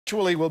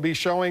actually will be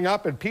showing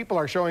up, and people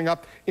are showing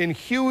up in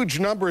huge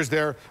numbers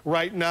there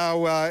right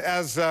now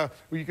as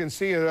you can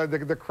see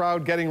the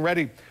crowd getting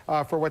ready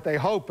for what they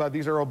hope.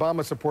 These are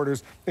Obama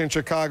supporters in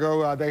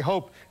Chicago. They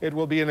hope it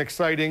will be an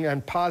exciting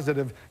and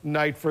positive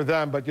night for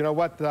them. But you know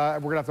what? We're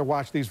going to have to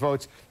watch these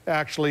votes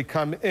actually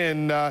come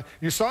in.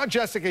 You saw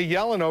Jessica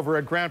Yellen over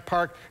at Grant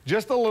Park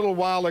just a little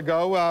while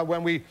ago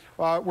when we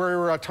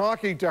were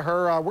talking to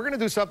her. We're going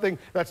to do something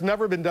that's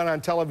never been done on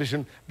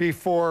television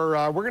before.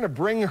 We're going to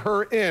bring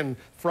her in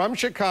from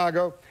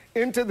Chicago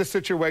into the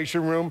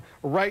Situation Room,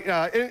 right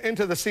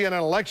into the CNN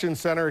Election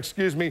Center,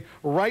 excuse me,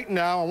 right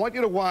now. I want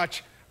you to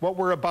watch what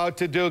we're about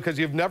to do because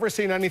you've never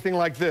seen anything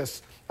like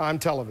this on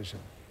television.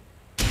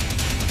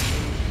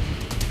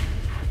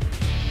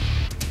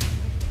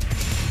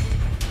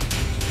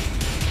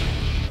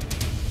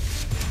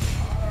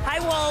 Hi,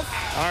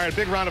 Wolf. All right,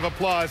 big round of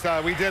applause.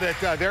 We did it.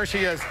 There she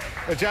is,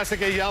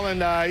 Jessica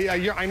Yellen.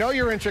 I know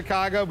you're in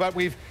Chicago, but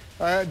we've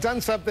done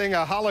something,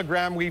 a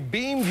hologram. We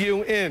beamed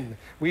you in.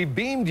 We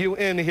beamed you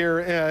in here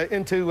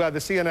into the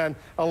CNN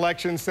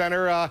Election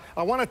Center.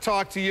 I want to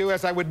talk to you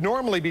as I would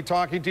normally be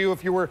talking to you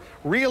if you were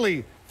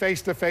really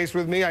face-to-face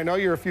with me. I know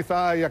you're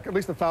at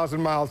least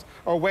 1,000 miles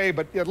away,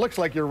 but it looks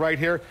like you're right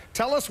here.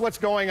 Tell us what's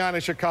going on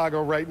in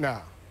Chicago right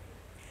now.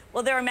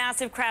 Well, there are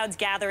massive crowds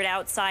gathered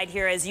outside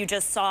here, as you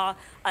just saw.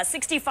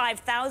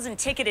 65,000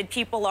 ticketed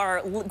people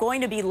are going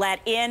to be let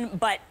in,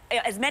 but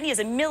as many as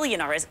 1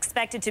 million are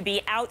expected to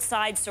be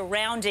outside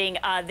surrounding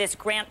this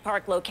Grant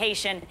Park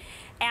location.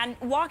 And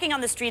walking on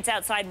the streets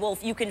outside,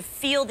 Wolf, you can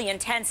feel the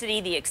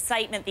intensity, the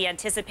excitement, the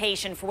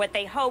anticipation for what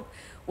they hope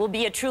will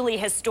be a truly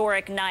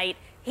historic night.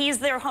 He's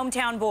their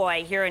hometown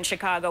boy here in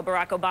Chicago,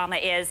 Barack Obama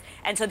is,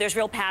 and so there's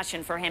real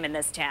passion for him in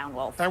this town,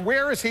 Wolf. And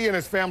where is he and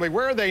his family?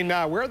 Where are they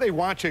now? Where are they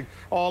watching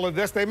all of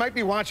this? They might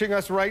be watching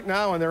us right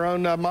now on their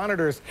own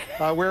monitors,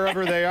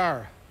 wherever they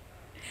are.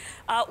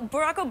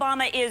 Barack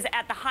Obama is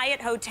at the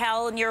Hyatt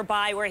Hotel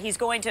nearby, where he's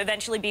going to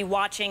eventually be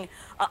watching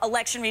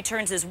election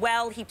returns as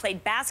well. He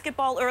played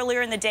basketball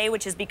earlier in the day,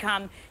 which has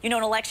become, you know,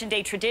 an election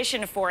day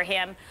tradition for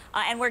him.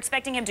 And we're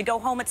expecting him to go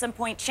home at some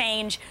point,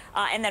 change,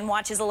 and then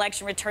watch his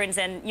election returns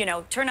and, you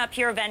know, turn up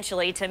here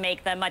eventually to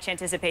make the much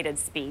anticipated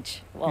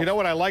speech. Well, you know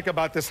what I like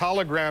about this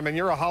hologram, and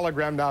you're a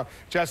hologram now,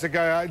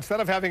 Jessica, instead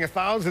of having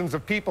thousands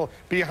of people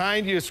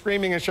behind you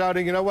screaming and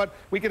shouting, you know what,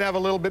 we can have a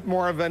little bit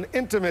more of an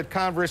intimate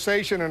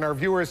conversation, and our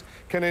viewers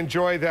can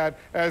enjoy that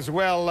as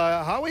well.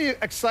 How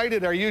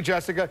excited are you,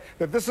 Jessica,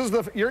 that this is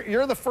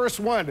you're the first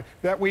one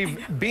that we've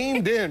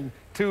beamed in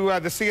to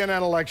the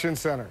CNN Election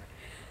Center?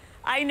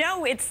 I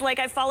know. It's like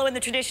I follow in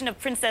the tradition of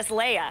Princess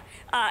Leia.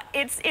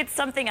 It's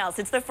something else.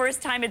 It's the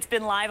first time it's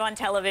been live on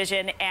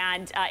television,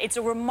 and it's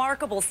a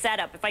remarkable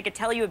setup, if I could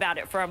tell you about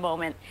it for a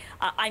moment.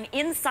 I'm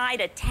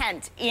inside a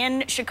tent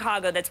in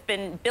Chicago that's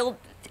been built.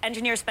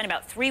 Engineers spent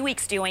about 3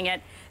 weeks doing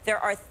it. There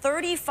are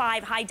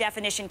 35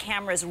 high-definition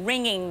cameras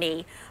ringing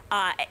me,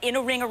 in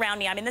a ring around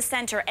me. I'm in the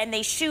center, and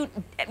they shoot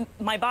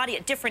my body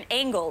at different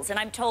angles, and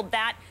I'm told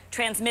that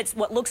transmits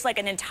what looks like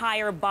an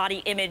entire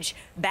body image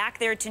back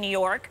there to New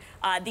York.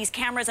 These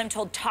cameras, I'm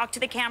told, talk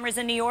to the cameras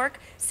in New York,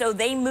 so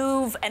they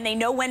move, and they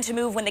know when to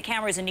move when the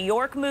cameras in New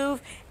York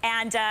move,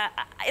 and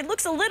it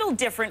looks a little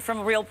different from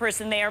a real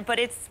person there, but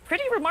it's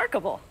pretty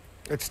remarkable.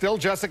 It's still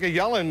Jessica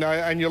Yellen,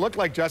 and you look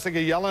like Jessica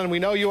Yellen, and we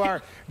know you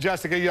are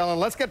Jessica Yellen.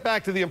 Let's get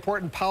back to the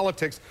important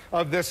politics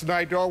of this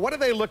night. What are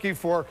they looking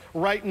for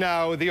right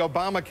now, the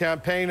Obama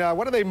campaign?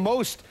 What are they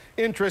most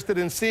interested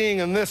in seeing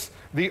in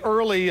the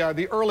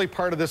early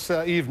part of this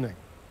evening?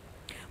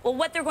 Well,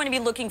 what they're going to be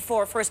looking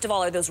for, first of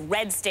all, are those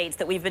red states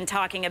that we've been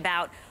talking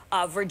about,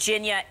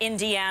 Virginia,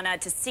 Indiana,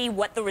 to see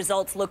what the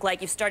results look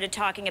like. You've started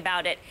talking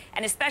about it,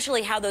 and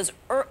especially how those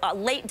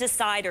late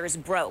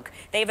deciders broke.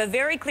 They have a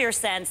very clear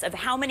sense of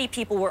how many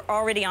people were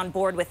already on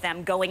board with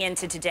them going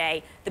into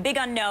today. The big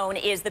unknown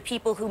is the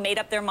people who made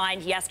up their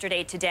mind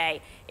yesterday,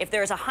 today. If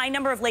there's a high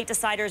number of late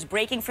deciders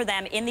breaking for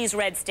them in these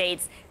red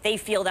states, they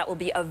feel that will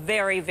be a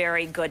very,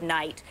 very good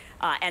night.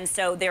 And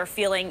so they're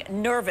feeling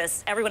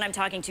nervous. Everyone I'm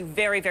talking to,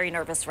 very, very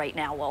nervous right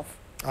now, Wolf.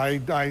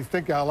 I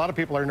think a lot of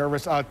people are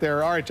nervous out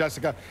there. All right,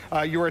 Jessica,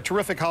 you're a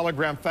terrific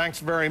hologram. Thanks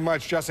very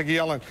much. Jessica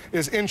Yellen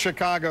is in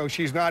Chicago.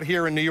 She's not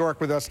here in New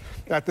York with us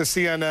at the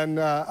CNN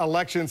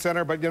Election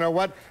Center. But you know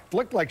what? It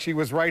looked like she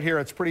was right here.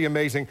 It's pretty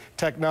amazing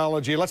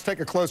technology. Let's take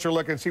a closer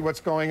look and see what's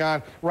going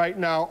on right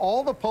now.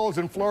 All the polls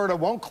in Florida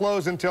won't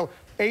close until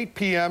 8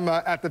 p.m.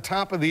 At the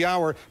top of the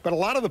hour, but a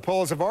lot of the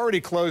polls have already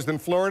closed in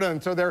Florida,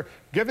 and so they're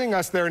giving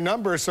us their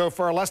numbers so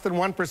far. Less than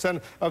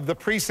 1% of the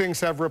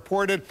precincts have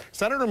reported.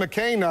 Senator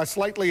McCain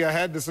slightly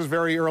ahead. This is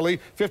very early,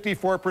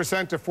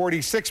 54% to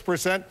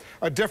 46%,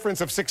 a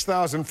difference of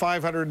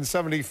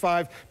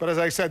 6,575. But as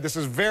I said, this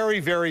is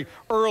very, very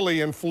early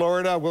in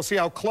Florida. We'll see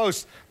how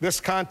close this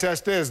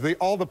contest is.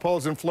 All the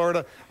polls in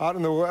Florida, out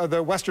in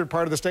the western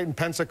part of the state in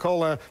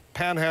Pensacola,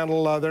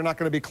 Panhandle, they're not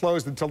going to be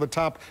closed until the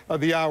top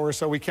of the hour,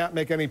 so we can't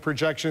make make any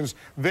projections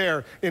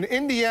there. In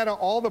Indiana,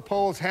 all the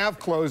polls have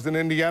closed in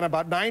Indiana.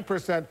 About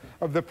 9%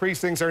 of the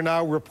precincts are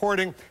now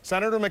reporting.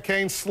 Senator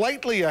McCain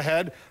slightly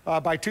ahead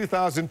by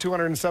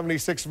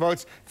 2,276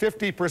 votes,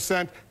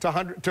 50%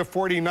 to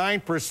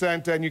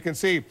 49%. And you can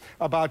see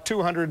about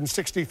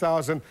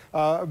 260,000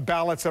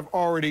 ballots have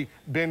already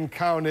been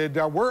counted.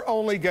 We're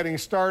only getting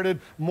started.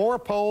 More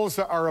polls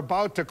are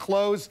about to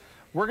close.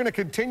 We're going to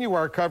continue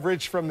our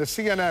coverage from the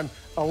CNN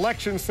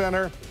Election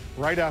Center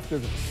right after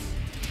this.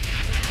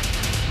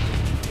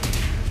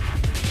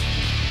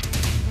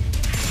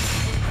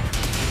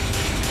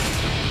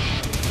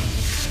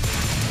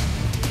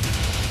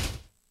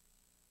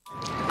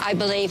 I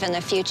believe in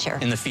the future.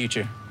 In the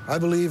future. I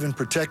believe in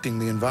protecting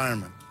the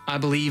environment. I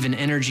believe in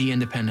energy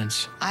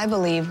independence. I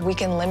believe we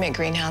can limit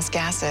greenhouse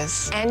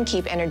gases and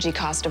keep energy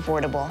costs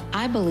affordable.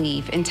 I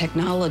believe in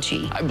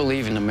technology. I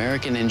believe in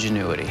American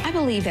ingenuity. I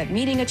believe that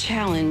meeting a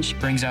challenge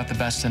brings out the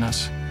best in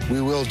us.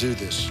 We will do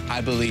this.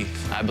 I believe.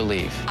 I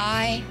believe.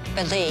 I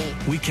believe.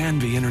 We can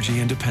be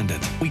energy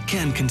independent. We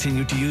can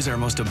continue to use our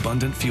most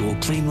abundant fuel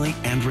cleanly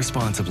and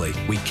responsibly.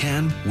 We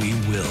can, we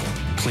will.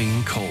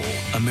 Clean coal,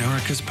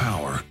 America's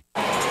power.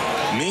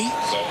 Me?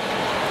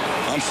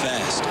 I'm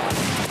fast.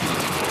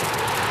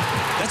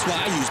 That's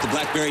why I use the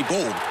BlackBerry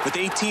Bold with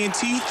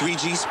AT&T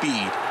 3G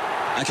speed.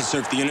 I can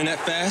surf the internet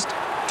fast,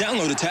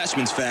 download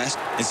attachments fast,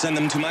 and send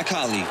them to my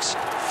colleagues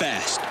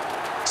fast.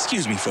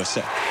 Excuse me for a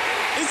sec.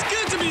 It's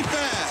good to be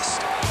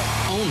fast.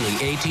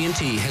 Only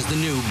AT&T has the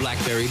new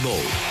BlackBerry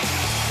Bold,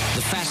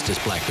 the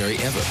fastest BlackBerry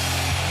ever.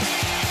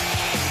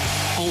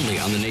 Only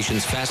on the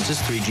nation's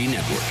fastest 3G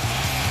network.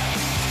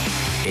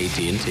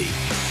 AT&T.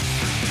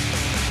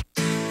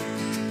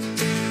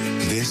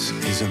 This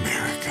is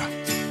America.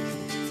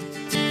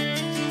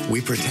 We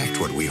protect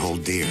what we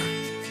hold dear.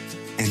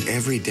 And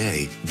every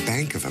day,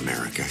 Bank of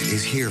America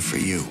is here for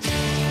you.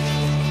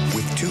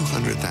 With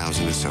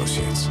 200,000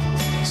 associates,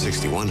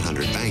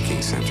 6,100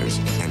 banking centers,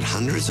 and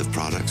hundreds of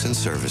products and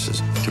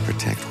services to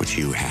protect what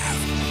you have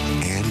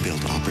and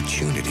build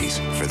opportunities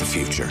for the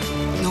future.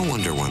 No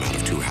wonder 1 out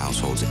of 2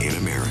 households in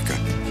America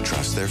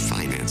trust their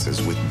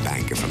finances with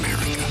Bank of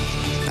America.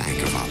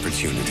 Bank of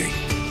Opportunity.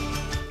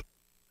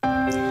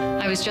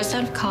 I was just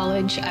out of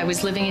college. I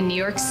was living in New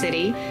York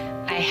City.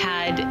 I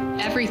had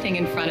everything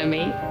in front of me,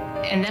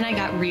 and then I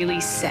got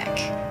really sick.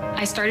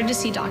 I started to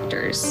see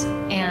doctors,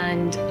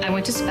 and I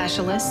went to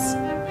specialists,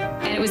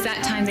 and it was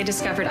that time they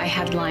discovered I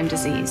had Lyme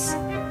disease.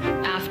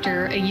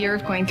 After a year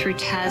of going through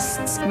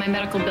tests, my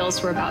medical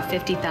bills were about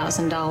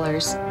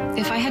 $50,000.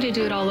 If I had to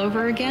do it all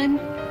over again,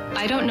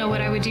 I don't know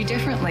what I would do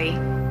differently.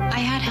 I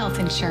had health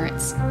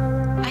insurance.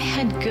 I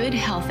had good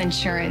health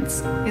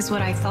insurance, is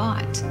what I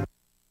thought.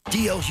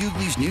 D.L.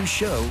 Hughley's new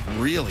show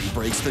really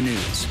breaks the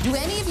news. Do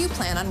any of you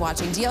plan on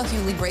watching D.L.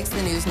 Hughley Breaks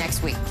the News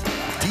next week?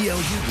 D.L.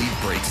 Hughley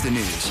Breaks the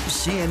News.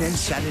 CNN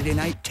Saturday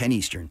night, 10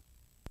 Eastern.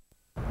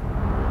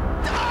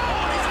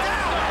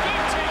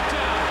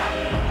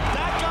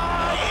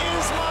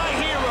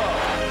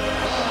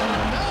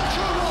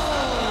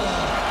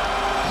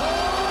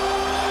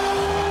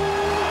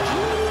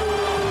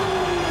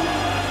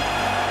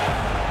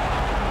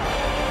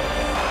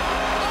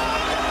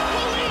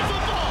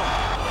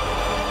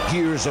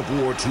 Gears of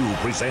War 2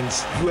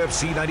 presents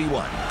UFC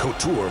 91,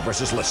 Couture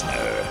vs.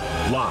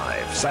 Lesnar.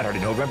 Live Saturday,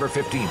 November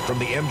 15th from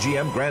the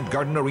MGM Grand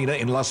Garden Arena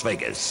in Las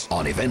Vegas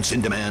on Events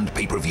in Demand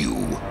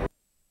pay-per-view.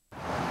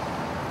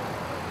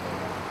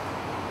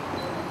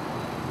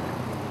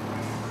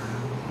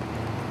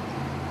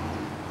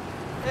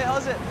 Hey,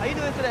 how's it? How you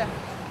doing today?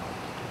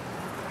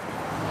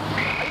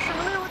 Are you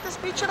familiar with this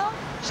beach at all?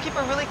 Just keep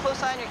a really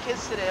close eye on your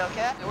kids today,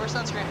 okay? Wear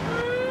sunscreen.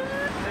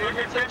 There's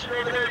your attention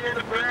over there near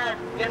the brand.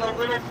 Getting a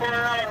little far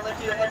out. I'll let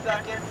you head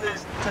back into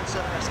this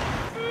 10-7 rescue.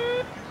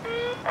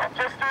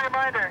 Just a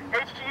reminder,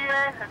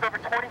 HGA has over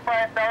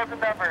 25,000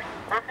 members.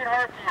 Working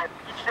hard for you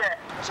each day.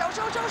 Show.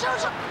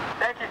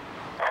 Thank you.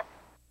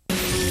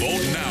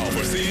 Vote now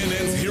for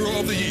CNN's Hero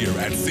of the Year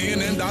at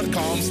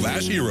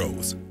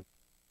cnn.com/heroes.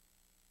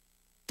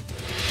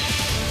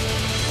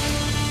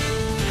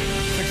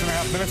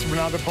 6.5 minutes from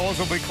now, the polls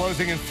will be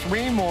closing in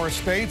 3 more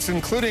states,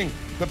 including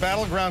the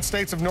battleground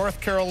states of North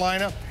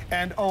Carolina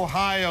and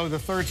Ohio, the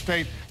 3rd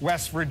state,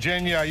 West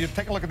Virginia. You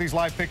take a look at these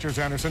live pictures,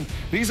 Anderson.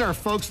 These are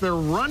folks, they're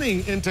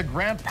running into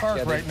Grant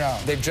Park right now.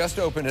 They've just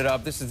opened it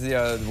up. This is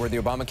the, where the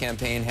Obama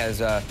campaign has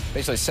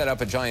basically set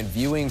up a giant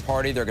viewing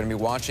party. They're going to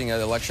be watching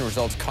the election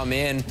results come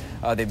in.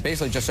 They've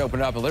basically just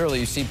opened up, and literally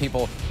you see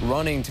people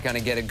running to kind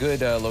of get a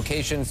good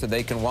location so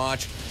they can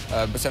watch.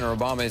 Senator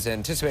Obama is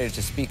anticipated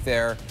to speak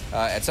there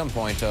at some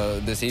point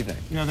this evening.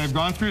 Yeah, they've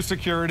gone through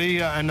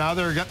security, and now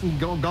they're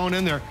going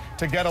in there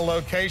to get a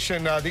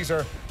location. These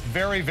are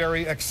very,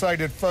 very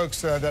excited folks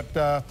that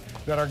are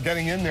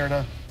getting in there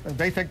to.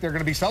 They think they're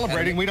going to be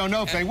celebrating. We don't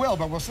know if they will,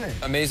 but we'll see.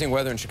 Amazing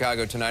weather in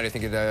Chicago tonight. I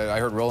think I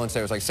heard Roland say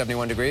it was like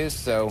 71 degrees,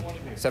 so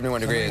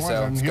 71 degrees.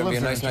 So it's going to be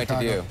a nice night to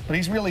view. But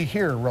he's really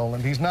here,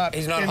 Roland. He's not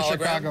in hologram?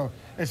 Chicago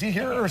Is he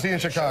here or is he in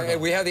Chicago?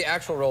 We have the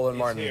actual Roland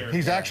Martin.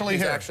 He's actually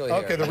here.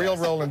 Okay, the real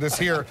Roland is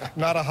here,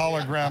 not a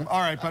hologram.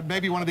 All right, but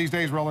maybe one of these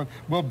days, Roland,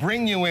 we'll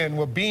bring you in,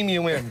 we'll beam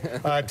you in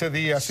to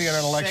the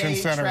CNN Election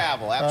Center.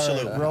 Travel,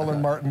 absolutely.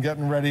 Roland Martin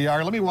getting ready. All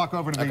right, let me walk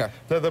over to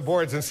the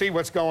boards and see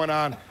what's going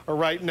on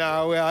right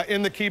now.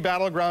 In the key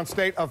battleground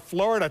state of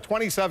Florida,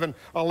 27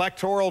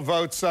 electoral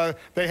votes.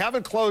 They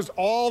haven't closed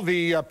all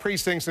the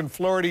precincts in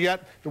Florida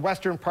yet, the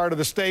western part of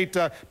the state,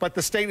 but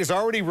the state is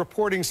already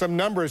reporting some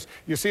numbers.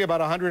 You see about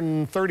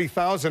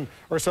 130,000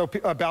 or so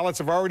ballots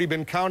have already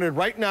been counted.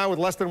 Right now, with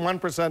less than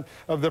 1%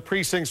 of the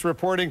precincts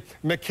reporting,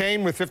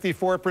 McCain with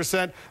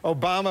 54%,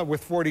 Obama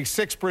with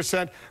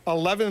 46%,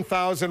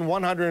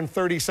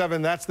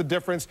 11,137. That's the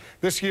difference.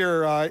 This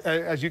year,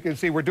 as you can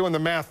see, we're doing the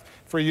math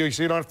for you,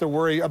 so you don't have to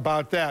worry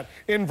about that.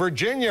 In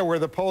Virginia, where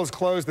the polls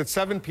closed at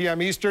 7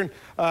 p.m. Eastern,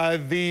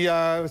 the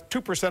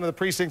 2% of the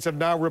precincts have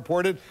now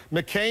reported.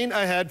 McCain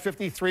ahead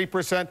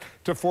 53%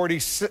 to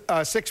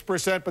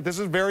 46%, but this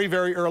is very,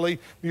 very early.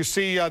 You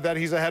see that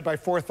he's ahead by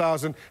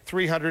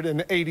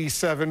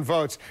 4,387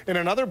 votes. In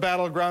another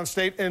battleground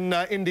state in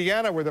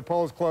Indiana, where the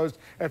polls closed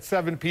at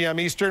 7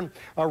 p.m. Eastern,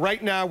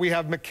 right now we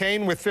have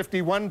McCain with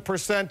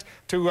 51%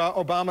 to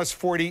Obama's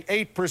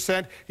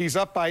 48%. He's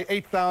up by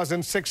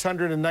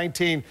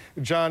 8,619.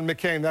 John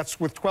McCain. That's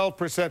with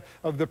 12%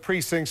 of the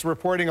precincts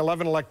reporting,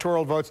 11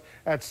 electoral votes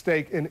at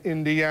stake in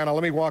Indiana.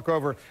 Let me walk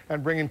over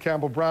and bring in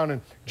Campbell Brown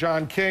and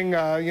John King.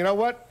 You know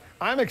what?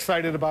 I'm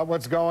excited about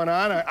what's going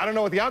on. I don't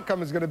know what the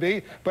outcome is going to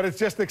be, but it's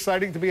just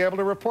exciting to be able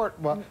to report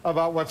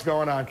about what's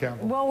going on,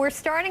 Campbell. Well, we're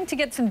starting to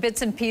get some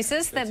bits and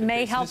pieces that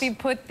may help you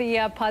put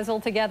the puzzle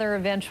together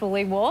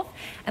eventually, Wolf.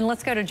 And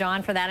let's go to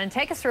John for that and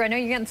take us through. I know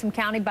you're getting some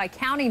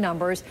county-by-county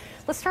numbers.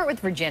 Let's start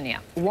with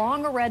Virginia.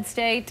 Long a red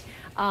state.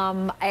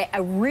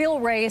 A real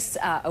race.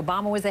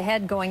 Obama was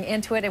ahead going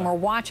into it, and we're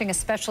watching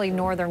especially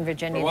northern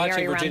Virginia. We're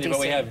watching Virginia, but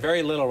we have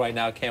very little right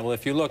now, Campbell.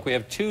 If you look, we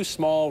have 2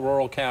 small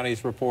rural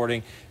counties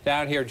reporting.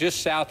 Down here,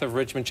 just south of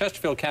Richmond,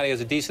 Chesterfield County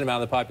has a decent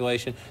amount of the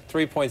population,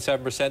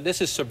 3.7%.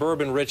 This is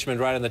suburban Richmond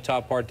right in the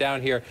top part.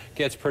 Down here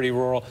gets pretty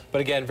rural. But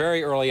again,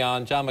 very early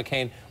on, John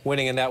McCain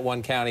winning in that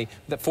one county.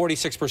 That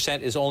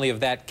 46% is only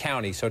of that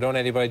county, so don't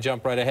anybody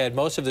jump right ahead.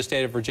 Most of the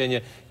state of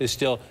Virginia is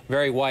still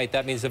very white.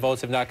 That means the votes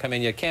have not come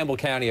in yet. Campbell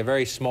County, a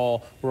very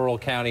small rural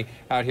county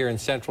out here in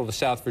central to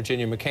South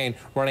Virginia. McCain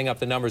running up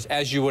the numbers,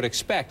 as you would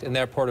expect in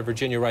that part of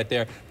Virginia right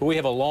there. But we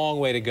have a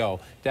long way to go.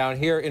 Down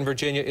here in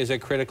Virginia is a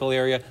critical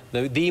area,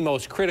 the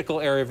most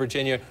critical area of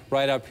Virginia,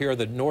 right up here.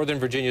 The northern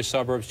Virginia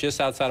suburbs, just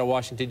outside of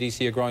Washington,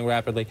 D.C., are growing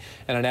rapidly,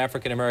 and an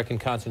African-American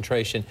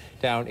concentration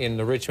down in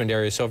the Richmond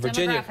area. So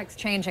Virginia... Demographics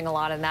changing a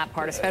lot in that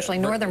part, especially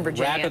northern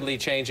Virginia. Rapidly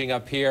changing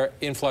up here.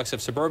 Influx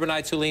of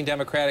suburbanites who lean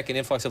Democratic, and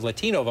influx of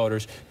Latino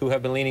voters who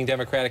have been leaning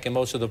Democratic in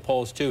most of the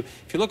polls, too.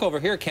 If you look over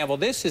here, Campbell,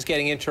 this is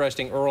getting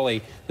interesting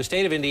early. The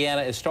state of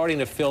Indiana is starting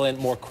to fill in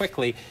more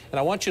quickly, and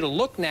I want you to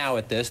look now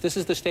at this. This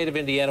is the state of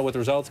Indiana with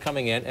results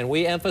coming in, and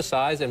we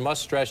emphasize and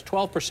must stress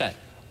 12%.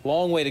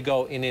 Long way to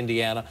go in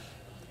Indiana.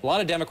 A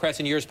lot of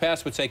Democrats in years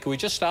past would say, could we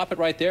just stop it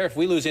right there? If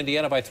we lose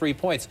Indiana by 3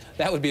 points,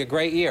 that would be a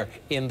great year.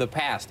 In the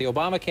past, the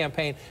Obama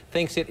campaign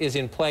thinks it is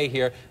in play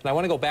here, and I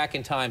want to go back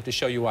in time to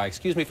show you why.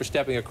 Excuse me for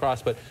stepping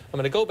across, but I'm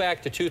going to go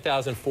back to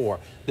 2004.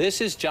 This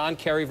is John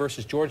Kerry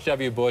versus George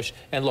W. Bush,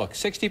 and look,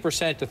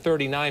 60% to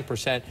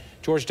 39%.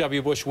 George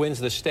W. Bush wins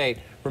the state.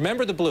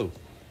 Remember the blue.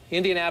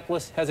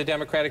 Indianapolis has a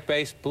Democratic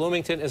base.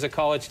 Bloomington, as a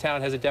college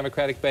town, has a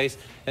Democratic base.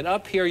 And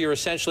up here, you're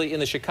essentially in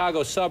the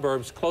Chicago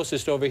suburbs,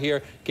 closest over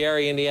here,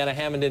 Gary, Indiana,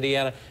 Hammond,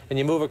 Indiana, and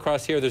you move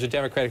across here, there's a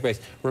Democratic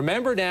base.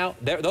 Remember now,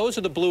 those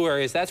are the blue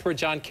areas. That's where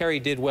John Kerry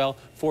did well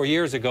 4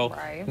 years ago.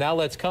 Right. Now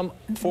let's come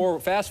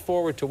fast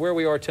forward to where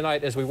we are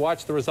tonight as we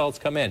watch the results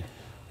come in.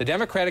 The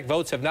Democratic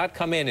votes have not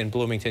come in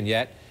Bloomington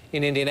yet.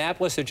 In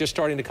Indianapolis, they're just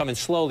starting to come in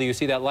slowly. You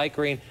see that light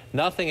green,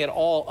 nothing at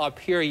all up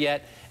here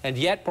yet. And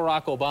yet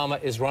Barack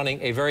Obama is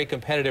running a very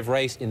competitive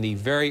race in the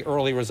very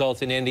early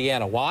results in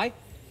Indiana. Why?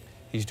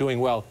 He's doing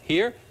well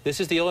here. This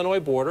is the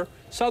Illinois border,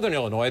 southern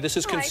Illinois. This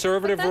is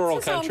conservative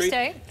rural country.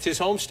 It's his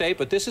home state,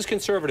 but this is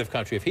conservative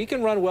country. If he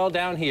can run well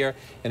down here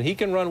and he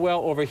can run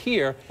well over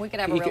here, we could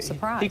have a real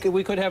surprise.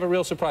 We could have a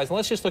real surprise. And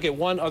let's just look at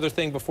one other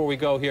thing before we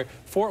go here.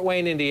 Fort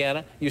Wayne,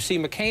 Indiana. You see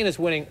McCain is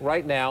winning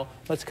right now.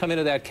 Let's come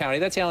into that county.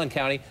 That's Allen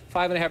County,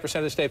 5.5%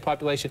 of the state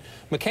population.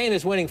 McCain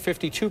is winning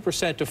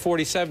 52% to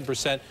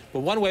 47%.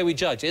 But one way we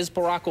judge, is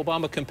Barack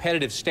Obama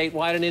competitive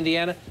statewide in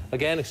Indiana?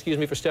 Again, excuse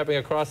me for stepping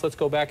across. Let's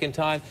go back in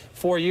time.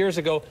 4 years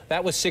ago,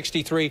 that was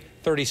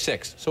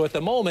 63-36. So at the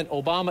moment,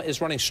 Obama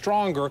is running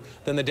stronger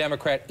than the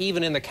Democrat,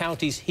 even in the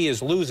counties he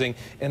is losing,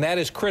 and that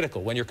is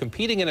critical. When you're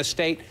competing in a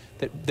state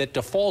that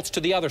defaults to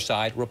the other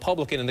side,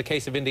 Republican in the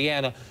case of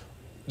Indiana,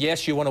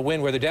 yes, you want to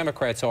win where the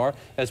Democrats are,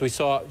 as we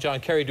saw John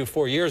Kerry do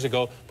 4 years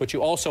ago, but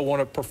you also want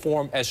to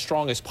perform as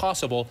strong as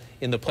possible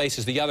in the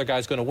places the other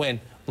guy's going to win.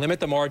 Limit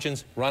the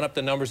margins, run up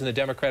the numbers in the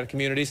Democratic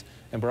communities,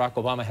 and Barack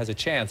Obama has a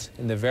chance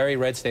in the very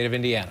red state of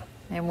Indiana.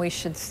 And we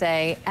should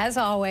say, as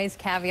always,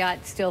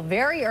 caveat, still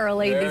very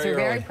early. These are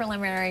very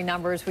preliminary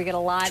numbers. We get a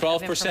lot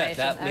of information. 12%.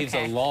 That leaves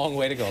a long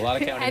way to go. A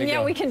lot of counting and to yet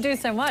go. we can do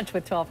so much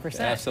with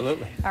 12%.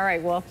 Absolutely. All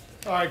right, Wolf.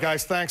 All right,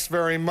 guys, thanks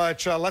very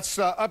much. Let's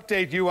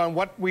update you on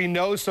what we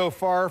know so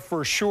far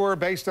for sure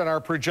based on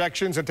our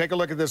projections. And take a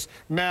look at this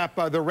map.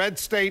 The red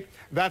state,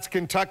 that's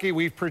Kentucky.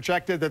 We've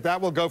projected that that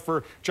will go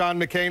for John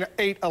McCain,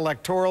 8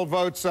 electoral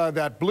votes.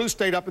 That blue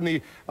state up in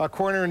the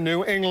corner in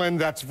New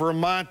England, that's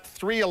Vermont,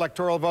 3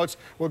 electoral votes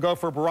will go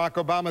for Barack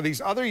Obama.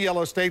 These other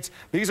yellow states,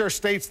 these are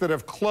states that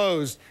have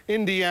closed: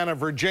 Indiana,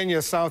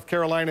 Virginia, South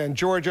Carolina, and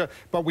Georgia.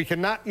 But we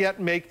cannot yet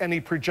make any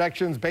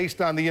projections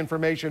based on the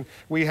information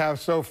we have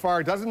so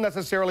far. It doesn't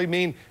necessarily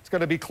mean it's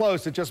going to be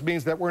close. It just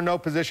means that we're in no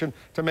position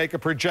to make a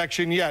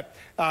projection yet.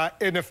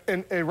 And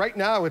right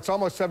now, it's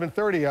almost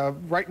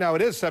 7:30. Right now,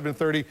 it is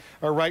 7:30.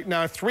 Right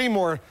now, 3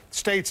 more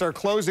states are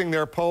closing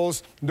their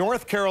polls: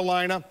 North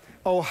Carolina,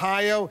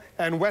 Ohio,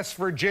 and West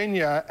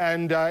Virginia.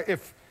 And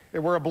if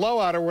it were a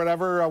blowout or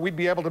whatever, we'd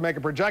be able to make a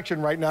projection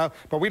right now,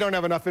 but we don't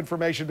have enough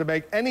information to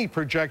make any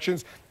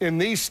projections in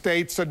these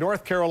states.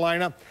 North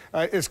Carolina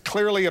is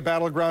clearly a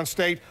battleground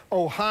state.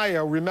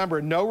 Ohio,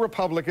 remember, no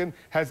Republican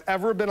has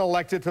ever been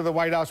elected to the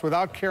White House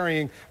without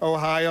carrying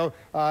Ohio.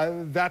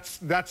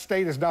 That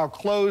state is now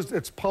closed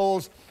its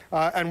polls.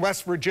 And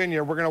West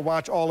Virginia, we're going to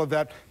watch all of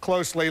that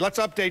closely. Let's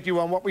update you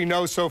on what we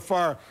know so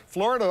far.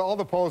 Florida, all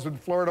the polls in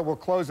Florida will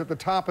close at the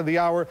top of the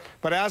hour,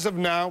 but as of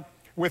now,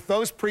 with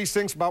those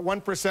precincts, about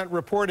 1%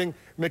 reporting,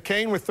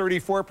 McCain with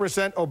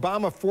 34%,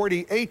 Obama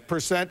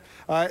 48%.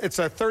 It's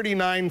a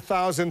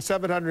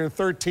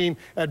 39,713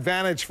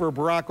 advantage for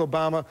Barack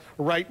Obama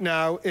right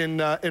now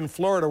in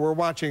Florida. We're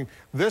watching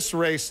this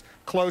race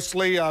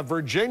closely.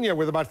 Virginia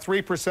with about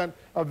 3%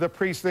 of the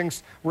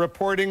precincts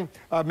reporting.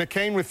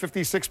 McCain with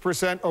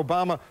 56%,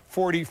 Obama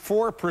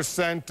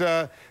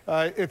 44%.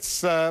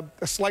 It's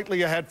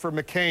slightly ahead for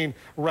McCain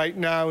right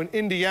now. In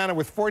Indiana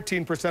with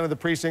 14% of the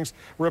precincts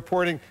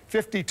reporting,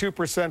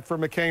 52% for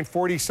McCain,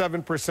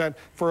 47%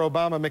 for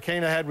Obama.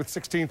 McCain ahead with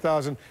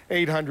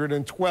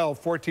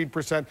 16,812.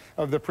 14%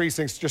 of the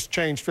precincts just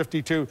changed,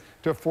 52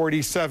 to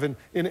 47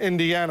 in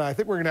Indiana. I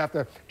think we're going to have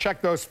to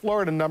check those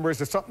Florida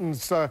numbers. If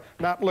something's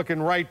not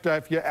looking right,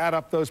 if you add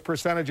up those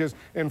percentages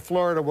in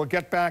Florida, we'll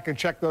get back and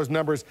check those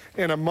numbers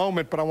in a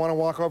moment. But I want to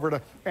walk over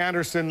to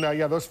Anderson.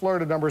 Yeah, those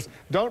Florida numbers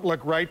don't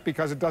look right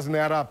because it doesn't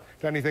add up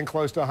to anything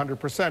close to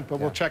 100%. But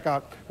we'll check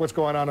out what's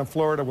going on in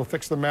Florida. We'll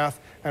fix the math,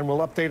 and we'll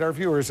update our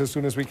viewers as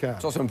soon as we can.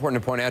 It's also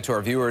important to point out to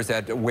our viewers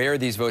that where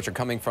these votes are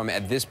coming from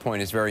at this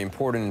point is very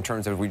important in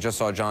terms of, we just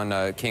saw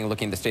John King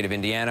looking at the state of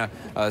Indiana,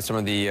 some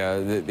of the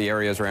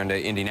areas around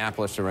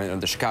Indianapolis,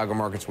 around the Chicago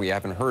markets we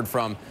haven't heard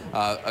from.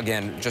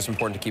 Again, just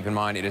important to keep in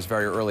mind, it is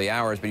very early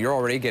hours, but you're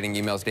already getting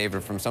emails,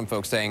 David, from some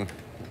folks saying,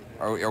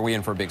 are we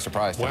in for a big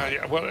surprise tonight? Well,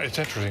 yeah, well, it's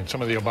interesting.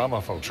 Some of the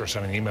Obama folks are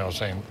sending emails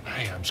saying,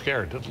 hey, I'm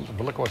scared.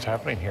 But look what's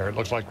happening here. It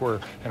looks like we're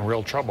in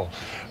real trouble.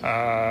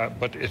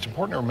 But it's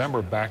important to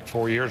remember back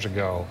 4 years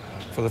ago,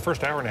 for the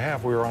first hour and a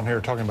half, we were on here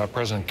talking about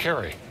President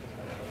Kerry.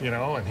 You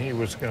know, and he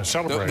was going to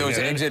celebrate. Those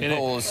exit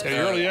polls.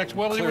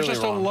 Well, there was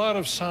just a lot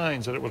of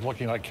signs that it was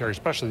looking like Kerry,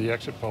 especially the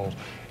exit polls.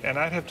 And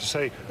I'd have to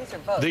say,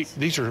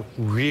 these are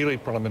really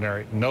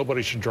preliminary.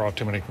 Nobody should draw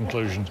too many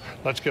conclusions.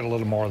 Let's get a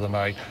little more of the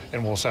night,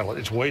 and we'll settle it.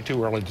 It's way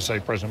too early to say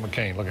President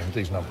McCain looking at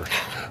these numbers.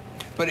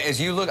 But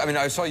as you look, I mean,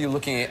 I saw you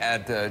looking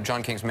at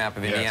John King's map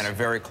of Indiana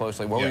very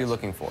closely. What were you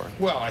looking for?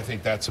 Well, I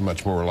think that's a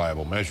much more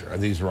reliable measure.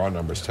 These raw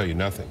numbers tell you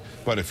nothing.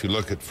 But if you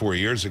look at 4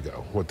 years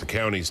ago, what the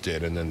counties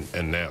did,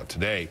 and now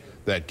today,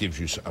 that gives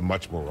you a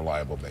much more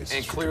reliable basis.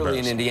 And clearly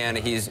in Indiana,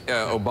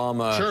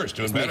 Obama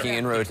is making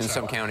inroads in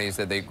some counties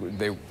that they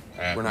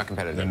were not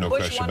competitive. No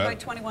Bush won by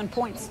 21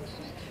 points.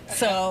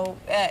 So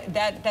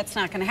that's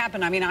not going to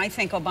happen. I mean, I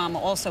think Obama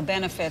also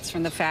benefits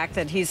from the fact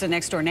that he's a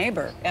next-door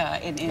neighbor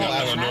in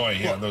Indiana. Illinois,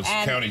 yeah, those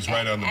counties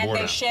right on the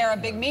border. And they share a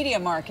big media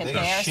market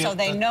there, so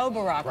they know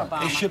Barack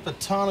Obama. They shipped a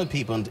ton of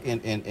people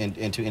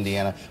into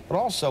Indiana. But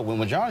also,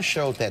 when John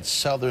showed that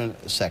southern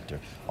sector,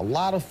 a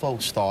lot of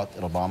folks thought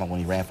that Obama,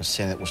 when he ran for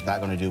Senate, was not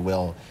going to do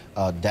well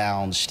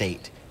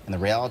downstate. And the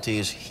reality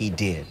is he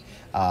did.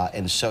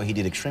 And so he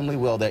did extremely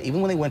well there.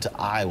 Even when they went to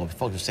Iowa,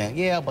 folks were saying,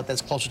 yeah, but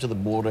that's closer to the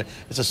border.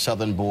 It's a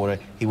southern border.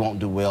 He won't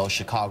do well.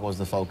 Chicago is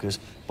the focus.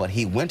 But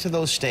he went to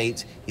those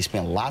states. He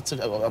spent lots of,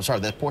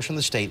 that portion of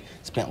the state,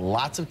 spent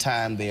lots of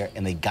time there,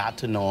 and they got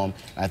to know him.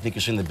 And I think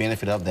you're seeing the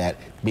benefit of that,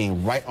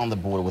 being right on the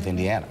border with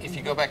Indiana. If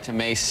you go back to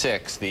May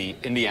 6th, the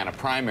Indiana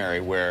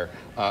primary, where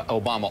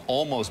Obama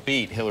almost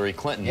beat Hillary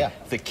Clinton,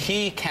 the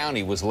key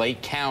county was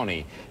Lake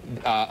County,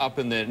 up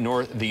in the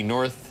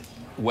north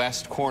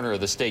northwest corner of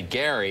the state,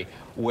 Gary,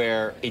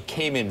 where it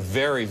came in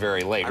very,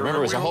 very late. Remember,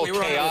 it was a whole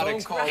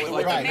chaotic call with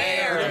like the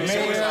mayor. It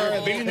was a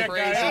whole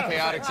crazy,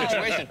 chaotic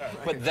situation.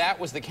 But that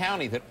was the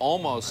county that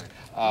almost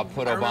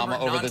put Obama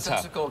over the top.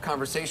 Nonsensical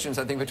conversations,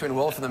 I think, between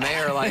Wolf and the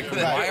mayor, like,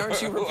 why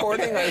aren't you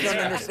reporting? I don't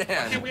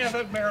understand. Can we have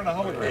that mayor in a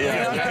hologram?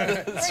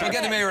 Yeah. We'll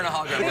get the mayor in a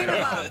hologram later.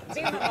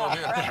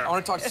 I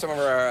want to talk to some of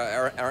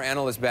our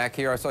analysts back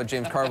here. I saw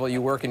James Carville,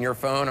 you work in your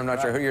phone. I'm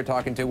not sure who you're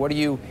talking to. What are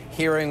you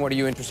hearing? What are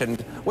you interested in?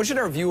 What should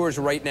our viewers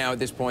right now at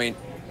this point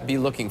be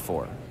looking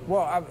for?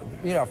 Well,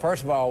 you know,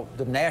 first of all,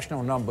 the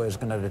national number is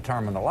going to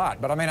determine a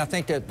lot. But I mean, I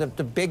think that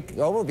the big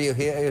overview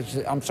here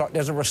is,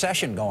 there's a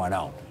recession going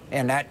on,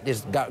 and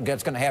that's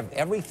going to have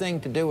everything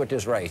to do with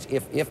this race.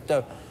 If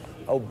the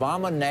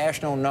Obama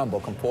national number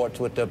comports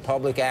with the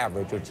public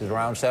average, which is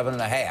around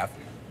 7.5,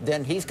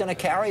 then he's going to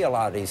carry a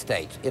lot of these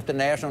states. If the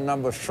national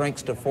number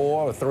shrinks to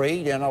 4 or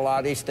 3, then a lot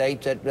of these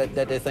states that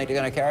they think they're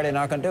going to carry, they're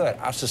not going to do it.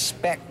 I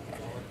suspect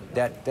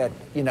that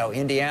you know,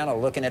 Indiana,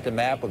 looking at the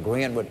map,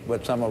 agreeing with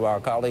what some of our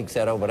colleagues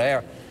said over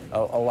there,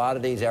 a lot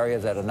of these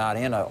areas that are not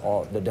in,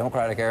 or the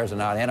Democratic areas are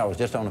not in. I was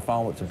just on the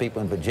phone with some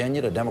people in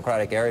Virginia. The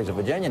Democratic areas of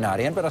Virginia not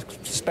in, but I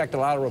suspect a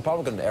lot of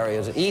Republican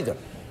areas either.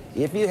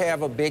 If you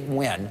have a big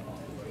win,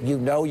 you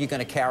know you're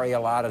going to carry a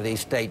lot of these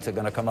states are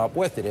going to come up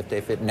with it.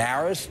 If it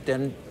narrows,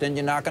 then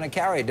you're not going to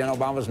carry it. Then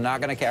Obama's not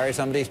going to carry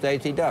some of these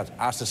states he does.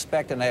 I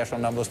suspect the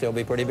national number will still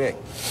be pretty big.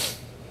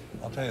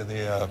 I'll tell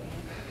you,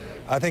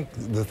 I think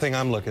the thing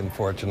I'm looking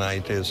for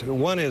tonight is,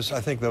 one is, I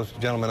think those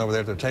gentlemen over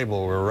there at the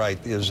table were right,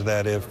 is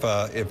that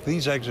if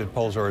these exit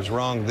polls are as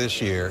wrong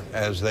this year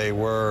as they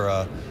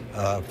were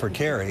for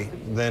Kerry,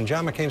 then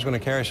John McCain's going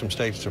to carry some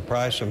states,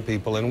 surprise some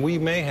people, and we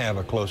may have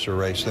a closer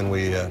race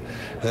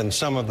than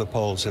some of the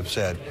polls have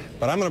said.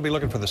 But I'm going to be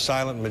looking for the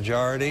silent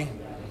majority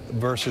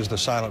versus the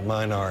silent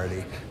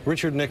minority.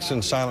 Richard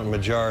Nixon's silent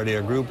majority,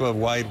 a group of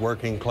white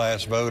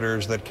working-class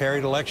voters that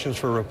carried elections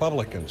for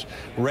Republicans.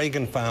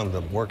 Reagan found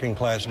them,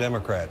 working-class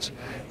Democrats.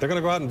 They're going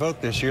to go out and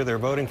vote this year. They're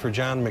voting for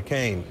John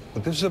McCain.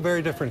 But this is a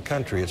very different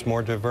country. It's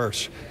more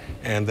diverse.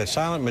 And the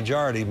silent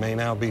majority may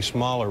now be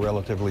smaller,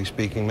 relatively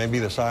speaking. Maybe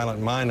the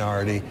silent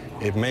minority,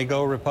 it may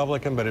go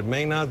Republican, but it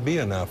may not be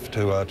enough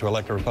to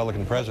elect a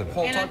Republican president.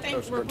 And I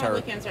think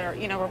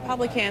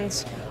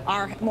Republicans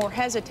are more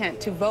hesitant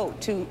to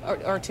vote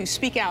or to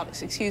speak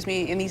out, excuse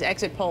me, in these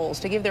exit polls,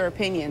 to give their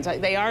opinions.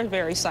 They are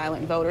very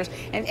silent voters,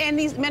 and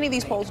many of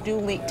these polls do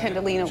tend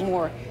to lean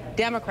more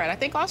Democrat. I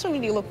think also we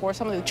need to look for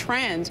some of the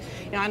trends.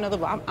 You know, I know the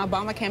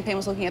Obama campaign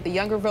was looking at the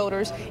younger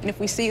voters, and if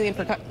we see in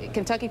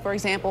Kentucky, for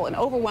example, an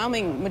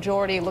overwhelming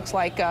majority, it looks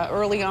like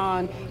early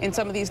on in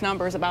some of these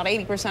numbers, about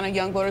 80% of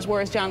young voters,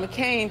 whereas John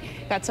McCain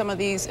got some of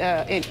these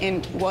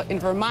in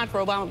Vermont for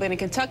Obama, but in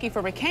Kentucky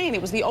for McCain,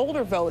 it was the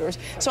older voters.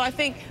 So I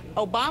think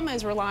Obama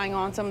is relying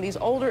on some of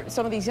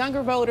these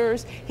younger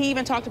voters. He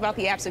even talked about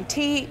the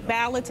absentee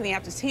ballots and the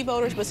absentee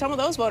voters, but some of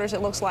those voters,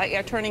 it looks like,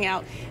 are turning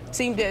out,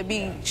 seem to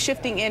be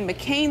shifting in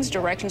McCain's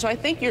direction. So I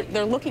think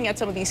they're looking at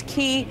some of these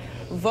key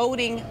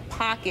voting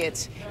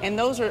pockets, and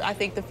those are, I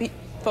think, the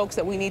folks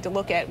that we need to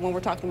look at when we're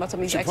talking about some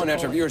of these exit polls. Point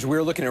out to viewers,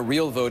 we're looking at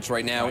real votes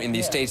right now in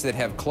these states that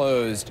have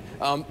closed.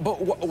 But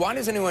why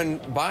does anyone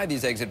buy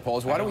these exit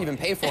polls? Why do we even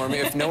pay for them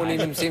if no one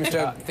even seems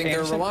to think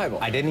they're reliable?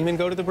 I didn't even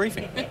go to the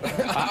briefing.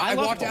 I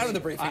walked out of the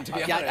briefing, to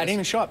be honest. I didn't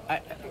even show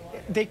up.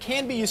 They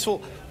can be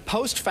useful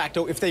post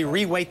facto if they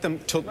reweight them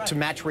to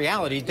match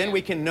reality. Then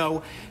we can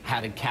know, how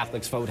did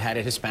Catholics vote, how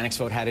did Hispanics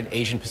vote, how did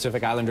Asian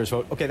Pacific Islanders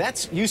vote. Okay,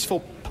 that's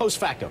useful post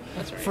facto.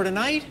 Right. For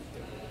tonight,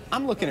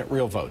 I'm looking at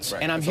real votes.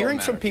 Right. And I'm hearing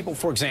from people,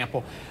 for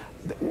example,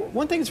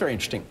 one thing that's very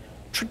interesting.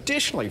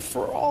 Traditionally,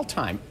 for all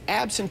time,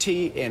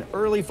 absentee and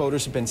early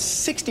voters have been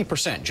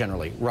 60%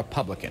 generally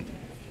Republican.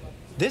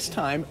 This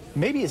time,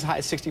 maybe as high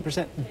as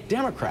 60%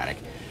 Democratic.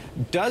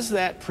 Does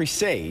that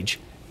presage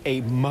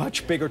a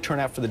much bigger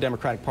turnout for the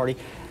Democratic Party?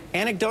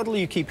 Anecdotally,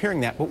 you keep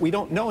hearing that, but we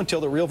don't know until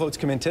the real votes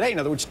come in today. In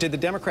other words, did the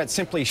Democrats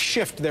simply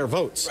shift their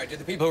votes? Right, did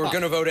the people who are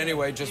going to vote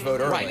anyway just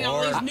vote early? Right.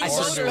 Or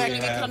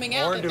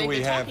do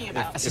we have,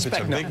 if it's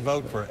a big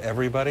vote for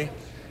everybody,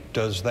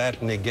 does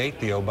that negate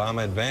the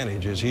Obama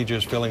advantage? Is he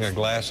just filling a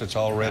glass that's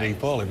already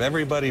full? If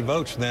everybody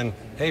votes, then,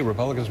 hey,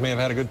 Republicans may have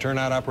had a good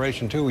turnout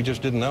operation, too. We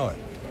just didn't know it.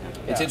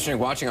 It's interesting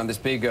watching on this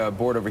big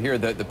board over here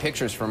the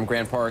pictures from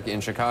Grant Park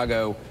in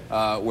Chicago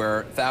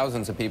where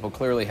thousands of people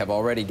clearly have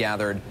already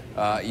gathered.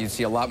 You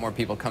see a lot more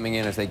people coming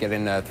in as they get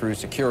in through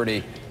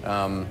security.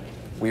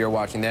 We are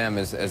watching them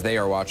as they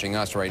are watching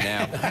us right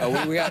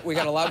now. We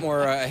got a lot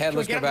more ahead.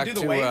 Let's go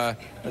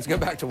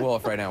back to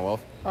Wolf right now,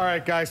 Wolf. All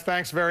right, guys,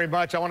 thanks very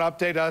much. I want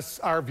to update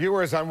our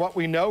viewers on what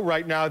we know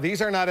right now.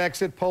 These are not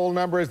exit poll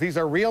numbers. These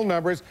are real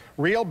numbers,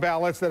 real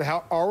ballots that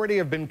already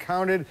have been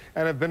counted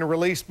and have been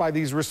released by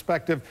these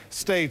respective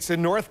states.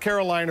 In North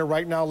Carolina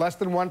right now, less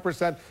than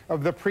 1%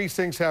 of the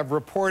precincts have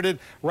reported.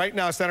 Right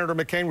now, Senator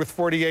McCain with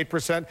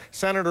 48%,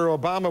 Senator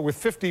Obama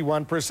with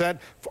 51%,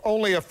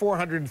 only a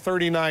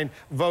 439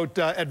 vote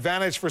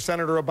advantage for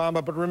Senator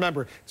Obama. But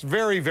remember, it's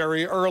very,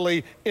 very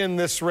early in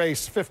this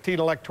race, 15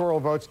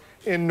 electoral votes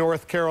in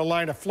North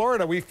Carolina.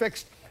 Florida, we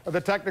fixed of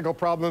the technical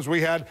problems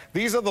we had.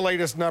 These are the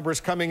latest numbers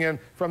coming in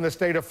from the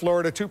state of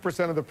Florida.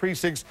 2% of the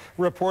precincts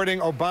reporting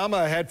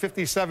Obama ahead,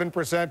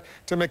 57%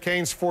 to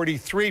McCain's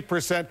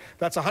 43%.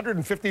 That's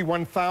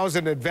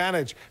 151,000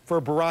 advantage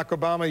for Barack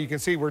Obama. You can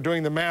see we're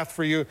doing the math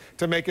for you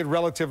to make it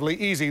relatively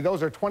easy.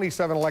 Those are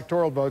 27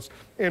 electoral votes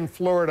in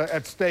Florida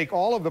at stake.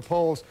 All of the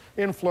polls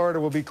in Florida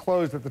will be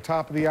closed at the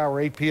top of the hour,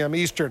 8 p.m.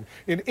 Eastern.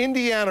 In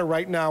Indiana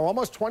right now,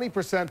 almost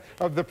 20%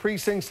 of the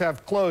precincts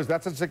have closed.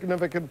 That's a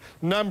significant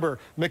number.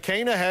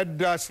 McCain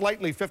ahead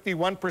slightly,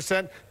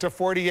 51% to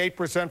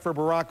 48% for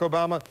Barack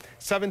Obama.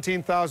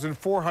 17,000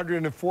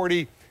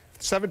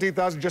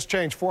 just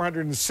changed,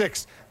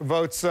 406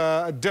 votes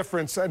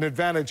difference, an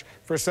advantage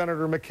for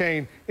Senator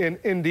McCain in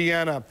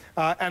Indiana.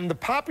 And the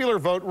popular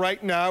vote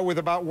right now, with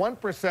about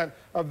 1%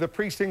 of the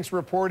precincts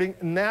reporting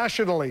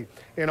nationally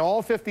in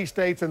all 50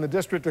 states and the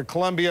District of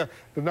Columbia,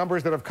 the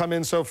numbers that have come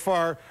in so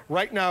far.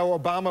 Right now,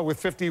 Obama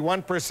with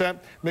 51%,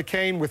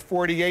 McCain with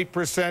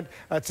 48%.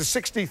 It's a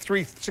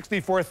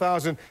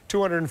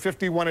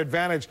 64,251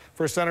 advantage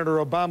for Senator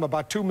Obama.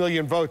 About 2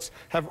 million votes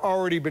have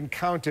already been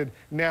counted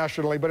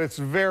nationally, but it's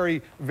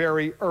very,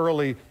 very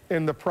early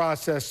in the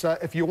process.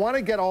 If you want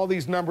to get all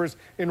these numbers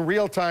in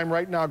real time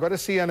right now, go to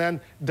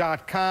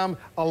CNN.com.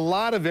 A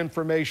lot of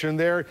information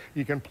there.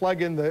 You can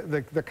plug in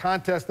the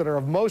contests that are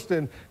of most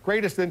and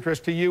greatest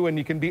interest to you, and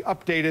you can be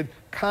updated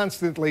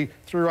constantly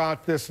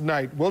throughout this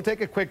night. We'll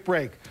take a quick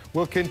break.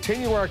 We'll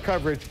continue our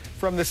coverage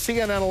from the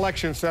CNN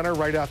Election Center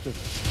right after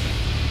this.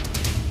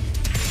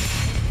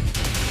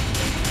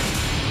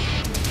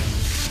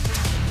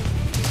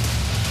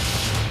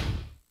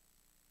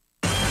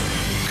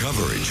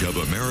 Coverage of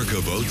America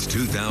Votes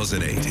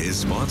 2008 is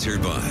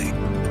sponsored by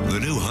the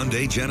new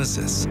Hyundai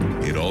Genesis.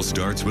 It all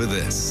starts with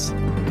this.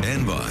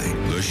 And by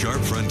the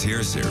Sharp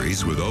Frontier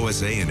Series with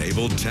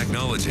OSA-enabled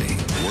technology.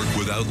 Work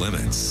without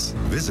limits.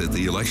 Visit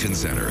the Election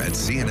Center at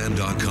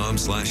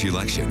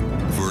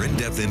cnn.com/election for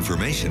in-depth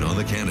information on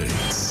the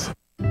candidates.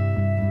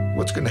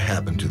 What's going to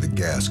happen to the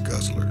gas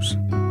guzzlers,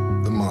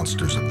 the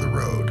monsters of the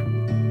road?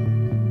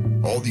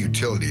 All the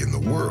utility in the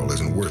world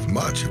isn't worth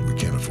much if we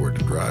can't afford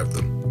to drive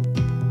them.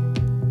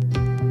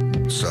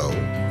 So,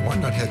 why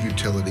not have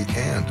utility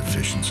and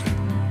efficiency?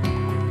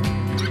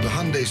 The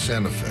Hyundai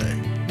Santa Fe,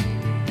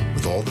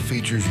 with all the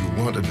features you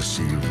want in a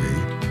CUV,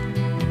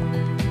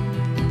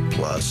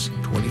 plus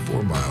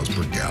 24 miles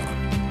per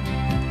gallon.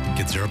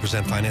 Get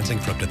 0% financing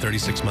for up to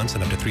 36 months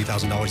and up to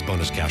 $3,000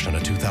 bonus cash on a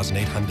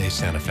 2008 Hyundai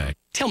Santa Fe.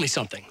 Tell me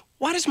something.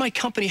 Why does my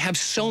company have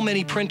so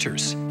many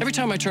printers? Every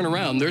time I turn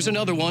around, there's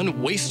another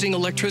one wasting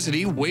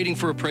electricity, waiting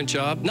for a print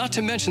job, not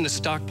to mention the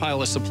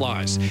stockpile of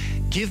supplies.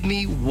 Give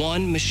me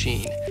one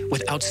machine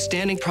with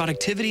outstanding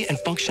productivity and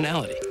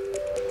functionality.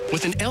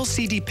 With an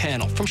LCD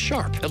panel from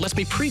Sharp that lets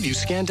me preview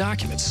scanned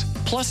documents,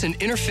 plus an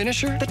inner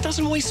finisher that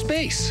doesn't waste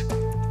space.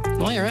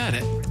 While you're at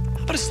it,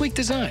 how about a sleek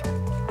design?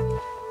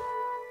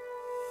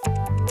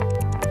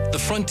 The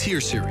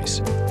Frontier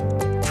Series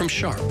from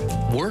Sharp.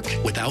 Work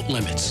without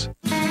limits.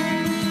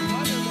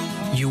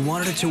 You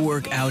wanted it to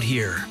work out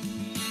here.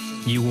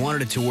 You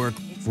wanted it to work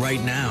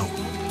right now.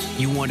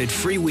 You wanted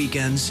free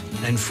weekends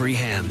and free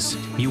hands.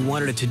 You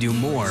wanted it to do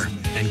more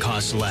and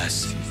cost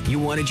less. You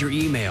wanted your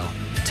email,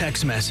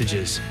 text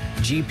messages,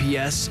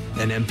 GPS,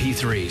 and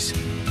MP3s.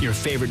 Your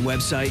favorite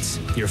websites,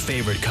 your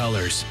favorite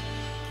colors.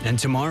 And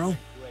tomorrow,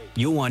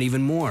 you'll want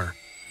even more.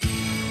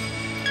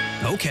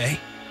 Okay.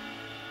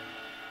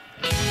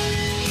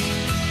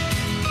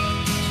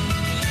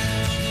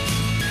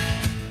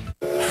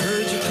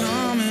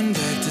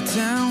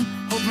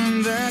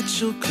 That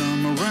you'll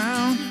come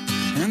around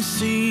and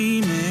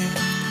see me.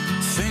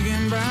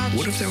 Thinking about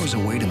what if there was a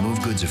way to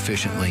move goods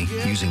efficiently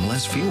using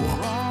less fuel?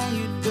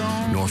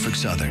 Norfolk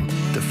Southern,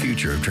 the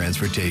future of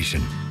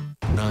transportation.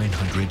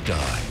 900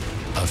 died.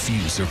 A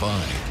few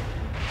survived.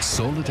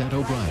 Soledad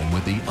O'Brien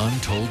with the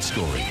untold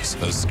stories.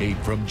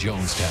 Escape from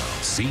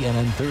Jonestown.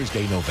 CNN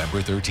Thursday,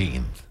 November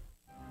 13th.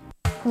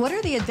 What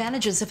are the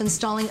advantages of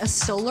installing a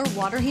solar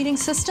water heating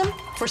system?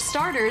 For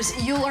starters,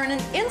 you'll earn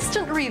an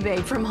instant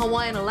rebate from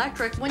Hawaiian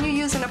Electric when you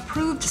use an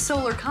approved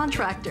solar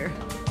contractor.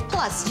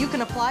 Plus, you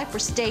can apply for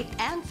state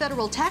and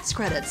federal tax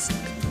credits.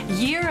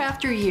 Year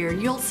after year,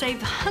 you'll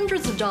save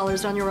hundreds of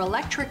dollars on your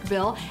electric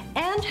bill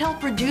and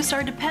help reduce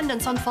our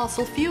dependence on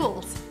fossil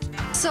fuels.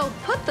 So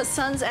put the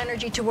sun's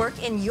energy to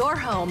work in your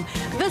home.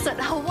 Visit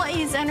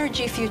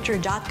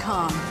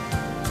hawaiisenergyfuture.com.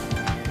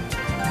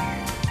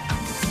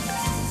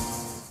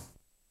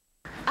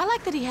 I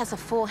like that he has a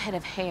full head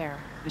of hair.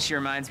 She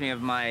reminds me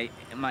of my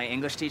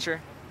English teacher.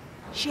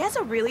 She has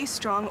a really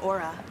strong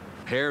aura.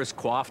 Hair is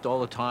coiffed all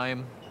the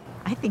time.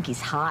 I think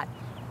he's hot.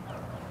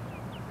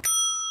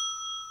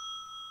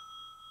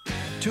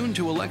 Tune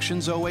to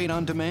Elections 08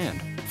 on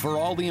demand for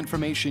all the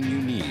information you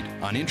need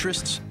on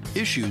interests,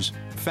 issues,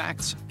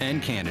 facts,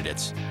 and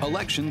candidates.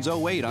 Elections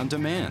 08 on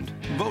demand.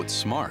 Vote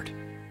smart.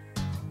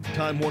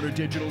 Time Warner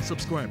Digital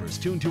subscribers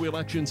tune to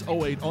Elections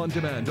 08 on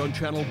demand on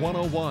Channel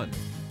 101.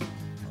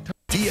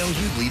 DL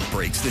Hughley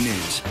breaks the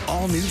news.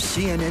 All new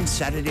CNN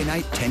Saturday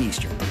night, 10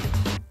 Eastern.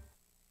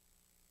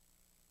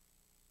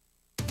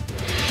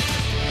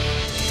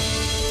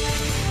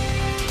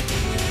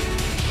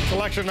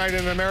 Election night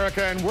in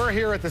America, and we're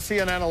here at the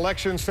CNN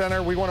Election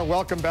Center. We want to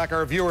welcome back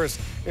our viewers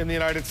in the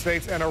United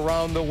States and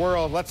around the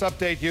world. Let's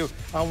update you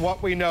on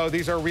what we know.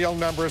 These are real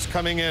numbers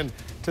coming in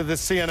to the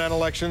CNN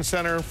Election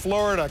Center in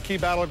Florida, key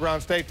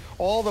battleground state.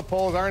 All the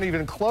polls aren't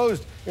even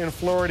closed in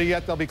Florida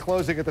yet. They'll be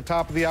closing at the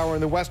top of the hour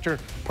in the western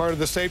part of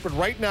the state. But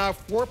right now,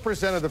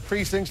 4% of the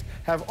precincts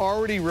have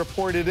already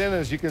reported in.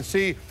 As you can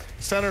see,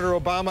 Senator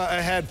Obama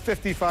ahead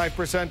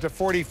 55% to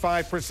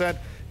 45%.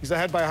 He's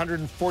ahead by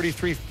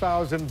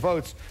 143,000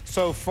 votes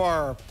so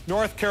far.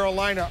 North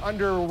Carolina,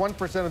 under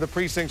 1% of the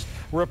precincts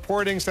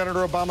reporting Senator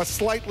Obama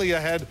slightly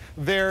ahead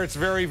there. It's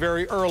very,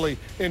 very early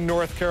in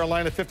North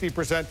Carolina,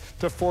 50%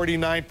 to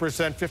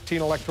 49%,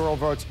 15 electoral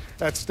votes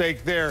at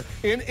stake there.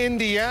 In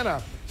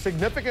Indiana,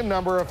 significant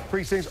number of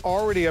precincts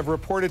already have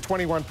reported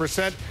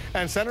 21%,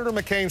 and Senator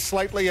McCain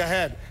slightly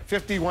ahead,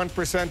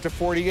 51% to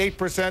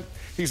 48%.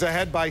 He's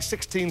ahead by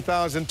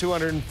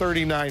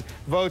 16,239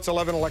 votes,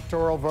 11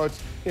 electoral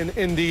votes in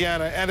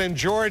Indiana. And in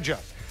Georgia,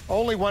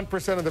 only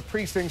 1% of the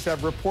precincts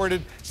have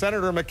reported.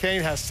 Senator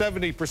McCain has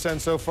 70%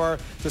 so far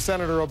to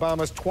Senator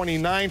Obama's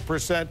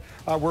 29%.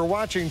 We're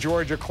watching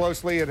Georgia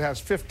closely. It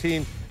has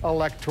 15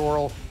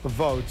 electoral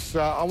votes.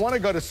 I want to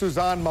go to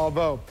Suzanne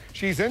Malveaux.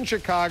 She's in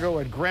Chicago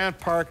at Grant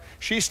Park.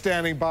 She's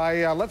standing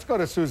by. Let's go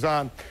to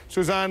Suzanne.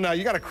 Suzanne,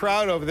 you got a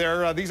crowd over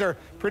there. These are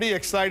pretty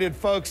excited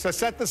folks.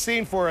 Set the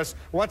scene for us.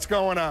 What's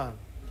going on?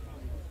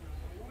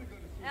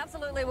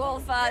 Absolutely,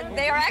 Wolf.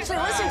 They are actually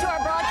listening to our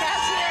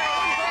broadcast here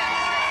in Grant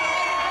Park.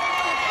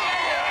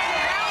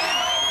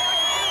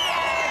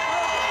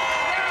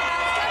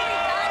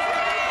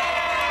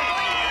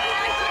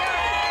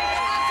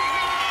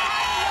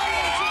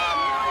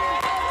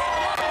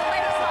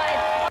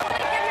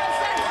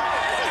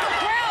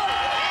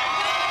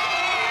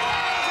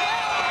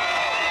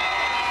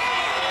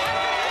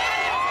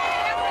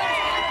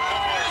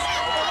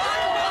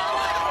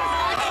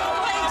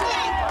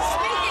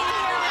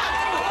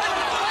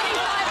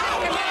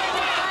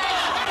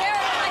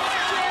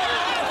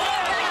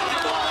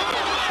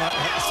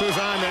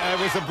 Suzanne, it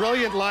was a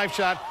brilliant live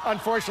shot.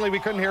 Unfortunately, we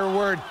couldn't hear a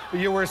word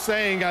you were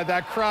saying.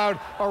 That crowd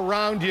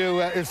around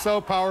you is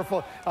so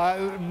powerful.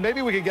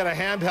 Maybe we could get a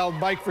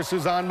handheld mic for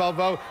Suzanne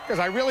Malveaux, because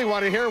I really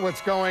want to hear what's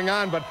going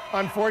on. But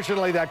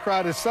unfortunately, that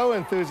crowd is so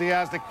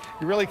enthusiastic.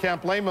 You really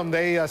can't blame them.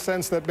 They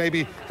sense that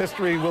maybe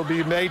history will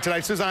be made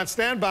tonight. Suzanne,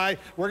 stand by.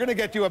 We're going to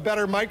get you a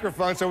better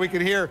microphone so we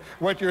can hear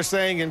what you're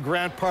saying in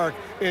Grant Park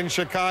in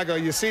Chicago.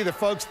 You see the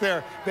folks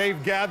there.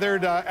 They've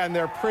gathered, and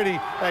they're pretty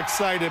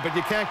excited. But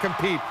you can't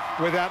compete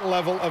with that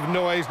level of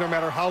noise, no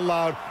matter how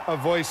loud a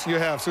voice you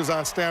have.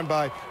 Suzanne, stand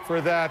by for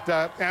that.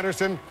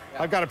 Anderson,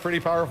 I've got a pretty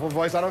powerful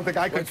voice. I don't think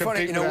I could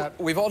compete with that.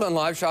 We've all done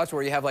live shots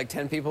where you have like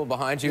 10 people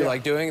behind you,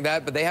 like doing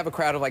that, but they have a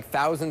crowd of like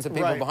thousands of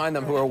people behind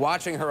them who are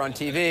watching her on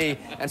TV,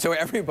 and so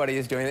everybody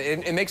is doing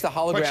it. It makes the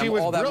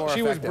hologram all that more effective.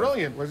 She was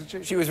brilliant, wasn't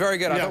she? She was very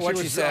good. I thought what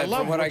she said,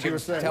 from what I could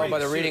tell by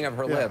the reading of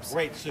her lips.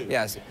 Great suit.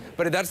 Yes,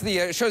 but that's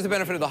the shows the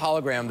benefit of the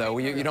hologram, though.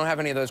 You don't have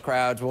any of those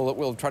crowds.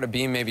 We'll try to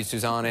beam maybe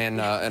Suzanne in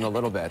a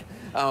little bit.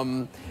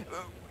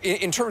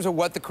 In terms of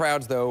what the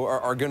crowds, though,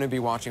 are going to be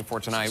watching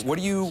for tonight, what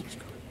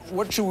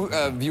should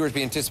viewers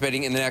be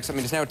anticipating in the next, I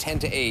mean, it's now 10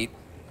 to 8.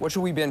 What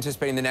should we be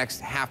anticipating the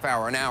next half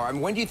hour, an hour? I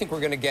mean, when do you think we're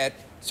going to get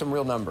some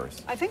real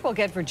numbers? I think we'll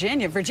get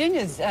Virginia.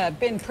 Virginia's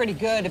been pretty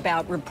good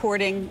about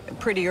reporting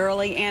pretty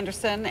early,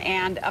 Anderson,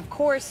 and of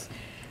course,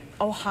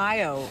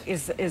 Ohio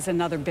is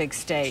another big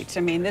state.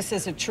 I mean, this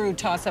is a true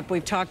toss-up.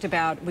 We've talked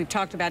about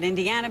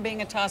Indiana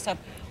being a toss-up,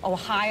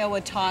 Ohio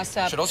a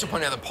toss-up. I should also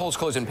point out the polls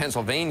close in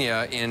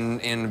Pennsylvania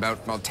in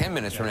about 10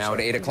 minutes from now at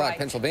 8 o'clock. Right.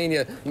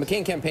 Pennsylvania, the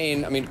McCain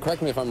campaign, I mean,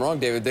 correct me if I'm wrong,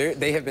 David,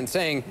 they have been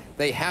saying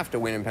they have to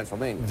win in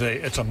Pennsylvania.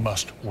 It's a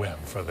must-win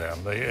for them.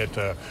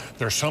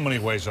 There's so many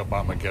ways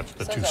Obama gets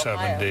the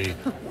 270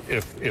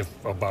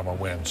 if Obama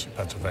wins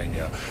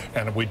Pennsylvania.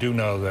 And we do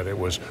know that there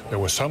was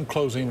some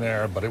closing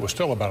there, but it was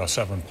still about a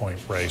 7-point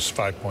race,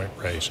 5-point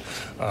race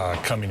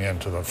coming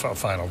into the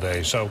final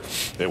day. So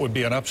it would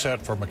be an upset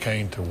for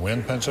McCain to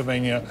win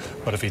Pennsylvania,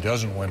 but if he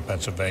doesn't win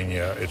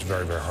Pennsylvania, it's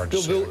very, very hard to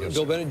say.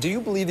 Bill Bennett, do you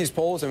believe these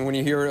polls? I mean, when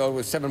you hear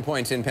with 7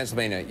 points in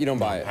Pennsylvania, you don't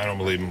buy it? I don't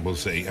believe them. We'll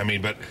see. I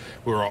mean, but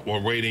we're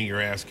waiting. You're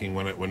asking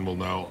when we'll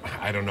know.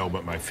 I don't know,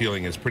 but my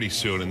feeling is pretty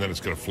soon, and then it's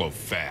going to flow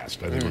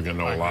fast. I think we're going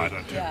to know a lot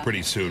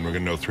pretty soon. We're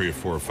going to know 3 or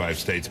 4 or 5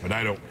 states, but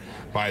I don't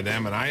buy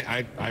them. And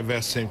I've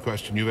asked the same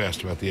question you've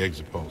asked about the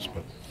exit polls,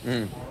 but.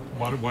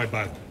 Why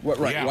buy them?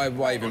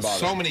 Why even bother?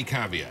 So many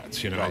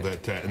caveats, you know,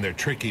 that and they're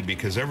tricky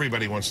because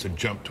everybody wants to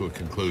jump to a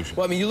conclusion.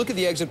 Well, I mean, you look at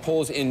the exit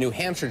polls in New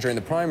Hampshire during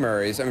the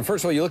primaries. I mean,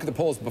 first of all, you look at the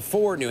polls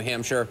before New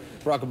Hampshire,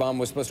 Barack Obama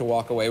was supposed to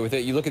walk away with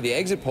it. You look at the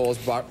exit polls,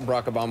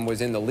 Barack Obama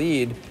was in the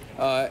lead.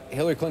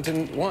 Hillary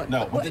Clinton won.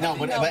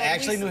 But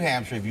actually, New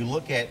Hampshire, if you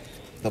look at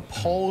the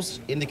polls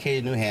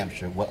indicated New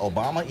Hampshire, what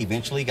Obama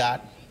eventually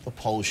got, the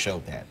polls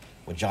showed that.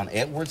 What John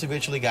Edwards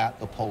eventually got,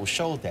 the polls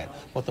showed that.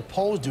 But the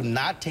polls do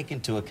not take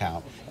into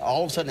account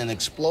all of a sudden an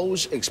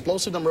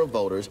explosive number of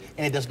voters,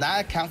 and it does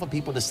not account for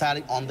people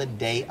deciding on the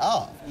day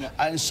of.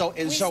 We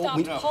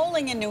stopped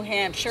polling in New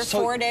Hampshire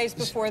 4 days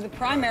before the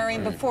primary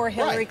and before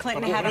Hillary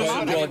Clinton had her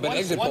mom.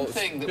 One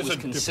thing that was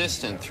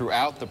consistent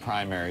throughout the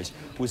primaries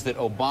was that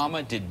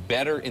Obama did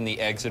better in the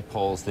exit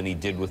polls than he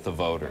did with the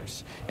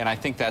voters. And I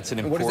think that's an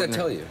important... What does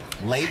that tell you?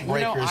 Late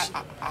breakers.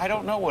 I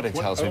don't know what it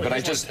tells me, but I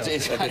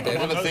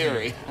have a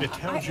theory. It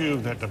tells you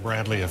that the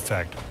Bradley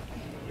effect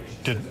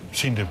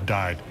seemed to have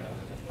died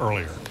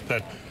earlier.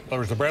 That, in other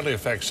words, the Bradley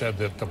effect said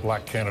that the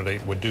black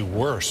candidate would do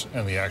worse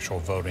in the actual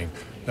voting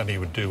than he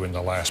would do in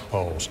the last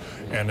polls.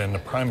 And in the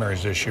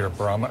primaries this year,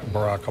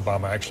 Barack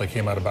Obama actually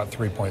came out about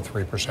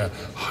 3.3%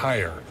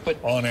 higher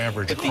on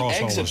average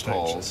across all the states.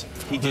 Polls,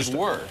 he did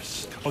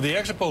worse. Well, the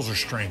exit polls are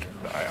stranger.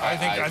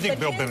 I think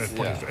Bill Bennett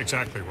put it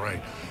exactly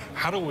right.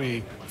 How do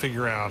we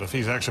figure out if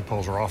these exit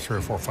polls are off 3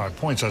 or 4 or 5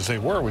 points, as they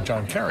were with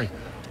John Kerry?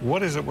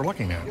 What is it we're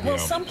looking at? Well,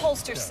 some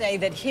pollsters say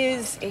that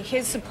his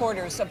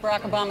supporters,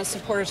 Barack Obama's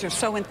supporters, are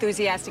so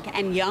enthusiastic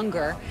and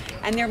younger,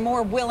 and they're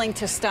more willing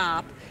to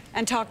stop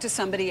and talk to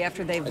somebody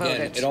after they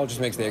voted. Again, it all just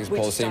makes the exit We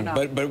polls just don't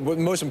seem. know. But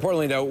most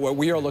importantly, though, what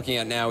we are looking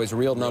at now is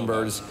real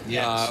numbers.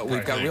 Yes.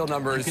 We've got real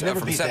numbers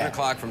from 7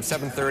 o'clock, from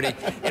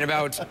 7:30. In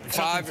about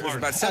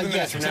 7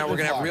 minutes from now, we're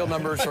going to have real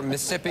numbers from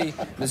Mississippi,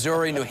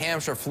 Missouri, New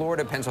Hampshire,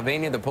 Florida,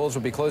 Pennsylvania. The polls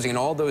will be closing in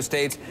all those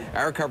states.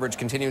 Our coverage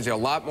continues. A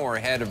lot more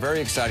ahead. A very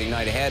exciting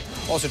night ahead.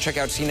 Also, check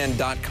out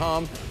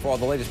CNN.com for all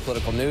the latest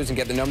political news and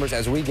get the numbers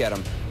as we get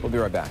them. We'll be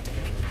right back.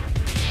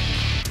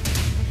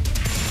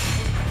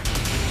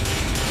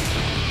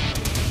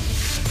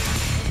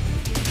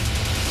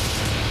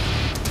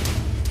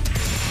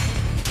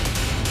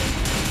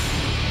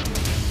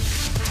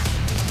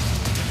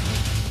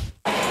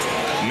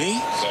 Me?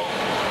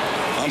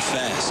 I'm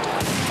fast.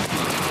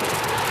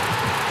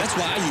 That's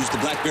why I use the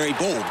BlackBerry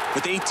Bold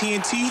with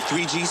AT&T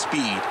 3G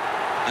speed.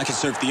 I can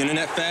surf the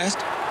internet fast,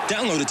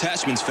 download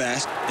attachments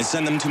fast, and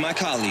send them to my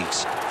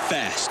colleagues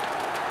fast.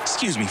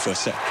 Excuse me for a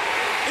sec.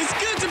 It's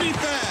good to be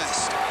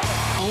fast!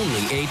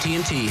 Only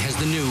AT&T has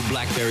the new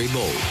BlackBerry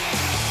Bold,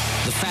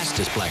 the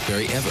fastest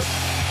BlackBerry ever.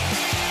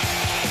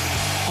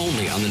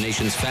 Only on the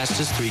nation's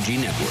fastest 3G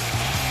network.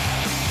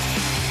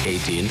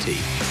 AT&T.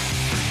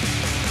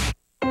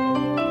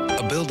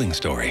 A building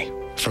story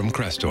from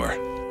Crestor.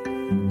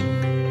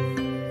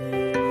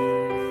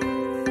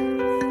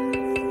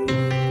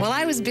 While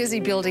I was busy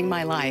building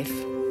my life,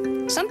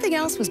 something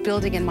else was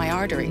building in my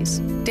arteries.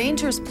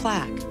 Dangerous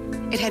plaque.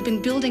 It had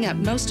been building up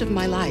most of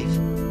my life.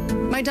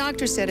 My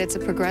doctor said it's a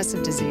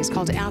progressive disease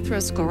called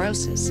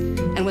atherosclerosis,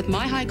 and with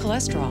my high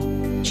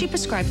cholesterol, she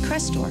prescribed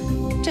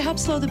Crestor to help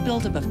slow the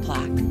buildup of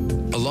plaque.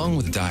 Along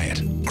with diet,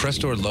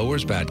 Crestor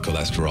lowers bad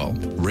cholesterol,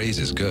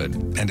 raises good,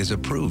 and is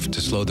approved to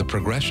slow the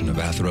progression of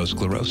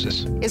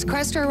atherosclerosis. Is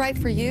Crestor right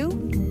for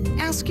you?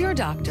 Ask your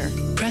doctor.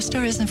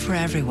 Crestor isn't for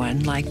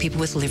everyone, like people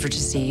with liver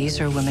disease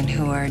or women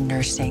who are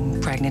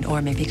nursing, pregnant,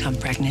 or may become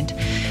pregnant.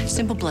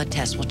 Simple blood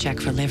tests will check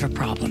for liver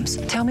problems.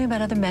 Tell me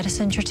about other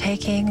medicines you're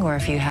taking, or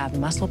if you have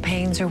muscle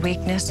pains or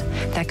weakness.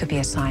 That could be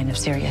a sign of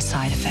serious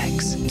side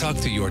effects. Talk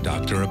to your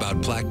doctor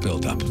about plaque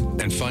buildup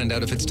and find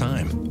out if it's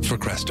time for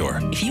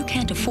Crestor. If you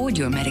can't afford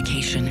your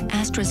medication,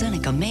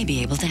 AstraZeneca may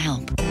be able to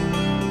help.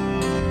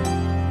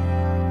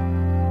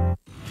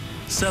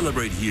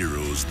 Celebrate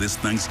heroes this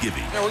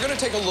Thanksgiving. Now, we're going to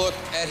take a look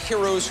at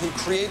heroes who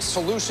create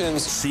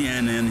solutions.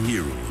 CNN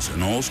Heroes,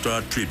 an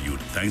all-star tribute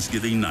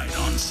Thanksgiving night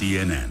on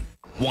CNN.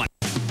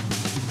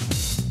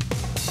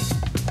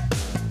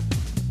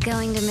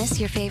 Going to miss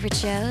your favorite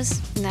shows?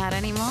 Not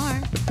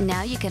anymore.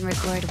 Now you can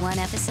record one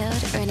episode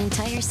or an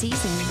entire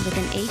season with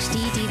an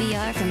HD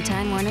DVR from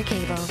Time Warner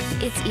Cable.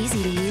 It's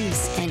easy to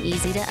use and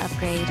easy to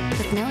upgrade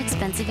with no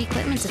expensive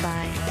equipment to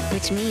buy,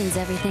 which means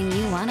everything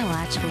you want to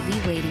watch will be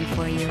waiting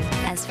for you.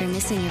 As for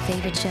missing your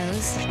favorite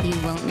shows, you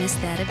won't miss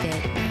that a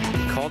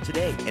bit. Call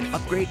today and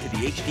upgrade to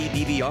the HD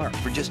DVR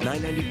for just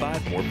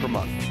 $9.95 more per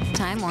month.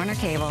 Time Warner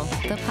Cable,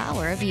 the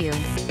power of you.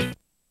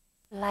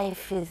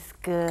 Life is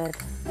good.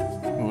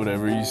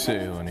 Whatever you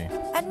say, honey.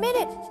 Admit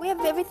it, we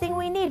have everything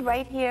we need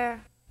right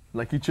here.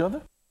 Like each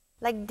other?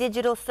 Like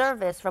digital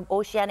service from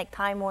Oceanic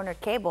Time Warner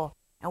Cable.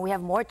 And we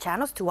have more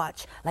channels to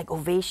watch, like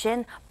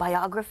Ovation,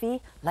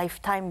 Biography,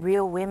 Lifetime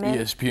Real Women,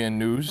 ESPN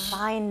News,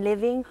 Fine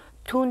Living,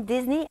 Toon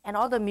Disney, and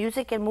all the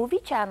music and movie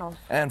channels.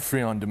 and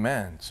free on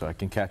demand, so I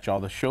can catch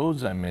all the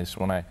shows I miss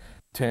when I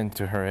tend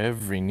to her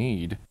every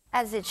need.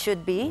 As it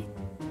should be.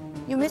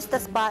 You missed the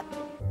spot.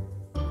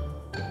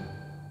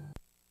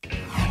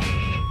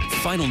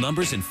 Final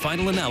numbers and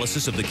final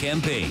analysis of the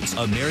campaigns.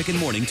 American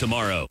Morning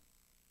tomorrow.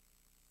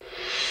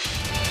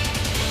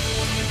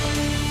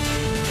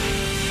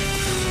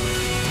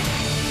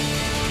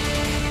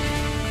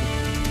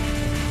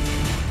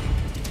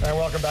 And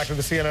welcome Welcome back to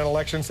the CNN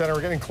Election Center.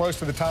 We're getting close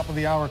to the top of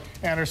the hour.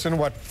 Anderson,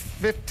 what,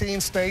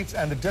 15 states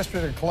and the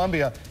District of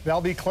Columbia,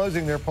 they'll be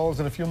closing their polls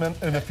in a few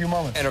moments.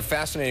 And a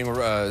fascinating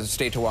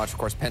state to watch, of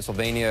course,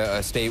 Pennsylvania,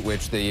 a state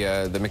which the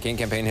McCain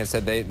campaign has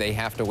said they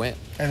have to win.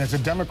 And it's a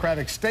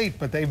Democratic state,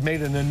 but they've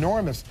made an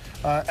enormous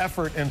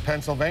effort in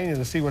Pennsylvania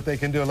to see what they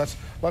can do.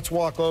 Let's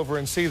walk over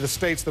and see the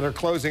states that are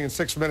closing in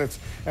 6 minutes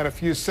and a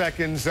few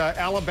seconds.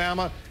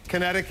 Alabama,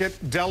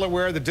 Connecticut,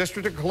 Delaware, the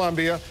District of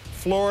Columbia,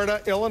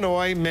 Florida,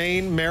 Illinois,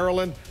 Maine,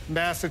 Maryland,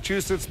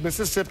 Massachusetts,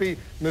 Mississippi,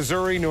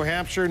 Missouri, New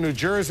Hampshire, New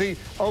Jersey,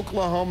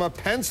 Oklahoma,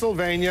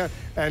 Pennsylvania,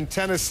 and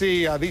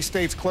Tennessee. These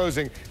states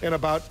closing in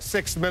about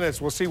 6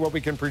 minutes. We'll see what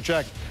we can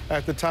project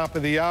at the top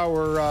of the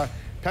hour.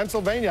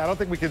 Pennsylvania, I don't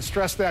think we can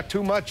stress that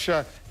too much,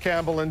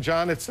 Campbell and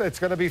John. It's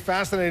going to be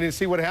fascinating to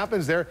see what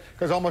happens there,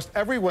 because almost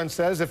everyone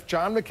says if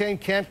John McCain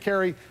can't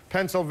carry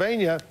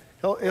Pennsylvania,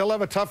 he'll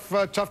have a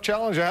tough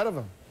challenge ahead of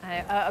him.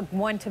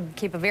 One to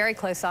keep a very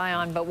close eye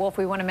on, but Wolf,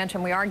 we want to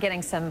mention we are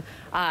getting some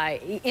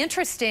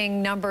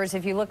interesting numbers.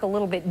 If you look a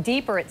little bit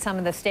deeper at some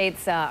of the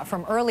states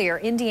from earlier,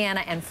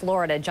 Indiana and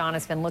Florida, John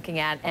has been looking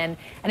at, and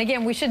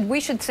again, we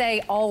should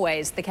say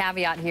always the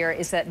caveat here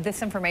is that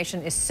this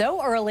information is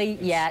so early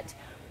yet.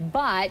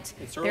 But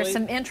there's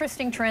some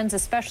interesting trends,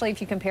 especially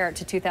if you compare it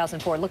to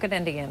 2004. Look at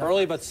Indiana.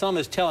 Early, but some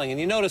is telling. And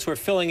you notice we're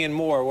filling in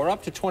more. We're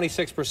up to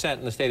 26%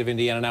 in the state of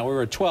Indiana now. We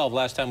were at 12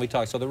 last time we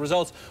talked. So the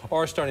results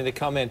are starting to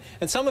come in.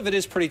 And some of it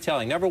is pretty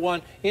telling. Number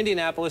one,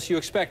 Indianapolis, you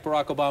expect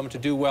Barack Obama to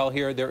do well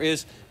here. There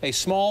is a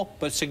small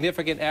but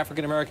significant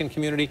African-American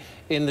community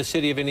in the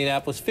city of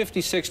Indianapolis,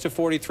 56 to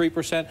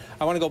 43%.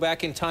 I want to go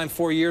back in time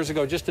 4 years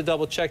ago just to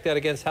double check that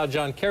against how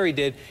John Kerry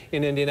did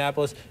in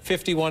Indianapolis,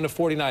 51 to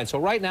 49. So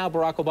right now,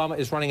 Barack Obama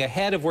is running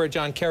ahead of where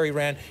John Kerry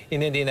ran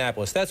in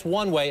Indianapolis. That's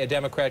one way a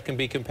Democrat can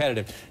be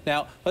competitive.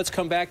 Now, let's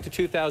come back to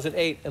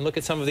 2008 and look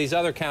at some of these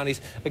other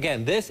counties.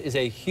 Again, this is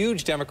a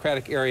huge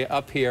Democratic area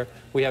up here.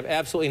 We have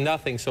absolutely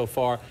nothing so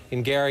far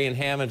in Gary and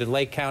Hammond and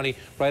Lake County,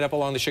 right up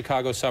along the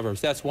Chicago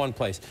suburbs. That's one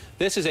place.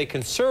 This is a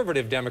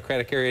conservative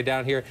Democratic area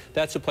down here.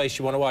 That's a place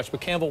you want to watch.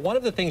 But Campbell, one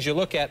of the things you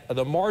look at are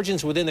the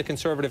margins within the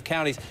conservative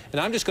counties, and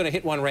I'm just going to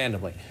hit one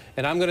randomly.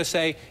 And I'm going to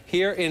say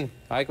here in,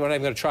 I'm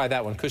going to try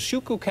that one,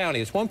 Kosciuszko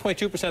County, it's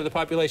 1.2% of the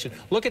population.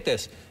 Look at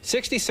this,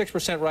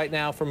 66% right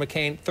now for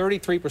McCain,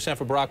 33%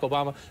 for Barack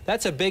Obama.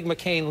 That's a big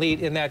McCain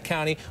lead in that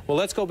county. Well,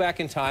 let's go back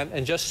in time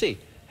and just see.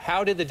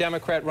 How did the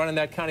Democrat run in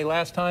that county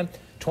last time?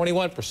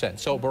 21%.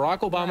 So Barack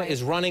Obama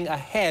is running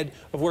ahead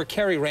of where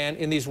Kerry ran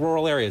in these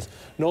rural areas.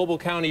 Noble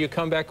County, you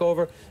come back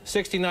over,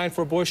 69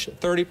 for Bush,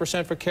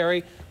 30% for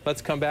Kerry.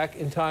 Let's come back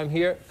in time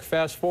here.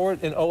 Fast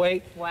forward in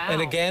 08. Wow.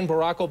 And again,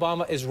 Barack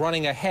Obama is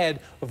running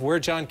ahead of where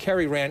John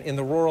Kerry ran in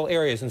the rural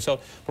areas. And so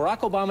Barack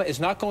Obama is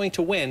not going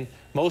to win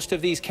most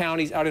of these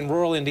counties out in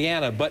rural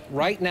Indiana. But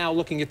right now,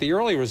 looking at the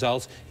early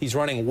results, he's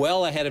running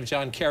well ahead of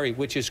John Kerry,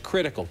 which is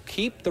critical.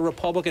 Keep the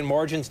Republican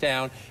margins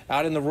down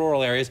out in the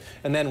rural areas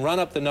and then run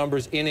up the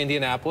numbers in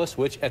Indianapolis,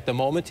 which at the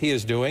moment he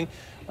is doing.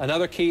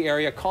 Another key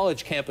area,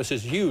 college campus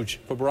is huge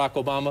for Barack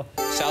Obama.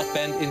 South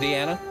Bend,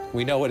 Indiana.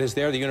 We know it is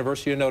there, the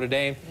University of Notre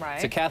Dame. Right.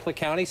 It's a Catholic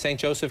county, St.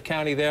 Joseph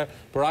County there.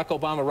 Barack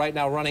Obama right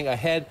now running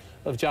ahead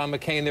of John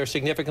McCain there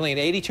significantly, and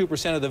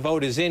 82% of the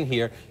vote is in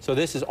here. So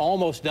this is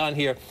almost done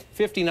here.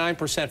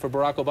 59% for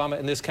Barack Obama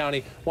in this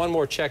county. One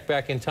more check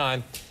back in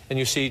time, and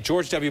you see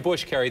George W.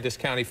 Bush carried this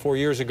county 4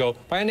 years ago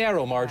by a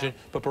narrow margin,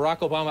 but Barack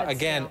Obama,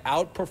 again,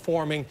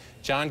 outperforming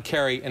John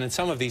Kerry, and in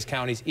some of these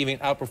counties, even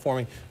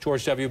outperforming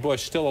George W.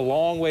 Bush. Still a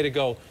long way to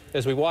go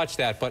as we watch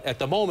that, but at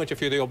the moment,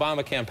 if you're the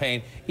Obama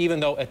campaign,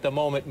 even though at the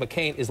moment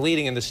McCain is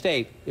leading in the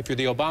state, if you're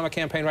the Obama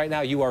campaign right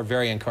now, you are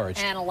very encouraged.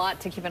 And a lot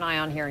to keep an eye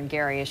on here in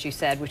Gary, as you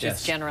said, which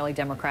is generally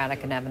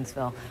Democratic in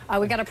Evansville.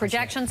 We got a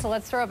projection, so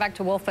let's throw it back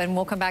to Wolf, and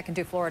we'll come back and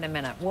do Florida in a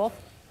minute. Wolf?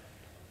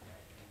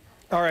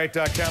 All right,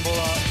 Campbell,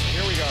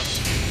 here we go.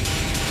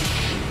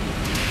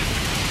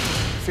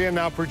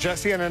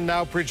 CNN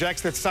now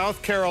projects that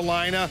South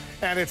Carolina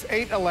and its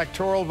 8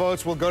 electoral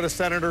votes will go to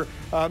Senator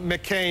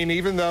McCain,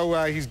 even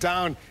though he's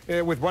down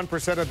with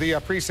 1% of the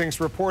precincts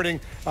reporting.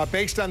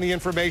 Based on the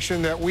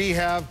information that we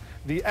have,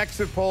 the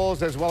exit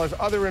polls, as well as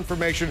other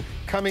information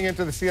coming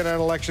into the CNN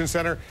Election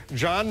Center,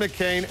 John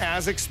McCain,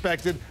 as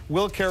expected,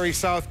 will carry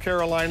South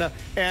Carolina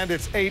and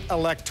its 8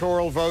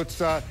 electoral votes.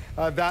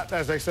 That,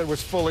 as I said,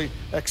 was fully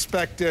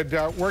expected.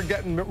 We're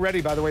getting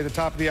ready, by the way, the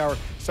top of the hour.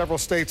 Several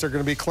states are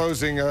going to be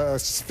closing,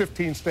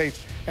 15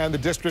 states and the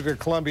District of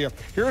Columbia.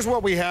 Here's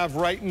what we have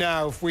right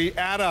now. If we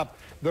add up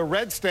the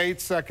red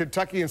states,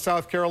 Kentucky and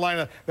South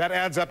Carolina, that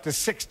adds up to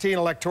 16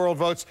 electoral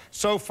votes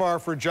so far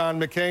for John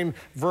McCain.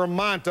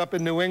 Vermont up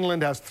in New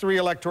England has 3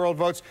 electoral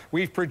votes.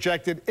 We've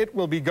projected it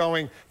will be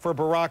going for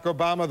Barack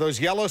Obama.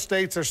 Those yellow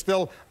states are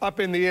still up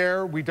in the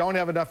air. We don't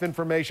have enough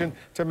information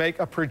to make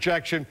a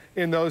projection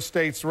in those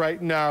states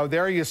right now.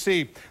 There you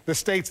see the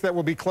states that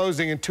will be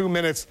closing in 2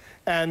 minutes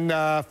and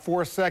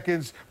 4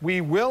 seconds.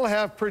 We will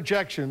have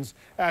projections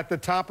at the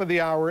top of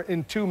the hour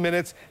in 2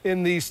 minutes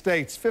in these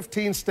states.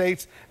 15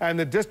 states and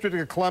the District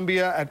of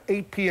Columbia at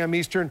 8 p.m.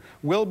 Eastern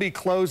will be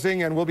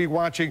closing, and we'll be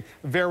watching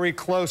very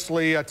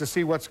closely to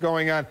see what's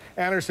going on.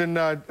 Anderson,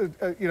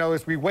 you know,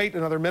 as we wait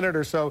another minute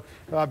or so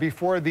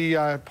before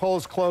the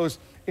polls close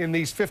in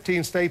these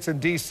 15 states and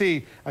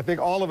D.C., I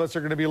think all of us are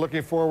going to be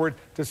looking forward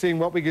to seeing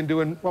what we can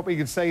do and what we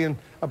can say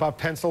about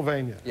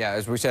Pennsylvania. Yeah,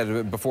 as we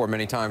said before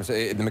many times,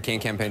 the McCain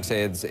campaign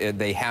says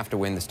they have to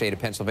win the state of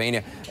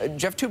Pennsylvania.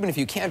 Jeff Toobin, if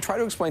you can, try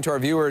to explain to our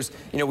viewers,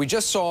 you know, we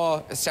just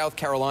saw South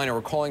Carolina.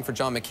 We're calling for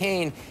John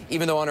McCain,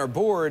 even though on our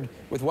board,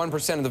 with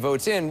 1% of the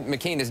votes in,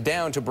 McCain is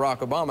down to Barack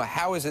Obama.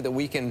 How is it that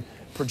we can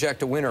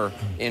project a winner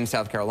in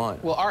South Carolina?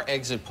 Well, our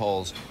exit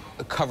polls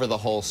cover the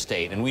whole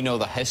state, and we know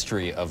the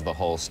history of the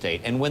whole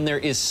state. And when there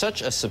is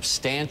such a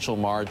substantial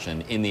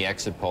margin in the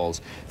exit polls,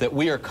 that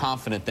we are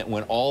confident that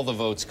when all the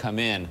votes come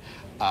in,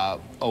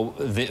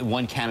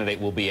 one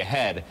candidate will be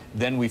ahead,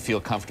 then we feel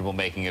comfortable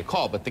making a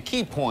call. But the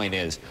key point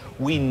is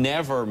we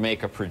never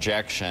make a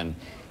projection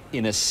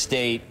in a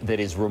state that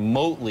is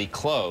remotely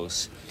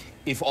close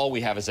if all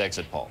we have is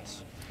exit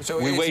polls. So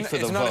we wait for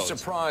the votes. It's not a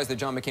surprise that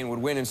John McCain would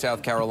win in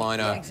South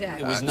Carolina.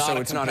 Exactly. It was not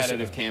a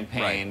competitive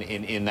campaign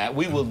in that.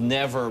 We will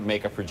never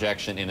make a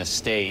projection in a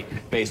state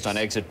based on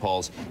exit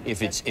polls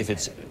if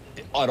it's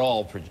at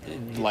all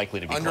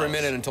likely to be under close. a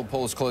minute until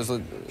polls close.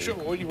 Sure,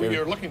 what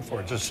you're looking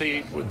for to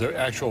see the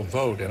actual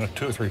vote in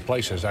 2 or 3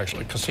 places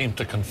actually seem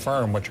to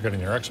confirm what you're getting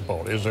in your exit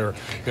poll. Is there,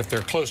 if they're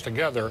close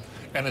together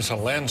and it's a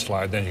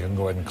landslide, then you can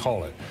go ahead and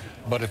call it.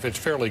 But if it's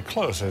fairly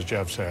close, as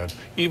Jeff said,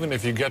 even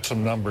if you get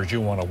some numbers,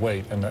 you want to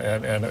wait and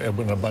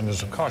with an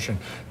abundance of caution.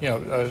 You know,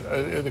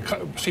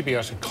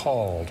 CBS had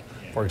called,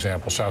 for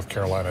example, South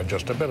Carolina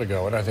just a bit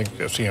ago, and I think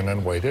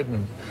CNN waited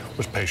and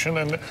was patient.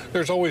 And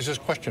there's always this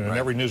question in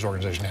every news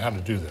organization how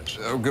to do this.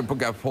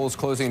 Got polls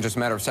closing in just a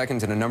matter of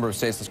seconds in a number of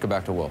states. Let's go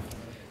back to Wolf.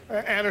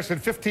 Anderson,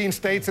 15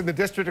 states in the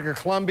District of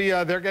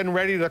Columbia, they're getting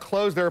ready to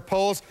close their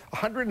polls.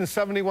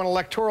 171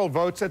 electoral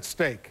votes at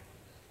stake.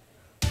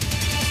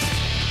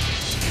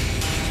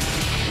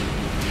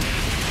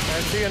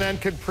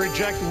 CNN can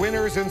project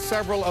winners in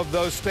several of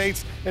those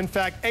states. In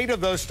fact, 8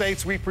 of those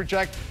states we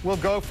project will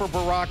go for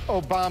Barack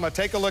Obama.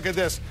 Take a look at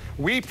this.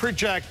 We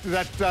project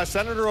that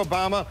Senator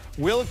Obama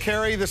will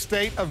carry the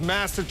state of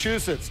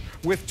Massachusetts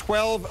with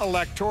 12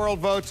 electoral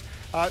votes.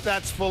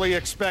 That's fully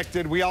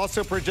expected. We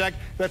also project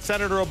that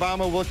Senator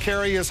Obama will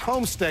carry his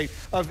home state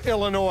of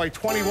Illinois,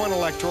 21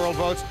 electoral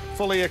votes,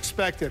 fully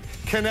expected.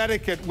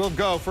 Connecticut will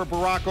go for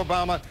Barack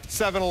Obama,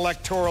 7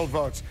 electoral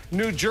votes.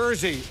 New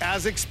Jersey,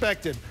 as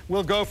expected,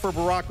 will go for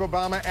Barack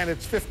Obama, and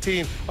it's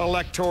 15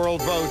 electoral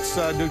votes.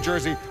 New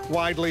Jersey,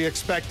 widely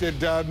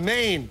expected.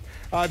 Maine,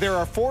 there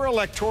are 4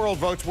 electoral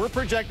votes. We're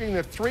projecting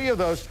that 3 of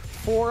those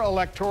 4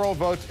 electoral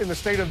votes in the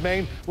state of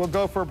Maine will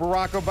go for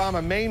Barack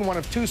Obama. Maine, one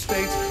of 2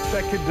 states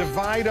that could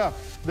divide up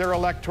their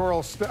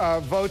electoral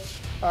votes.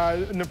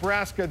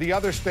 Nebraska, the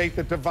other state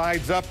that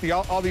divides up.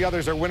 All the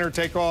others are winner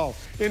take all.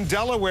 In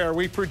Delaware,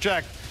 we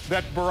project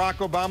that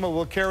Barack Obama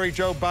will carry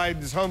Joe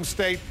Biden's home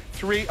state,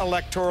 3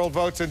 electoral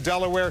votes in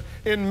Delaware.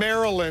 In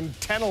Maryland,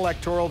 10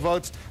 electoral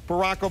votes.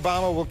 Barack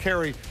Obama will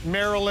carry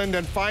Maryland.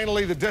 And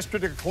finally, the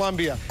District of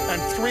Columbia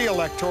and 3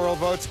 electoral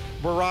votes.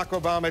 Barack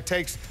Obama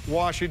takes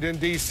Washington,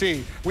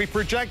 D.C. We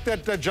project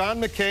that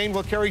John McCain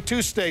will carry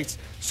 2 states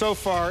so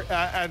far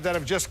that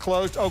have just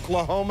closed,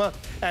 Oklahoma,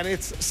 and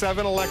it's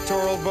 7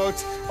 electoral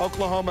votes.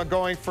 Oklahoma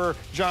going for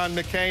John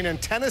McCain, and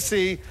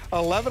Tennessee,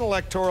 11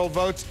 electoral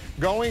votes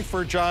going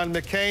for John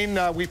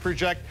McCain. We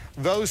project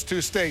those 2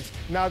 states.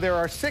 Now, there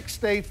are 6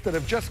 states that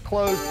have just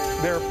closed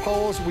their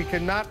polls. We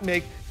cannot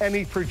make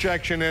any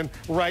projection in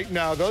right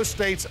now. Those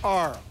states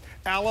are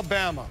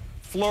Alabama,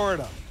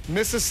 Florida,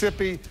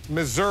 Mississippi,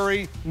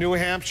 Missouri, New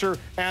Hampshire,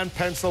 and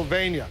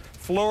Pennsylvania.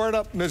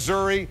 Florida,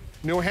 Missouri,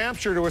 New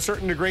Hampshire to a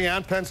certain degree,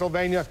 and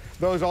Pennsylvania,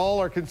 those all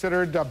are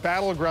considered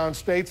battleground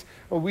states.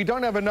 We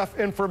don't have enough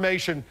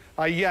information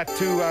yet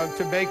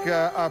to make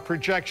a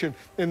projection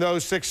in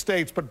those 6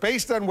 states. But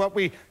based on what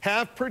we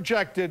have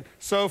projected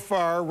so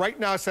far, right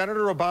now,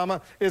 Senator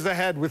Obama is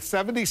ahead with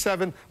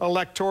 77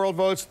 electoral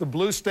votes. The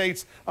blue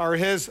states are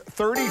his,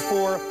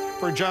 34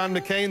 for John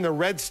McCain. The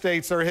red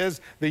states are his.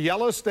 The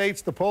yellow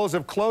states, the polls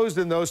have closed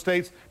in those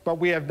states, but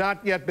we have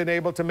not yet been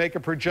able to make a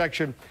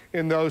projection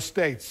in those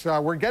states.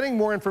 We're getting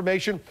more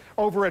information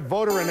over at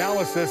Voter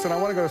Analysis, and I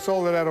want to go to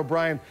Soledad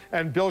O'Brien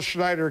and Bill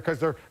Schneider because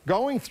they're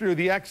going through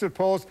the exit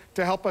polls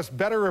to help us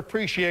better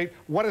appreciate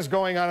what is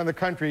going on in the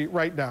country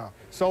right now.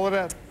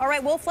 Soledad? All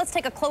right, Wolf, let's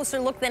take a closer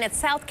look then at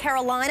South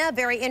Carolina.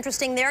 Very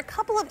interesting there. A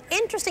couple of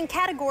interesting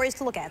categories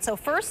to look at. So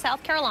first,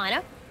 South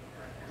Carolina.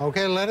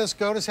 Okay, let us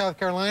go to South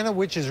Carolina,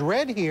 which is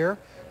red here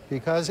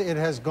because it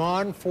has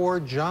gone for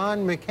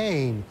John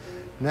McCain.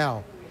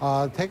 Now,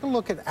 take a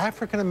look at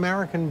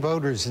African-American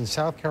voters in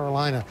South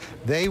Carolina.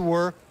 They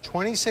were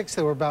 26.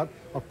 They were about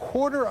a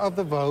quarter of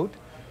the vote,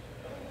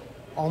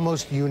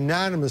 almost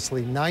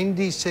unanimously,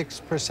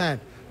 96%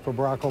 for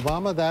Barack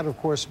Obama. That, of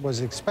course,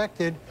 was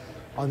expected.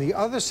 On the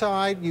other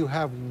side, you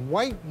have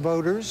white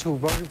voters who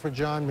voted for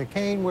John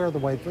McCain. Where are the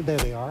white? There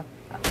they are.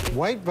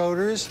 White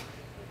voters,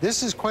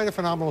 This is quite a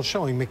phenomenal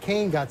showing.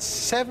 McCain got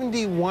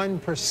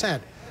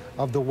 71%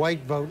 of the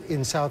white vote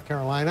in South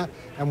Carolina,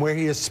 and where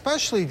he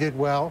especially did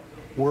well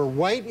were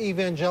white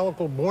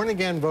evangelical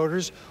born-again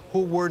voters who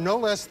were no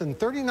less than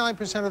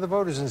 39% of the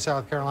voters in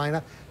South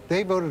Carolina.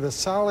 They voted a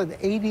solid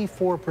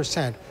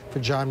 84% for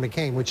John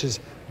McCain, which is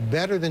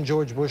better than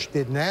George Bush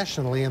did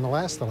nationally in the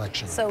last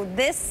election. So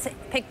this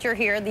picture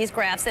here, these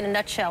graphs in a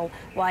nutshell,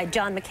 why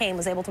John McCain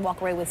was able to walk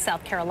away with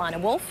South Carolina.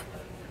 Wolf?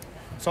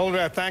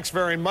 Soledad, thanks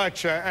very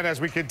much. And as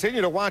we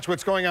continue to watch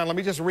what's going on, let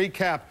me just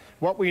recap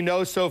what we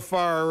know so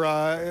far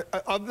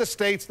of the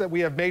states that we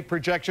have made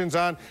projections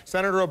on.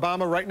 Senator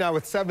Obama right now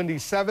with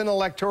 77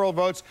 electoral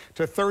votes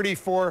to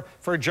 34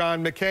 for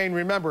John McCain.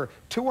 Remember,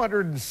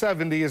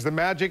 270 is the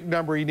magic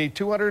number. You need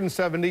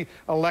 270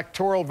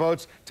 electoral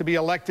votes to be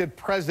elected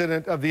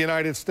president of the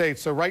United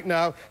States. So right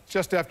now,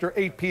 just after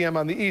 8 p.m.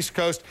 on the East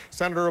Coast,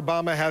 Senator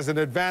Obama has an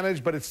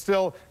advantage, but it's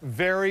still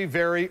very,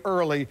 very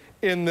early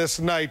in this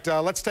night.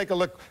 Let's take a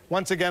look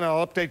once again.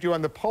 I'll update you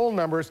on the poll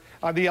numbers,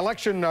 the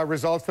election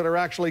results that are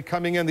actually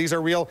coming in. These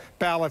are real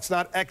ballots,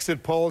 not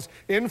exit polls.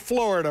 In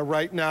Florida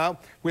right now,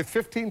 with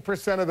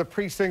 15% of the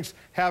precincts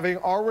having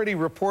already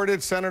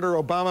reported Senator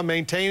Obama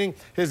maintaining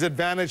his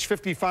advantage,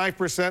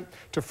 55%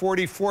 to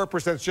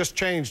 44%. It's just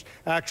changed,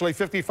 actually,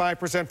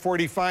 55%,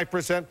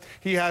 45%.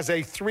 He has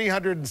a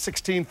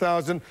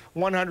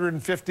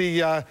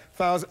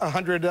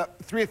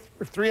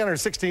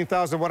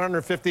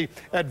 316,150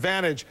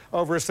 advantage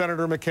over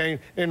Senator McCain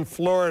in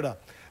Florida.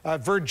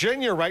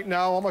 Virginia right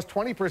now, almost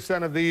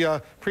 20% of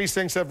the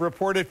precincts have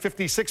reported,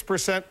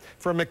 56%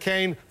 for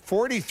McCain,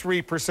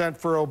 43%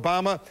 for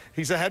Obama.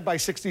 He's ahead by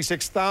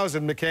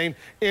 66,000, McCain,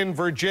 in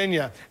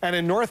Virginia. And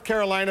in North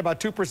Carolina,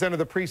 about 2% of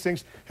the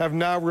precincts have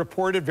now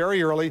reported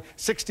very early,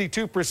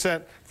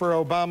 62% for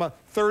Obama,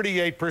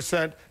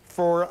 38%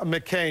 for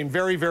McCain.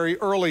 Very, very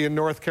early in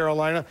North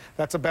Carolina.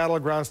 That's a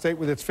battleground state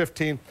with its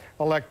 15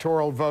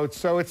 electoral votes.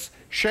 So it's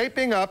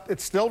shaping up.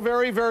 It's still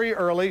very, very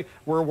early.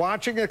 We're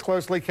watching it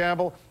closely,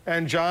 Campbell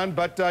and John.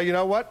 But you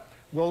know what?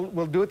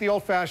 We'll do it the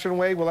old-fashioned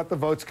way. We'll let the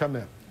votes come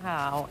in.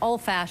 Oh,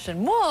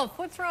 old-fashioned. Wolf,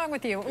 what's wrong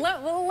with you?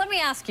 Let me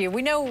ask you.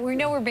 We know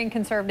we're being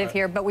conservative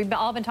here, but we've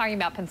all been talking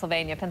about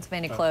Pennsylvania.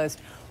 Pennsylvania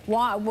closed.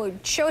 Why,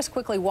 show us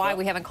quickly why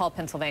we haven't called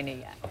Pennsylvania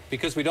yet.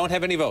 Because we don't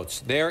have any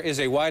votes. There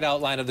is a wide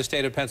outline of the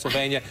state of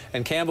Pennsylvania.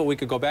 And Campbell, we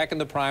could go back in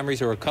the primaries.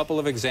 There are a couple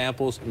of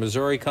examples.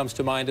 Missouri comes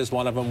to mind as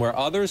one of them, where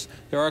others,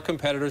 there are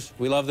competitors.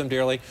 We love them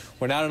dearly.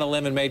 We're not on a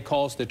limb and made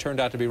calls that turned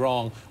out to be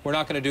wrong. We're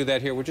not going to do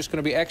that here. We're just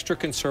going to be extra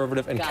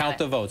conservative and count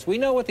the votes. We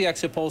know what the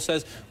exit poll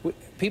says.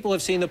 People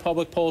have seen the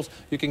public polls.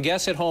 You can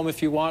guess at home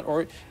if you want,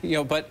 or, you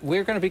know, but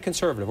we're going to be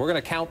conservative. We're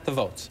going to count the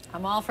votes.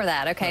 I'm all for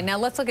that. Okay, now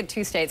let's look at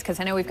two states,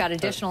 because I know we've got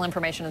additional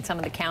information in some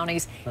of the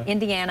counties,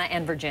 Indiana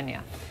and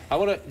Virginia. I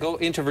want to go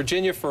into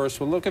Virginia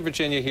first. We'll look at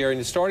Virginia here, and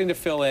it's starting to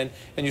fill in,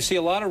 and you see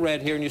a lot of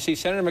red here, and you see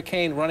Senator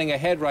McCain running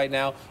ahead right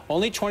now,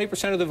 only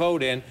 20% of the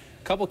vote in.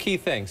 Couple key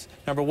things.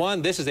 Number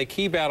one, this is a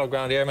key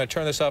battleground area. I'm going to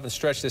turn this up and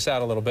stretch this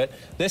out a little bit.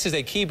 This is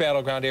a key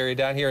battleground area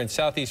down here in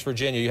southeast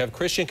Virginia. You have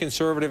Christian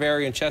conservative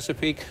area in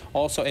Chesapeake,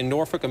 also in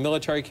Norfolk, a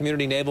military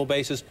community, naval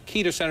bases,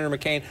 key to Senator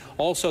McCain.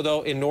 Also,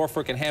 though, in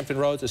Norfolk and Hampton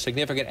Roads, a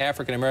significant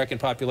African-American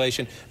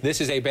population. This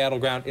is a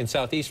battleground in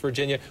southeast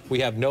Virginia.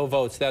 We have no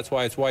votes. That's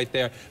why it's white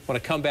there. I want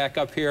to come back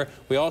up here.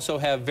 We also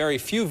have very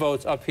few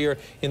votes up here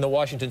in the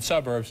Washington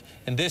suburbs,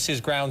 and this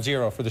is ground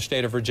zero for the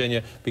state of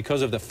Virginia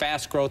because of the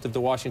fast growth of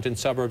the Washington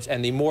suburbs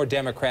and the more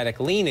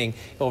Democratic leaning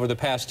over the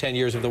past 10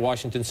 years of the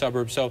Washington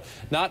suburbs. So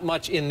not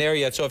much in there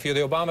yet. So if you're the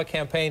Obama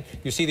campaign,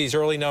 you see these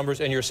early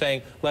numbers and you're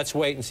saying, let's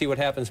wait and see what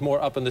happens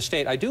more up in the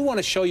state. I do want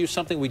to show you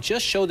something. We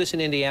just showed this in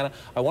Indiana.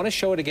 I want to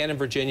show it again in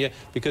Virginia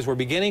because we're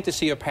beginning to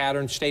see a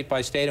pattern state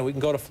by state, and we can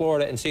go to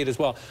Florida and see it as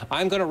well.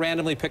 I'm going to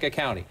randomly pick a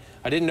county.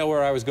 I didn't know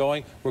where I was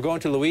going. We're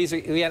going to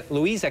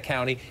Louisa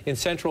County in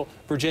central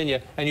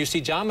Virginia, and you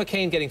see John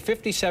McCain getting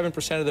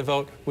 57% of the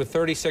vote with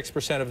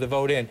 36% of the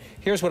vote in.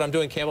 Here's what I'm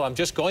doing, Campbell. I'm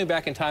just going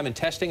back in time and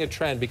testing a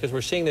trend because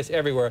we're seeing this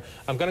everywhere.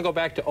 I'm going to go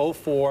back to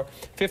 04,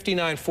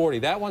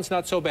 59-40. That one's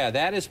not so bad.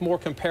 That is more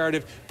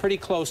comparative, pretty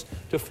close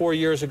to 4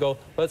 years ago.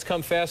 Let's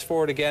come fast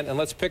forward again, and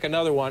let's pick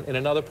another one in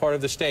another part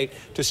of the state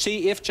to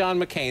see if John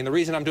McCain, the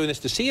reason I'm doing this,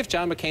 to see if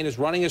John McCain is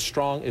running as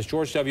strong as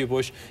George W.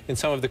 Bush in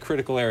some of the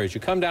critical areas.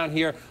 You come down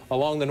here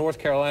along the North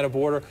Carolina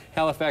border,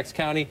 Halifax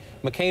County,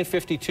 McCain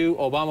 52,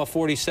 Obama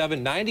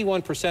 47,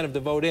 91% of the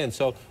vote in.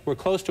 So we're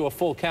close to a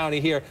full county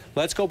here.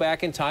 Let's go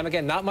back in time.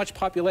 Again, not much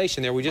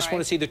population there. We just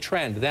want to see the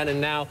trend then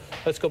and now.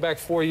 Let's go back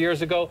 4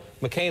 years ago.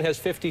 McCain has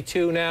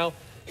 52 now.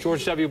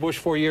 George W. Bush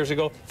 4 years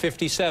ago,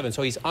 57.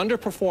 So he's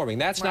underperforming.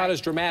 That's not as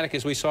dramatic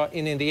as we saw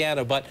in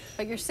Indiana, but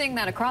you're seeing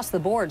that across the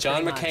board.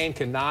 John McCain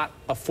cannot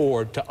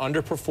afford to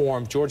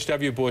underperform George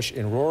W. Bush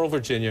in rural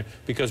Virginia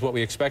because what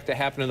we expect to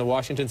happen in the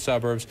Washington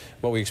suburbs,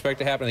 what we expect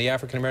to happen in the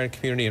African-American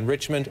community in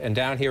Richmond and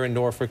down here in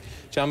Norfolk,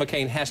 John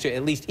McCain has to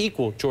at least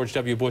equal George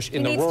W. Bush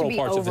in the rural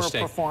parts of the state.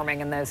 He needs to be overperforming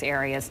in those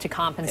areas to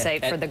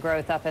compensate for the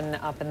growth up in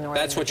northern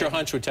That's what your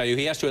hunch would tell you.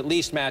 He has to at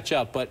least match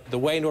up, but the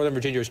way Northern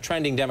Virginia is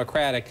trending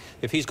Democratic,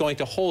 if he's going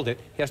to hold hold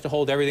it. He has to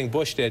hold everything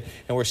Bush did,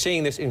 and we're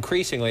seeing this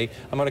increasingly.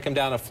 I'm going to come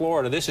down to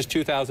Florida. This is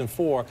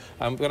 2004.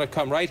 I'm going to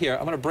come right here.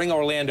 I'm going to bring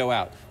Orlando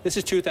out. This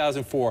is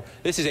 2004.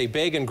 This is a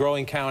big and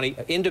growing county.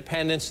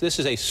 Independence. This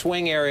is a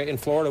swing area in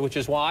Florida, which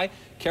is why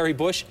Kerry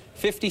Bush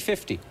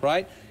 50-50,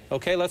 right?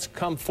 Okay, let's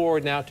come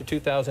forward now to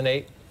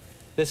 2008.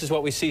 This is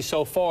what we see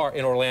so far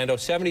in Orlando,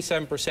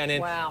 77%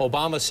 in, wow.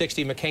 Obama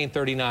 60, McCain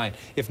 39.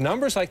 If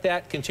numbers like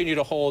that continue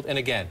to hold, and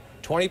again,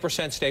 20%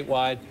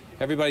 statewide,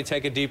 everybody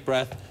take a deep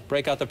breath,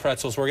 break out the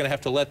pretzels. We're going to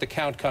have to let the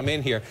count come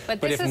in here.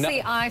 But this is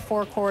the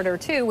I-4 corridor,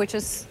 too, which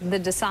is the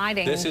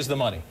deciding. This is the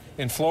money.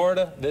 In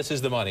Florida, this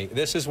is the money.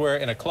 This is where,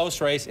 in a close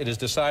race, it is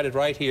decided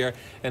right here.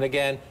 And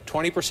again,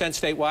 20%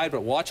 statewide,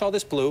 but watch all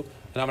this blue.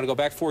 And I'm going to go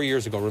back 4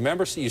 years ago.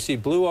 Remember, you see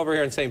blue over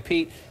here in St.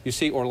 Pete. You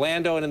see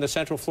Orlando and in the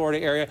Central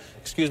Florida area.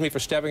 Excuse me for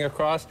stepping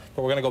across,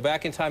 but we're going to go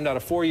back in time now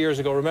to 4 years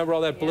ago. Remember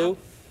all that blue?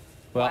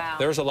 Well, wow.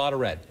 There's a lot of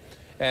red.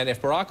 And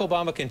if Barack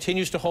Obama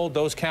continues to hold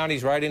those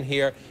counties right in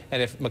here,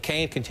 and if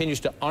McCain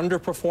continues to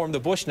underperform the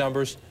Bush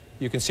numbers,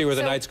 you can see where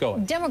the night's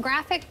going.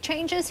 Demographic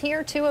changes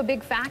here, too, a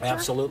big factor?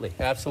 Absolutely.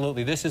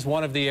 Absolutely. This is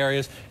one of the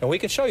areas, and we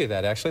can show you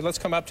that, actually. Let's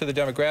come up to the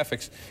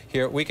demographics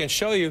here. We can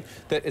show you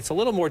that it's a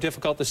little more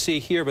difficult to see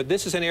here, but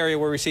this is an area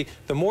where we see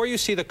the more you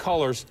see the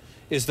colors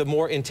is the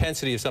more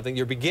intensity of something.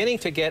 You're beginning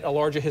to get a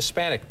larger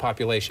Hispanic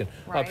population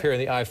up here in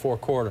the I-4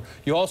 corridor.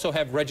 You also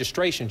have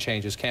registration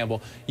changes, Campbell.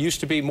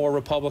 Used to be more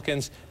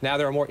Republicans. Now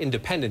there are more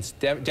independents.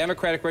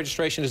 Democratic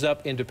registration is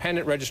up.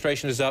 Independent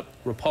registration is up.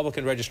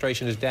 Republican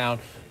registration is down.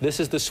 This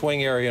is the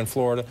swing area in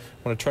Florida.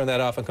 I want to turn that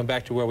off and come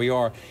back to where we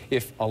are.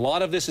 If a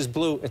lot of this is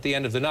blue at the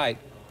end of the night,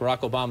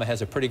 Barack Obama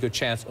has a pretty good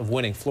chance of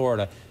winning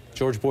Florida.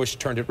 George Bush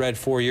turned it red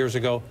 4 years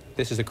ago.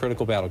 This is a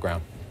critical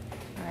battleground.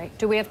 All right.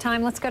 Do we have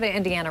time? Let's go to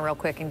Indiana real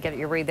quick and get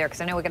your read there,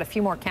 because I know we've got a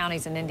few more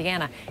counties in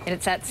Indiana, and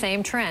it's that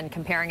same trend,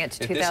 comparing it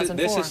to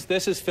 2004.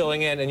 This is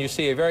filling in, and you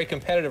see a very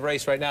competitive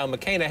race right now.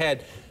 McCain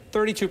ahead,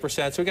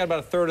 32%, so we got about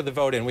a third of the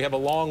vote in. We have a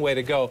long way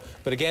to go.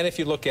 But again, if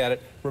you look at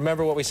it,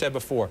 remember what we said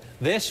before.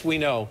 This, we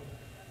know,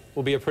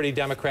 will be a pretty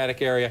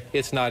Democratic area.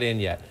 It's not in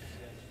yet.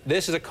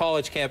 This is a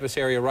college campus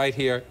area right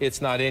here.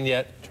 It's not in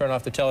yet. Turn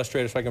off the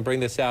telestrator so I can bring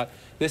this out.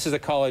 This is a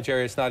college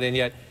area. It's not in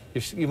yet.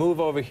 You move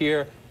over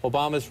here.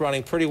 Obama's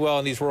running pretty well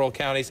in these rural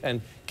counties.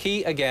 And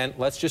key, again,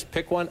 let's just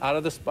pick one out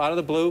of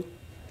the blue.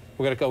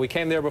 We're going to go. We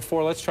came there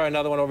before. Let's try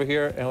another one over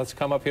here, and let's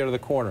come up here to the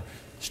corner.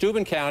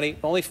 Steuben County,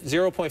 only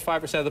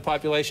 0.5% of the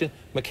population.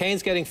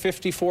 McCain's getting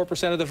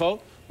 54% of the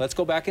vote. Let's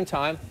go back in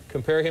time.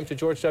 Compare him to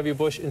George W.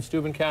 Bush in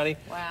Steuben County.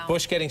 Wow.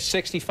 Bush getting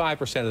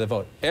 65% of the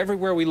vote.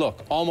 Everywhere we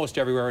look, almost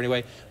everywhere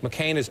anyway,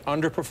 McCain is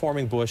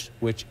underperforming Bush,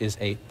 which is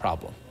a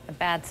problem. A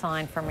bad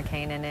sign for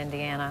McCain in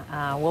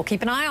Indiana. We'll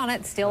keep an eye on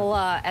it. Still,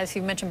 as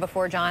you mentioned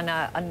before, John,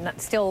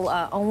 still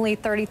only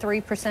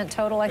 33%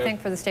 total, I think,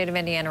 for the state of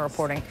Indiana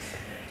reporting.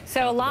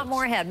 So a lot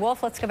more ahead.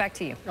 Wolf, let's go back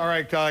to you. All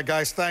right,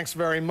 guys, thanks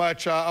very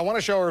much. I want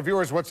to show our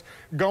viewers what's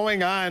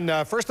going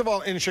on. First of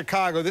all, in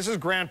Chicago, this is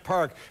Grant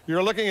Park.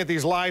 You're looking at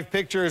these live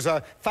pictures.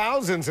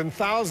 Thousands and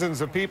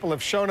thousands of people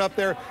have shown up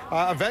there.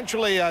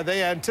 Eventually,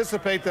 they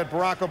anticipate that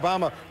Barack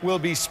Obama will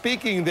be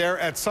speaking there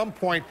at some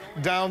point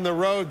down the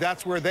road.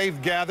 That's where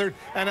they've gathered.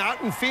 And out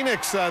in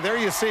Phoenix, there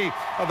you see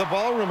the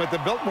ballroom at the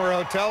Biltmore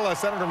Hotel.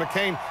 Senator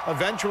McCain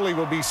eventually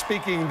will be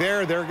speaking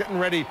there. They're getting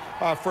ready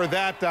for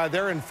that.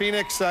 They're in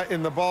Phoenix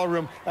in the ballroom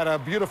at a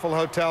beautiful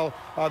hotel,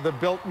 the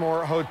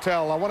Biltmore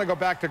Hotel. I want to go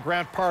back to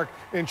Grant Park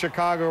in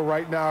Chicago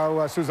right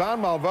now.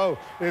 Suzanne Malveaux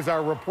is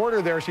our reporter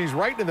there. She's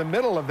right in the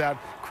middle of that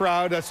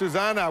crowd.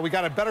 Suzanne, we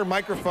got a better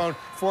microphone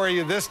for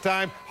you this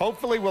time.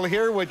 Hopefully we'll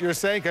hear what you're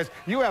saying, because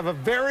you have a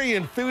very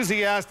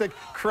enthusiastic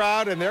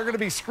crowd, and they're going to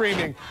be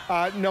screaming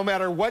no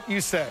matter what you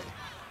say.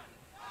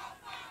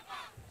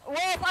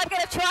 Wolf, I'm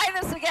going to try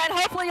this again.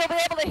 Hopefully you'll be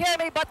able to hear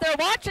me, but they're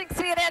watching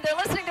CNN. They're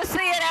listening to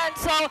CNN,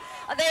 so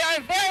they are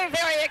very,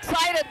 very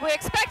excited. We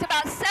expect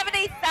about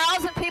 70,000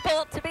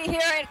 people to be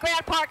here in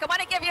Grant Park. I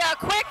want to give you a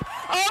quick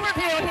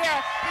overview here.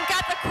 You've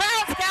got the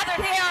crowds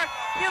gathered here.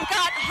 You've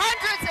got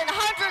hundreds and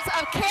hundreds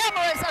of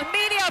cameras of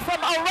media from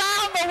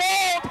around the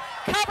world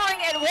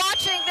covering and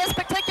watching this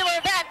particular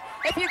event.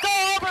 If you go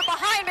over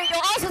behind me,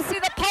 you'll also see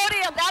the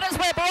podium. That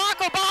is where Barack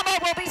Obama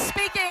will be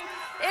speaking.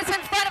 It's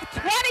in front of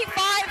 25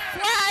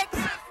 flags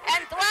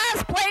and glass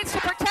plates to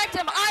protect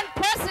him.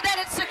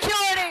 Unprecedented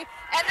security.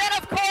 And then,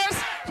 of course,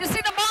 you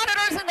see the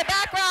monitors in the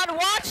background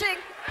watching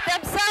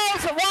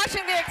themselves,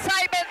 watching the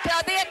excitement,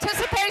 the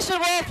anticipation,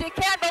 Wolf. You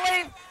can't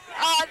believe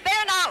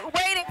they're not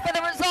waiting for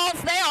the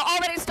results. They are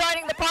already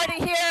starting the party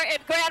here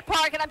in Grant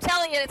Park. And I'm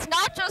telling you, it's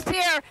not just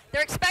here.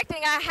 They're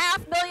expecting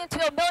 500,000 to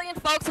 1 million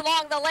folks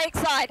along the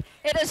lakeside.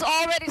 It has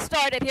already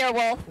started here,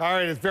 Wolf. All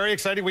right, it's very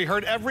exciting. We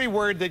heard every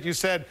word that you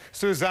said,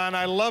 Suzanne.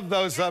 I love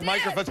those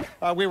microphones.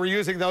 We were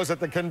using those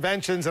at the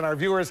conventions, and our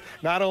viewers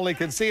not only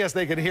can see us,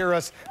 they can hear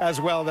us as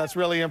well. That's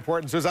really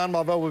important. Suzanne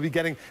Malveaux will be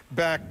getting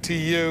back to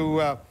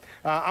you.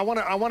 I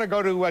want to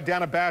go to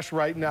Dana Bash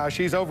right now.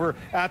 She's over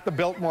at the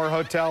Biltmore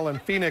Hotel in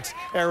Phoenix,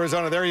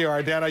 Arizona. There you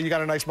are, Dana. You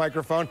got a nice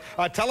microphone.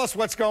 Tell us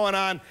what's going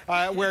on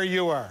where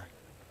you are.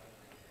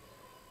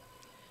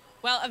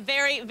 Well, a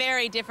very,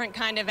 very different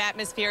kind of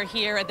atmosphere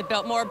here at the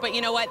Biltmore. But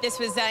you know what? This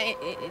was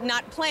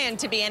not planned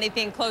to be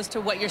anything close to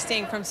what you're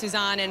seeing from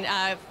Suzanne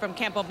and from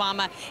Camp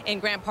Obama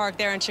in Grant Park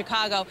there in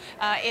Chicago.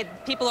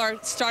 People are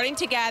starting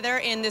to gather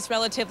in this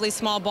relatively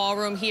small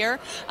ballroom here.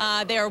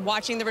 They are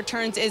watching the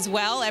returns as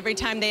well. Every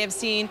time they have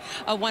seen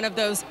one of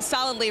those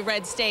solidly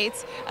red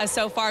states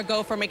so far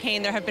go for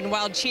McCain, there have been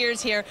wild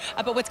cheers here.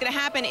 But what's going to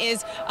happen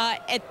is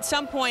at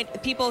some point, the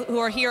people who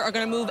are here are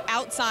going to move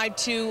outside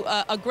to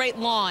a great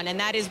lawn, and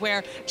that is where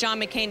John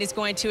McCain is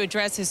going to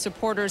address his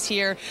supporters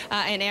here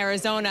in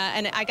Arizona.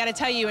 And I got to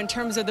tell you, in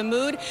terms of the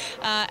mood,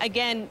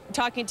 again,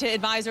 talking to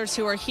advisors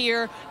who are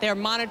here, they're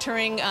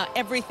monitoring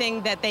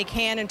everything that they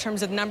can in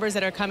terms of numbers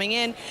that are coming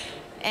in.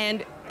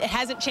 And it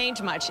hasn't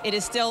changed much. It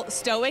is still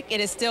stoic. It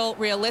is still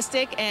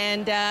realistic.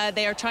 And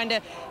they are trying to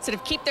sort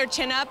of keep their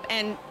chin up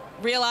and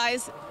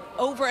realize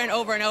over and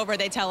over and over,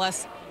 they tell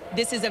us,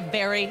 this is a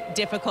very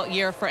difficult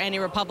year for any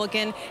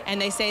Republican,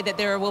 and they say that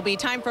there will be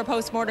time for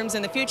postmortems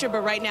in the future,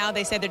 but right now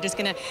they say they're just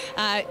going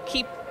to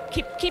keep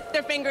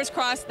their fingers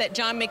crossed that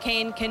John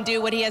McCain can do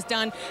what he has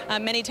done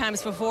many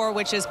times before,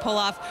 which is pull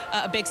off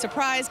a big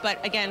surprise.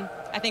 But again,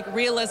 I think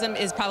realism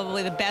is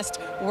probably the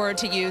best word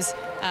to use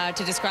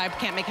to describe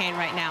Camp McCain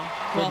right now.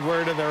 Good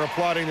word, and they're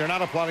applauding. They're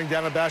not applauding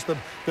Dana Bash, the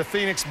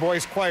Phoenix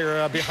Boys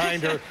Choir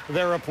behind her.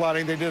 They're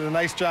applauding. They did a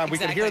nice job.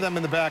 Exactly. We can hear them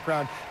in the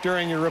background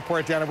during your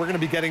report, Dana. We're going to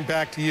be getting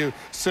back to you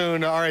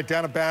soon. All right,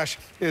 Dana Bash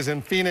is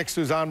in Phoenix.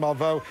 Suzanne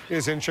Malveaux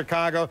is in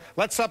Chicago.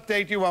 Let's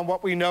update you on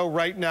what we know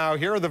right now.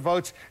 Here are the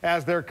votes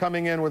as they're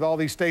coming in, with all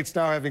these states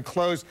now having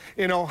closed.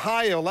 In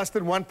Ohio, less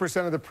than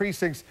 1% of the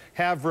precincts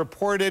have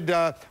reported.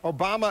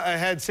 Obama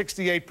ahead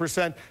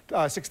 68%,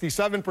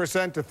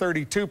 67% to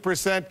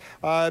 32%.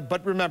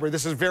 But remember,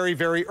 this is very,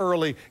 very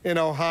early in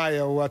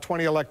Ohio,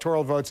 20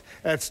 electoral votes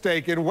at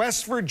stake. In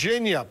West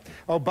Virginia,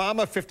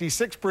 Obama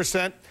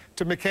 56%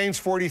 to McCain's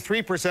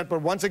 43%,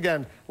 but once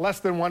again, less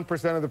than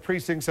 1% of the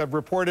precincts have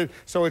reported,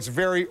 so it's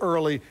very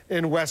early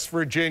in West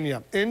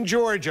Virginia. In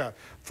Georgia,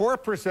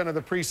 4% of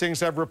the precincts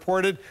have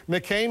reported,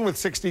 McCain with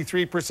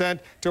 63%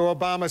 to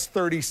Obama's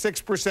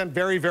 36%,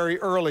 very, very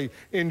early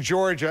in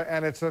Georgia,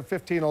 and it's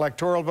 15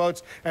 electoral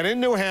votes. And in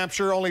New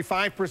Hampshire, only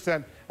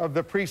 5% of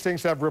the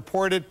precincts have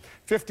reported,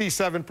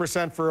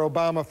 57% for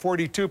Obama,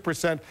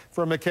 42%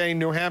 for McCain.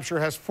 New Hampshire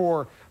has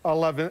four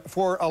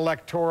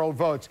electoral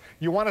votes.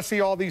 You want to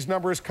see all these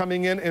numbers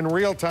coming in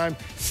real time?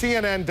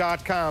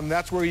 CNN.com.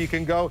 That's where you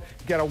can go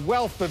get a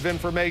wealth of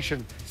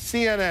information.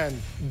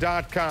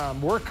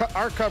 CNN.com.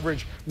 Our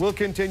coverage will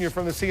continue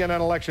from the CNN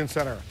Election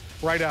Center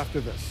right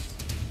after this.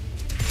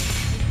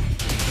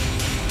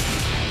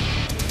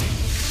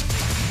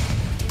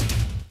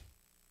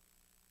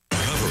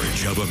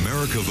 Of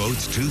America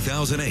Votes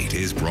 2008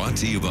 is brought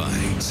to you by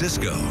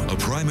Cisco, a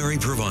primary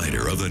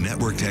provider of the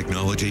network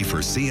technology for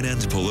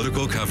CNN's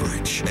political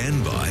coverage,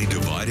 and by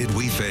Divided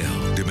We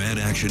Fail. Demand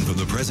action from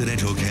the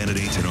presidential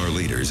candidates and our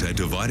leaders at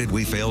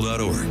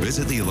dividedwefail.org.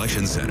 Visit the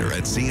Election Center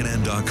at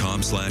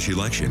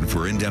cnn.com/election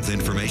for in-depth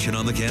information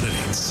on the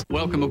candidates.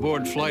 Welcome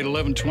aboard Flight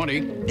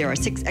 1120. There are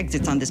 6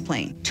 exits on this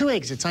plane. 2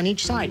 exits on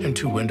each side. And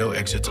 2 window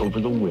exits over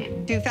the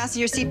wing. Do fasten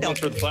your seatbelt.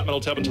 Transfer the flat metal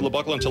tab into the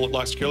buckle until it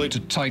locks securely. To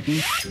tighten.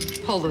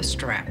 Pull the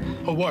strap.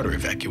 A water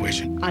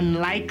evacuation.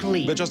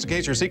 Unlikely. But just in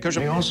case, your seat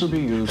cushion may also be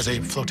used as a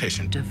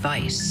flotation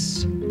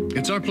device.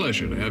 It's our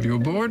pleasure to have you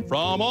aboard.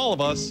 From all of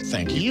us,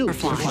 thank you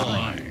for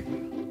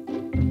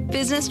flying.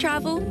 Business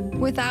travel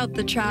without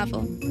the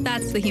travel.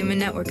 That's the human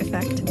network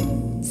effect.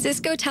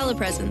 Cisco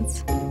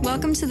Telepresence.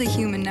 Welcome to the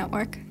human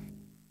network.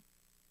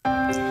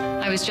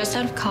 I was just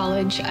out of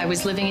college. I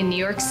was living in New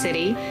York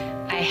City.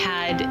 I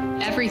had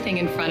everything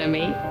in front of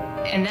me,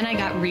 and then I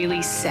got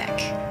really sick.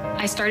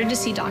 I started to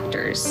see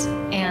doctors,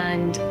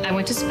 and I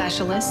went to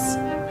specialists,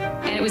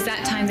 and it was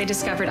that time they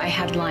discovered I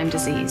had Lyme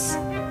disease.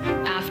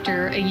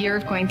 After a year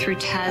of going through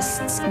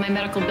tests, my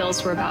medical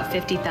bills were about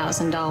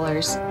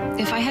 $50,000.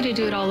 If I had to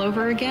do it all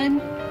over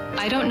again,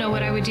 I don't know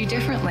what I would do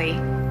differently.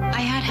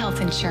 I had health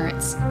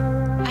insurance.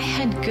 I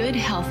had good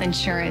health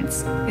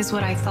insurance, is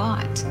what I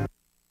thought.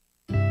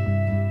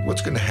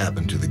 What's going to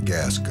happen to the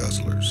gas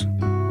guzzlers,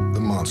 the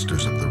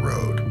monsters of the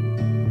road?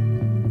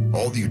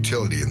 All the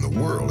utility in the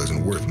world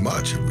isn't worth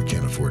much if we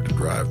can't afford to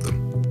drive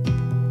them.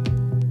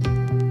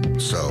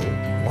 So,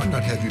 why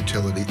not have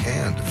utility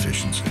and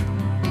efficiency?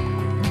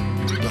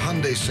 The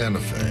Hyundai Santa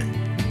Fe,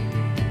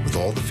 with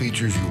all the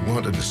features you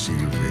want in a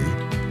CUV,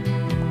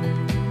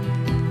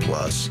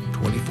 plus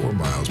 24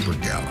 miles per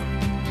gallon.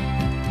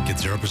 Get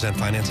 0%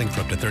 financing for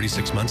up to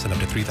 36 months and up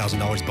to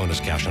 $3,000 bonus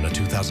cash on a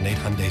 2008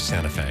 Hyundai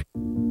Santa Fe.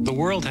 The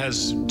world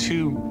has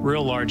 2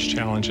 real large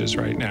challenges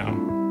right now.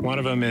 One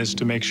of them is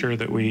to make sure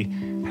that we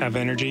have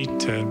energy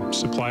to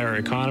supply our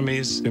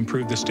economies,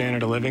 improve the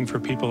standard of living for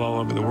people all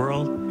over the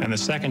world. And the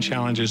second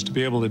challenge is to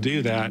be able to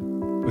do that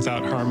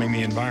without harming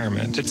the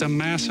environment. It's a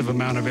massive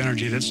amount of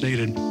energy that's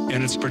needed,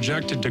 and it's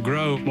projected to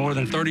grow more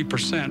than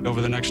 30% over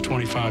the next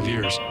 25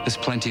 years. There's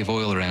plenty of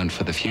oil around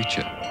for the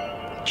future.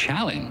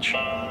 Challenge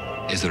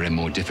is they're in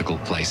more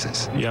difficult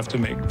places. You have to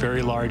make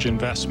very large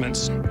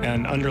investments,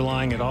 and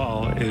underlying it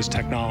all is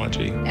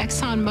technology.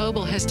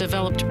 ExxonMobil has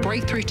developed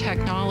breakthrough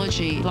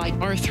technology like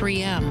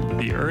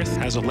R3M. The Earth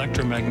has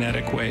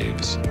electromagnetic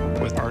waves.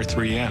 With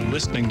R3M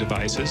listening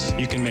devices,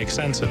 you can make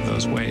sense of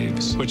those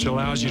waves, which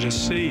allows you to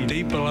see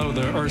deep below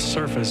the Earth's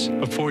surface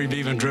before you've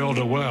even drilled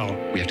a well.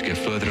 We have to go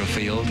further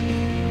afield.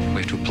 We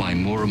have to apply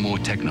more and more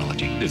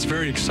technology. It's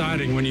very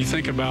exciting when you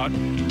think about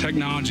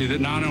technology that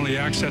not only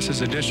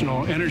accesses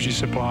additional energy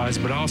supplies,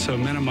 but also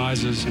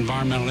minimizes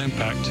environmental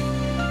impact.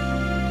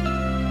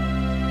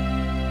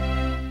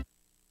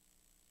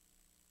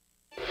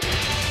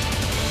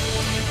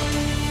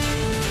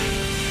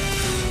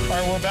 All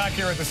right, we're back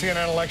here at the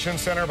CNN Election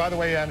Center. By the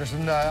way,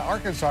 Anderson,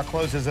 Arkansas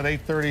closes at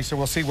 8:30, so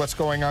we'll see what's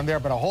going on there.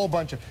 But a whole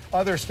bunch of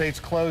other states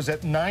close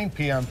at 9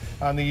 p.m.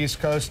 on the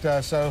East Coast,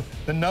 so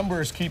the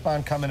numbers keep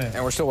on coming in.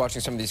 And we're still watching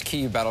some of these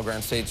key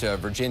battleground states.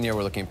 Virginia,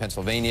 we're looking at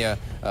Pennsylvania,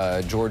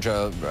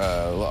 Georgia,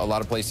 a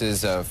lot of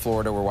places.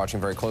 Florida, we're watching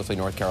very closely.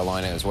 North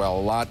Carolina as well. A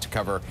lot to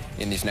cover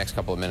in these next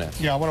couple of minutes.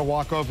 Yeah, I want to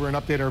walk over and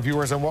update our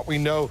viewers on what we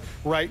know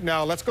right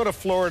now. Let's go to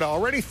Florida.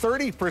 Already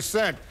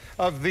 30%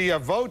 of the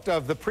vote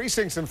of the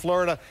precincts in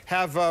Florida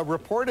have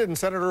reported, and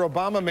Senator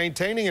Obama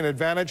maintaining an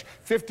advantage,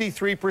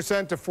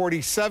 53% to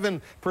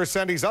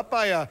 47%. He's up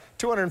by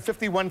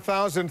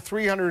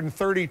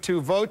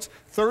 251,332 votes.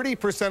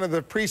 30% of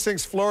the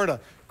precincts, Florida.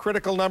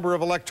 Critical number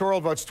of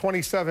electoral votes,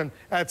 27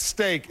 at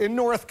stake. In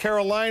North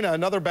Carolina,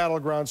 another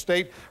battleground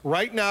state,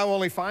 right now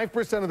only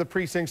 5% of the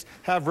precincts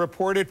have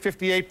reported,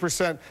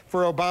 58%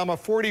 for Obama,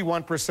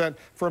 41%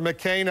 for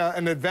McCain,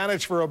 an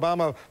advantage for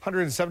Obama of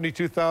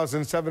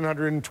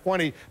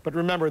 172,720. But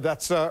remember,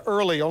 that's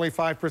early, only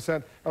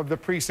 5% of the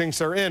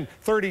precincts are in.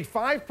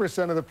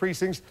 35% of the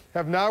precincts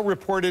have now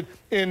reported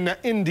in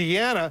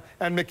Indiana,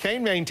 and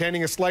McCain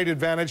maintaining a slight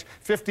advantage,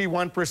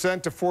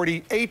 51% to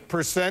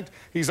 48%.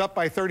 He's up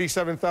by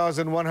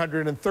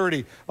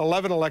 37,130,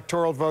 11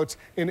 electoral votes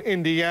in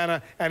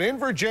Indiana. And in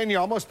Virginia,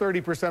 almost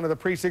 30% of the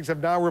precincts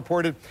have now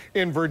reported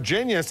in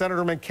Virginia.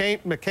 Senator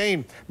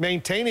McCain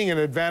maintaining an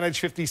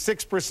advantage,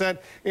 56%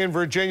 in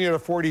Virginia to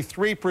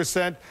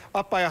 43%,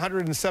 up by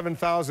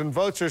 107,000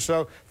 votes or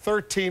so,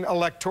 13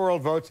 electoral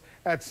votes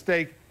at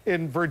stake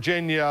in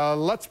Virginia.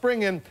 Let's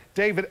bring in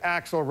David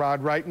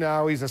Axelrod right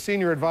now. He's a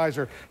senior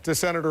advisor to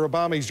Senator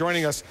Obama. He's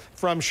joining us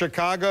from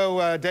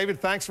Chicago. David,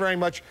 thanks very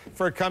much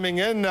for coming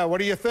in. What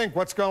do you think?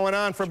 What's going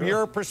on from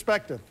your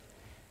perspective?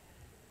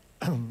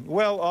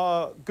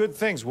 Well, good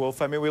things,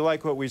 Wolf. I mean, we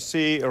like what we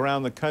see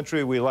around the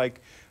country. We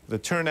like the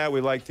turnout.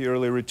 We like the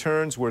early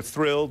returns. We're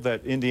thrilled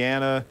that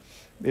Indiana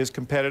is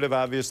competitive.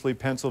 Obviously,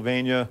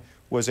 Pennsylvania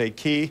was a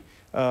key.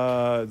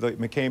 The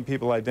McCain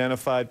people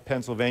identified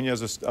Pennsylvania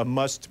as a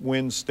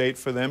must-win state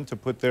for them to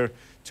put their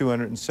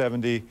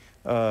 270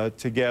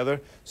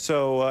 together.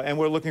 So, and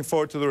we're looking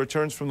forward to the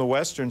returns from the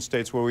western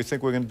states where we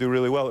think we're going to do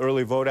really well.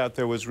 Early vote out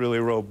there was really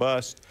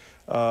robust.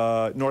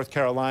 North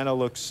Carolina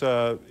looks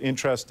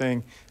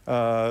interesting.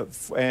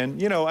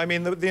 And, you know, I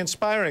mean, the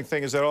inspiring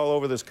thing is that all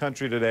over this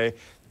country today,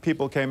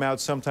 people came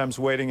out sometimes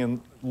waiting in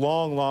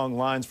long, long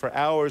lines for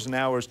hours and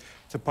hours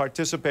to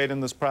participate in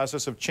this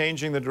process of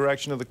changing the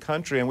direction of the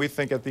country. And we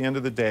think at the end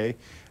of the day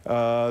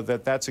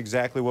that's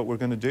exactly what we're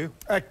going to do.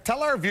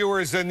 Tell our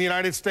viewers in the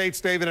United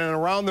States, David, and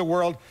around the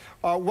world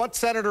what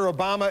Senator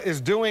Obama is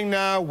doing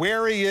now,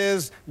 where he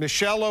is,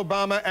 Michelle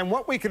Obama, and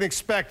what we can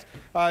expect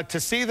to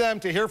see them,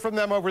 to hear from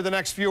them over the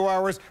next few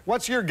hours.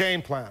 What's your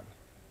game plan?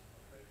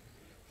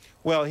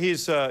 Well,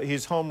 he's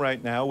home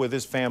right now with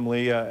his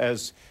family.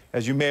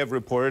 As you may have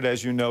reported,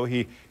 as you know,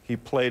 he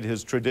played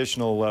his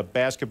traditional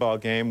basketball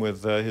game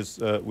with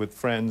with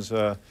friends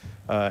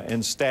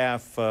and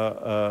staff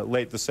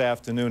late this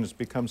afternoon. It's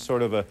become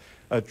sort of a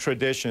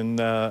tradition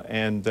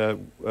and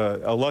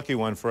a lucky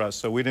one for us.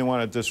 So we didn't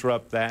want to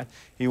disrupt that.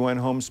 He went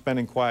home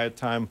spending quiet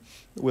time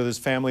with his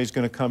family. He's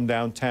going to come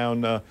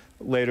downtown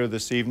later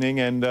this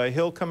evening, and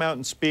he'll come out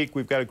and speak.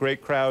 We've got a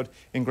great crowd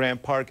in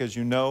Grant Park, as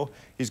you know.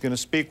 He's going to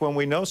speak when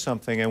we know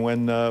something and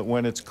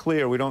when it's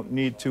clear. We don't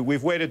need to.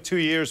 We've waited 2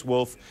 years,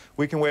 Wolf.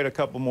 We can wait a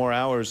couple more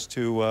hours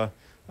to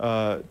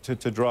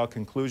draw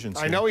conclusions.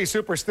 I know he's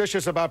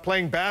superstitious about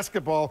playing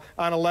basketball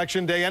on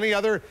Election Day. Any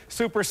other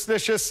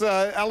superstitious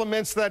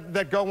elements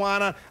that go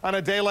on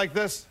a day like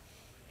this?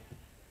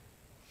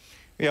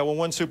 Yeah, well,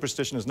 one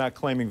superstition is not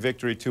claiming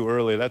victory too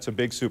early. That's a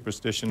big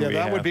superstition. Yeah,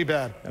 that would be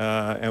bad.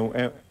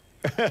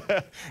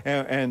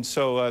 And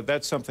so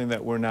that's something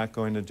that we're not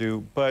going to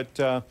do. But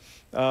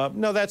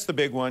no, that's the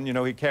big one. You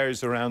know, he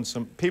carries around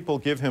some, people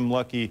give him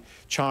lucky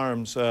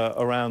charms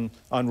around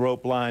on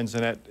rope lines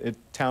and at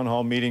town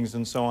hall meetings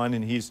and so on,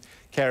 and he's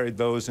carried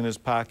those in his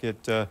pocket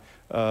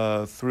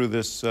through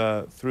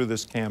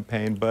this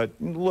campaign. But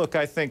look,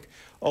 I think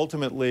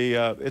ultimately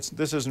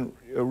this isn't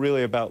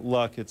really about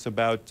luck. It's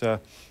about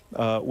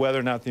whether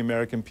or not the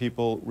American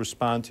people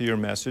respond to your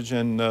message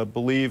and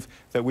believe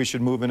that we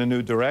should move in a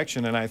new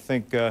direction. And I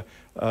think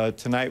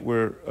tonight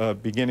we're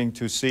beginning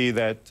to see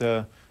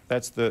that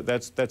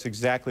that's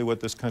exactly what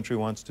this country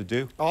wants to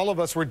do. All of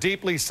us were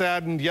deeply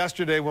saddened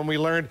yesterday when we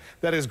learned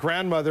that his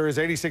grandmother, his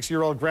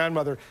 86-year-old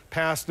grandmother,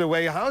 passed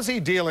away. How's he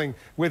dealing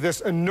with this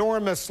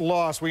enormous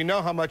loss? We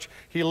know how much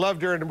he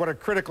loved her and what a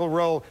critical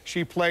role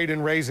she played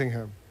in raising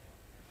him.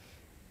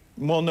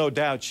 Well, no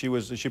doubt she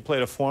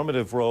played a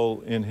formative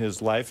role in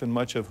his life, and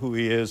much of who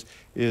he is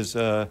as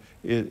a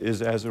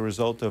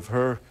result of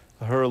her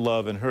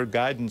love and her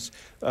guidance.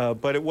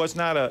 But it was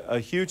not a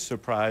huge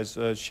surprise.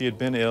 She had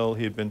been ill.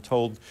 He had been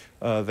told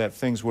that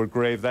things were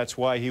grave. That's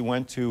why he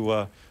went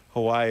to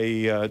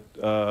Hawaii,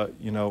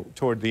 you know,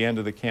 toward the end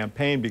of the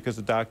campaign, because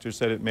the doctor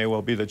said it may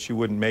well be that she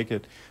wouldn't make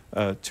it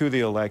to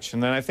the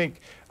election. And I think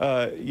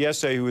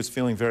yesterday he was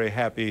feeling very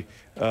happy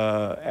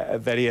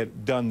that he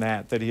had done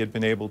that he had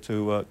been able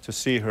to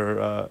see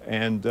her,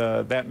 and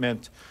that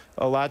meant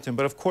a lot to him.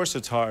 But of course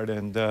it's hard,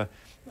 and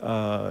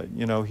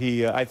you know,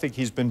 I think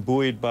he's been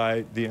buoyed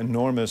by the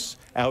enormous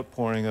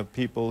outpouring of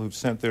people who've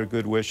sent their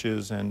good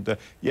wishes. And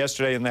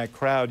yesterday in that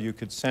crowd, you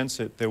could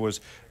sense it. There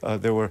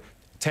were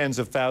tens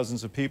of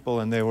thousands of people,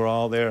 and they were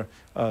all there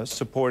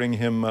supporting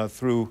him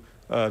through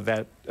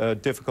that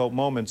difficult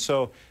moment.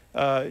 So,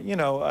 you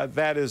know,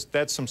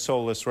 that's some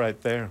solace right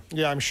there.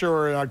 Yeah, I'm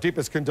sure. Our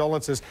deepest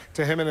condolences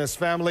to him and his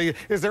family.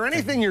 Is there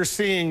anything you're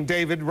seeing,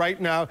 David,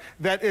 right now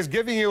that is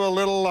giving you a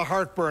little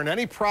heartburn?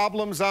 Any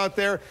problems out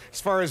there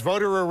as far as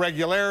voter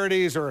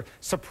irregularities or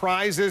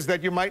surprises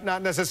that you might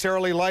not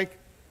necessarily like?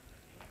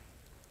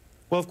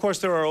 Well, of course,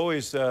 there are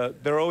always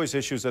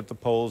issues at the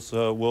polls,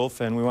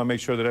 Wolf, and we want to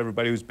make sure that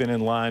everybody who's been in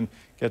line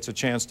gets a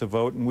chance to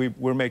vote, and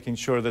we're making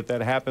sure that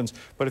that happens.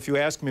 But if you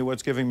ask me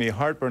what's giving me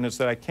heartburn, it's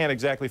that I can't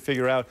exactly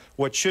figure out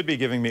what should be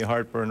giving me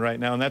heartburn right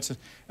now, and that's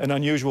an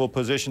unusual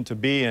position to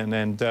be in,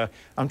 and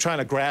I'm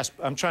trying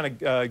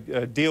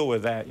to deal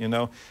with that, you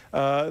know.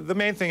 The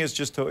main thing is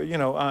just to, you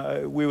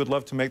know, we would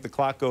love to make the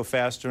clock go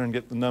faster and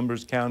get the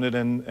numbers counted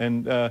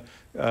and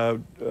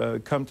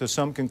come to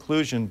some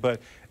conclusion,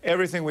 but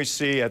everything we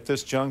see at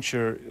this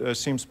juncture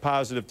seems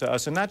positive to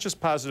us, and not just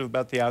positive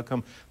about the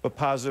outcome, but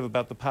positive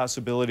about the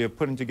possibility of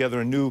putting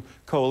together a new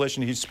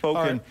coalition. He's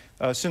spoken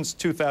since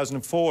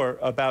 2004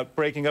 about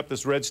breaking up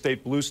this red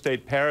state, blue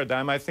state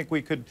paradigm. I think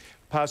we could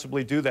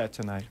possibly do that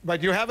tonight.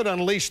 But you haven't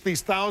unleashed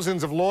these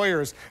thousands of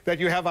lawyers that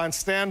you have on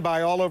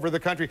standby all over the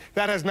country.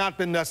 That has not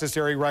been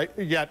necessary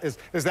yet.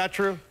 Is that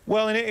true?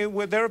 Well,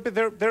 and there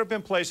have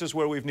been places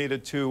where we've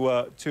needed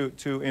to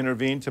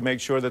intervene to make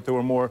sure that there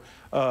were more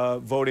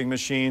voting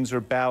machines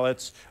or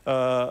ballots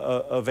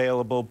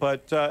available.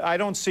 But I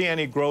don't see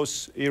any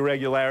gross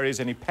irregularities,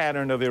 any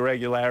pattern of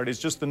irregularities,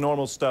 just the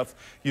normal stuff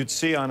you'd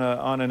see on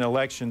an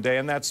election day,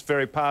 and that's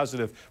very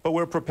positive. But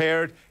we're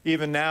prepared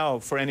even now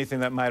for anything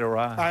that might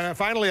arise. And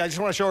finally, I just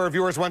want to show our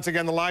viewers once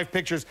again the live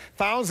pictures.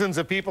 Thousands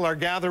of people are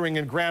gathering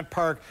in Grant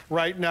Park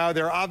right now.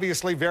 They're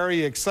obviously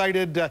very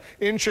excited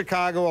in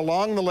Chicago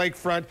along the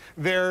lakefront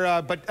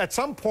there. But at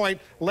some point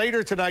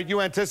later tonight,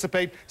 you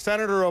anticipate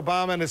Senator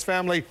Obama and his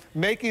family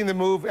making the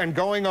move and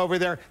going over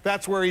there.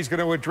 That's where he's going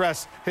to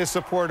address his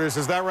supporters.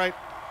 Is that right?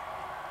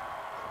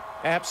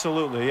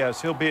 Absolutely,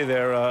 yes. He'll be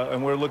there,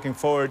 and we're looking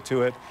forward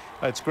to it.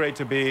 It's great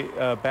to be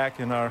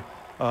back in our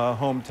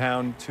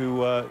hometown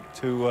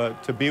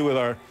to be with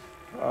our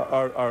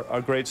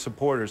great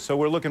supporters. So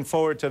we're looking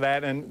forward to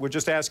that, and we're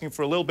just asking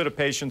for a little bit of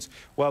patience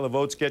while the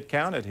votes get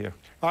counted here.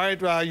 All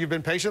right, you've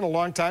been patient a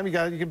long time. You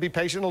can be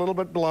patient a little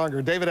bit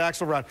longer. David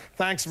Axelrod,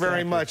 thanks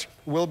very much.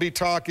 We'll be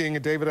talking.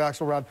 David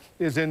Axelrod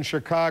is in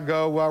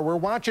Chicago. We're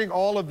watching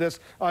all of this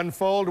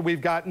unfold.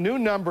 We've got new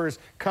numbers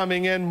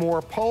coming in,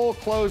 more poll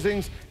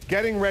closings,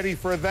 getting ready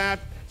for that.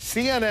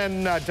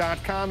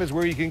 CNN.com is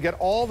where you can get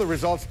all the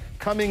results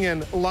coming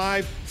in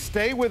live.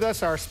 Stay with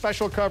us. Our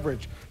special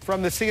coverage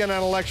from the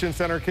CNN Election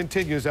Center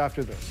continues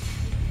after this.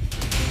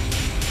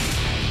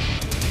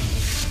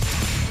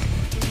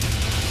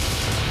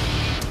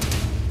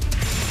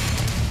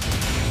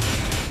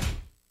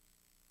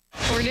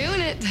 We're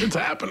doing it. It's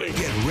happening.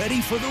 Get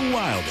ready for the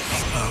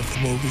wildest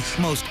of movies.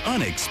 Most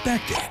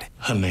unexpected.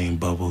 Her name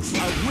Bubbles.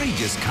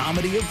 Outrageous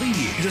comedy of the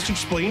year. Just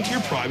explain to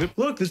your private.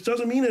 Look, this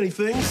doesn't mean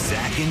anything.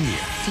 Zach and Neil.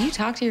 Do you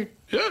talk to your...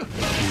 Yeah.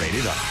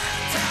 Rated R.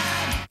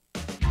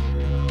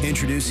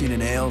 Introducing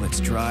an ale that's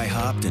dry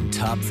hopped and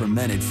top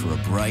fermented for a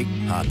bright,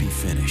 hoppy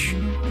finish.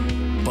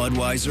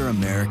 Budweiser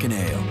American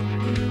Ale.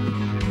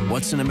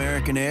 What's an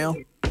American Ale?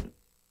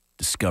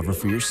 Discover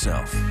for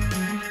yourself.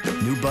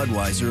 New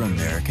Budweiser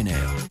American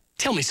Ale.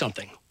 Tell me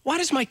something. Why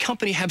does my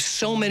company have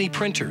so many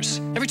printers?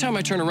 Every time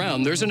I turn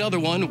around, there's another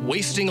one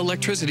wasting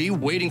electricity,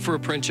 waiting for a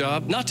print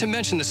job, not to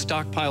mention the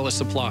stockpile of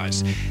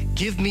supplies.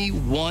 Give me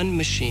one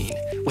machine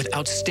with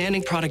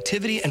outstanding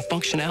productivity and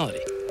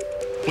functionality.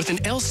 With an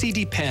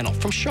LCD panel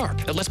from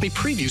Sharp that lets me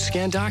preview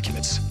scanned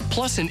documents,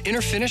 plus an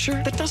inner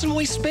finisher that doesn't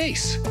waste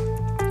space.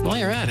 While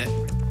you're at it,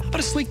 how about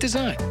a sleek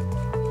design?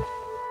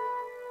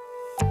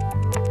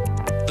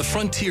 The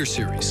Frontier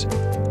series.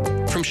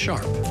 From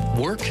Sharp,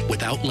 work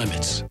without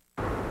limits.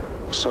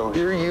 So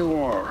here you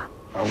are,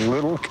 a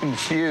little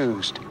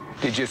confused.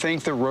 Did you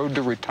think the road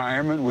to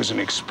retirement was an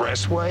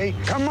expressway?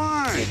 Come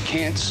on! You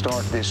can't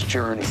start this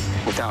journey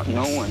without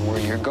knowing where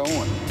you're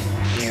going.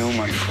 You,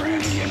 my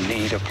friend, you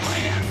need a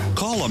plan.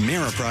 Call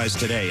Ameriprise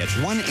today at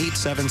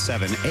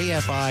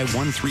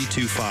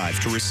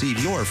 1-877-AFI-1325 to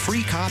receive your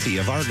free copy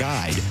of our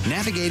guide,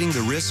 Navigating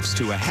the Risks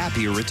to a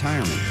Happier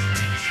Retirement.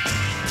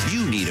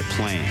 You need a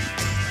plan.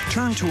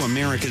 Turn to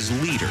America's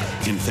leader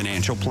in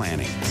financial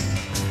planning.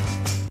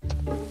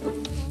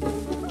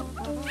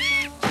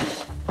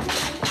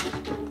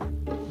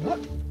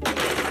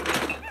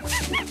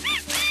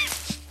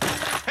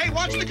 Hey,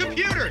 watch the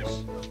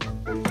computers!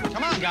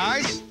 Come on,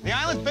 guys. The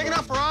island's big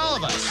enough for all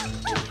of us.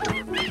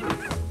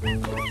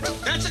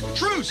 That's it.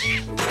 Truce!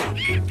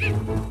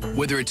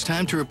 Whether it's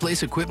time to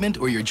replace equipment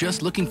or you're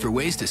just looking for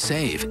ways to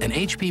save, an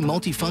HP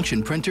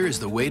multifunction printer is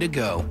the way to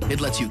go.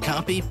 It lets you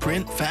copy,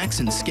 print, fax,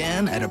 and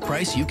scan at a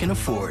price you can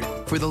afford.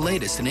 For the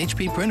latest in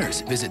HP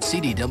printers, visit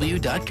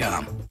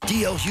CDW.com.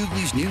 D.L.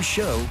 Hughley's new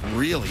show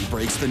really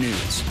breaks the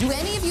news. Do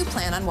any of you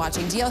plan on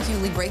watching D.L.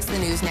 Hughley Breaks the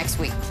News next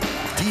week?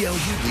 D.L.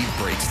 Hughley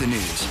Breaks the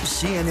News.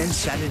 CNN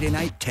Saturday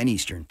night, 10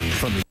 Eastern.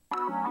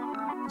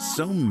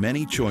 So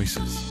many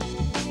choices.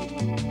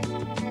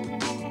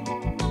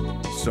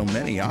 So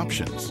many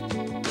options.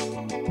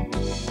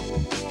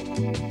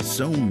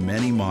 So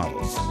many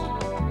models.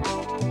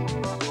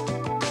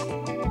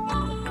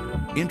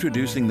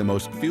 Introducing the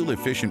most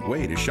fuel-efficient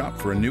way to shop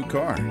for a new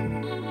car.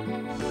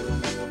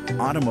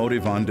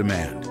 Automotive on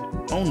Demand,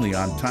 only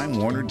on Time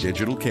Warner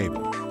Digital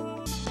Cable.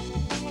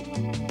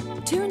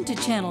 Tune to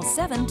Channel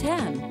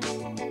 710.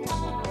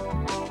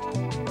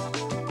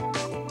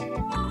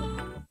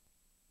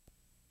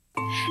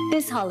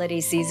 This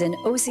holiday season,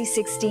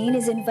 OC16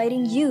 is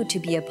inviting you to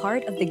be a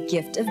part of the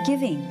gift of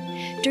giving.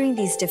 During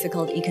these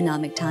difficult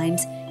economic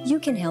times, you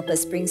can help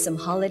us bring some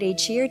holiday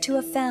cheer to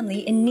a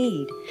family in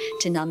need.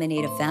 To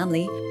nominate a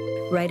family,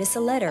 write us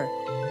a letter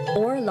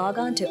or log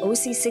on to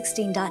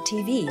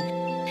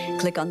OC16.tv.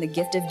 Click on the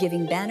Gift of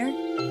Giving banner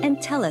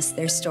and tell us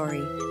their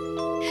story.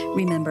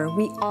 Remember,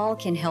 we all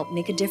can help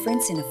make a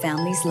difference in a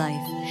family's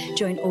life.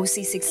 Join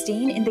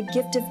OC16 in the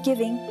gift of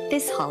giving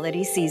this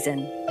holiday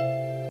season.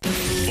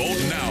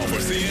 Vote now for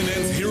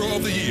CNN's Hero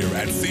of the Year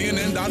at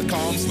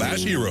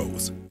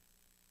cnn.com/heroes.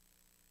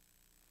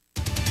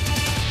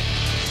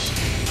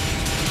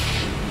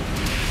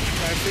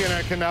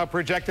 CNN can now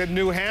project that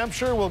New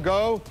Hampshire will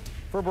go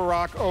for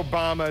Barack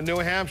Obama. New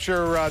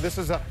Hampshire, this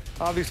is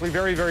obviously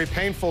very, very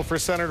painful for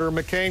Senator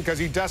McCain because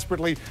he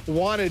desperately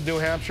wanted New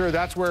Hampshire.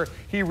 That's where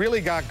he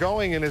really got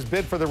going in his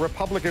bid for the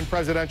Republican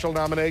presidential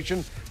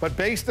nomination. But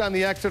based on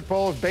the exit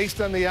polls, based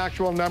on the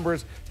actual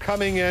numbers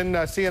coming in,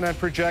 CNN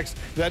projects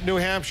that New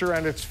Hampshire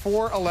and its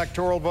 4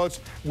 electoral votes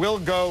will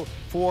go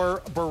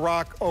for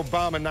Barack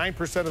Obama.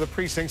 9% of the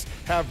precincts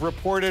have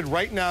reported.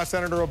 Right now,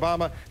 Senator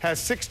Obama has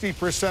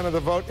 60% of the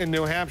vote in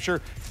New Hampshire,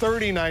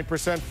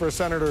 39% for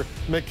Senator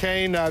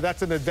McCain.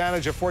 That's an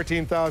advantage of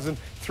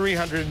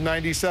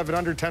 14,397,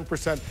 under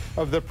 10%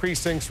 of the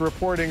precincts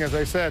reporting. As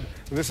I said,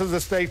 this is a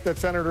state that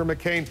Senator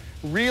McCain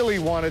really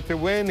wanted to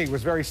win. He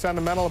was very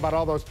sentimental about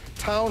all those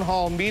town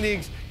hall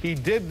meetings he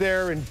did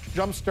there in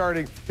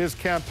jump-starting his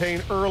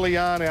campaign early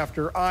on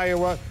after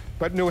Iowa.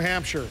 But New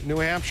Hampshire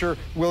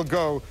will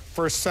go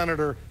for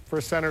Senator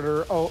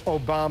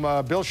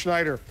Obama. Bill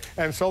Schneider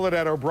and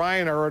Soledad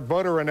O'Brien are at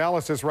voter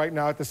analysis right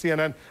now at the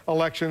CNN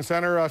Election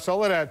Center.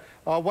 Soledad,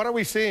 what are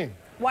we seeing?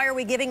 Why are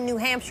we giving New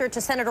Hampshire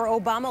to Senator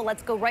Obama?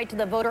 Let's go right to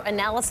the voter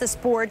analysis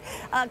board.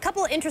 A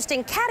couple of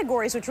interesting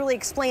categories which really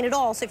explain it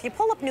all. So if you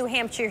pull up New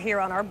Hampshire here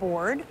on our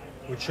board.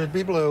 Which should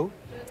be blue.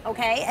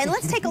 Okay, and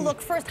let's take a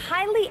look first.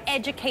 Highly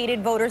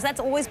educated voters, that's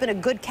always been a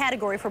good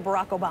category for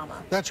Barack Obama.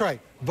 That's right.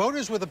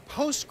 Voters with a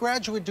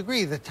postgraduate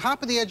degree, the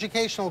top of the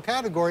educational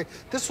category.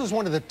 This was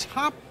one of the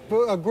top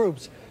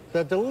groups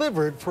that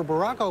delivered for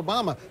Barack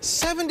Obama.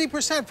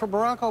 70% for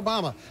Barack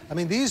Obama. I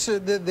mean,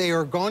 they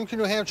are going to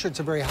New Hampshire. It's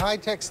a very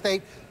high-tech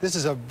state. This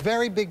is a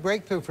very big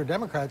breakthrough for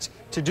Democrats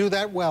to do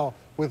that well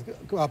with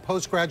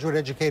postgraduate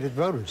educated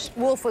voters.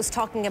 Wolf was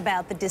talking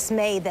about the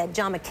dismay that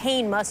John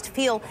McCain must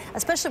feel,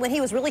 especially when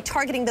he was really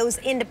targeting those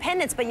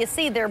independents. But you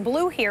see, they're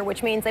blue here,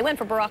 which means they went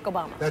for Barack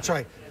Obama. That's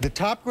right. The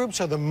top groups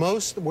are the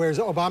most, whereas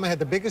Obama had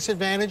the biggest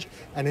advantage,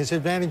 and his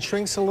advantage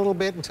shrinks a little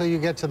bit until you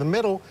get to the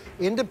middle.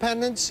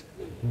 Independents,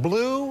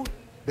 blue,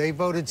 they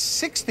voted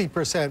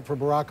 60% for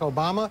Barack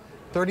Obama,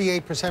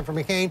 38% for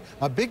McCain.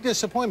 A big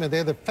disappointment.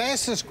 They're the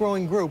fastest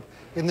growing group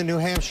in the New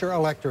Hampshire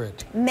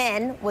electorate.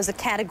 Men was a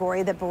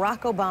category that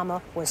Barack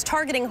Obama was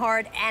targeting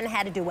hard and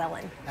had to do well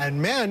in.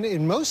 And men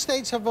in most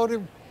states have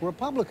voted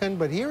Republican,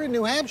 but here in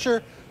New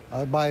Hampshire,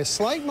 by a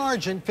slight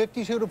margin,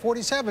 52 to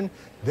 47,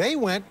 they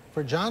went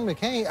for John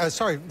McCain,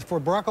 for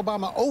Barack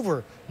Obama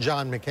over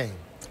John McCain.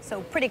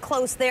 So pretty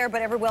close there,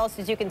 but everywhere else,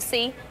 as you can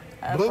see,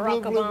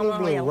 Barack Obama,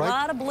 blue, a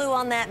lot of blue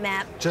on that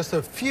map. Just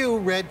a few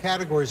red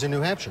categories in New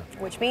Hampshire.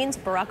 Which means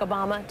Barack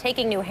Obama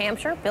taking New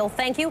Hampshire. Bill,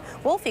 thank you.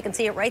 Wolf, you can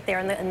see it right there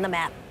in the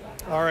map.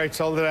 All right,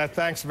 so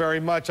thanks very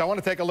much. I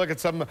want to take a look at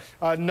some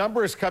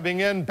numbers coming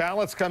in,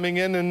 ballots coming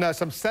in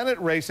some Senate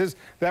races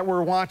that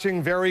we're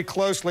watching very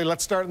closely.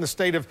 Let's start in the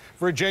state of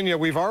Virginia.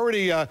 We've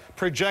already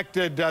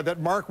projected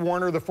that Mark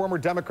Warner, the former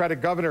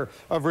Democratic governor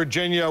of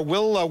Virginia,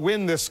 will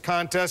win this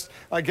contest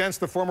against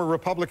the former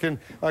Republican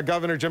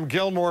governor, Jim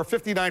Gilmore.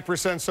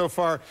 59% so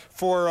far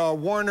for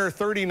Warner,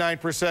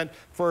 39%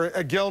 for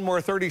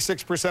Gilmore.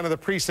 36% of the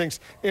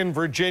precincts in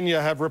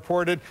Virginia have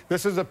reported.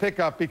 This is a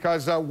pickup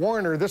because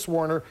this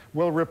Warner,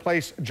 will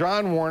replace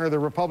John Warner, the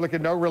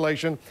Republican, no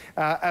relation,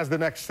 as the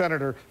next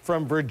senator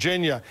from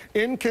Virginia.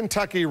 In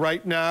Kentucky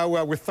right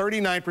now, with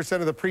 39%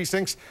 of the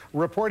precincts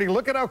reporting,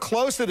 look at how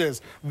close it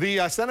is.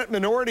 The Senate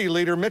Minority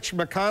Leader, Mitch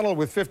McConnell,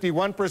 with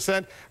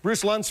 51%.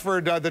 Bruce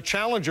Lunsford, the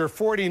challenger,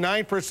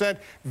 49%.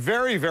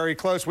 Very, very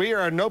close. We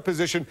are in no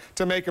position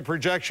to make a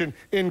projection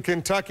in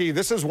Kentucky.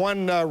 This is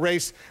one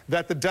race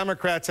that the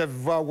Democrats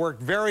have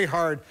worked very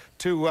hard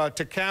to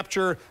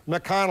capture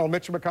McConnell.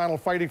 Mitch McConnell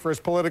fighting for his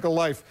political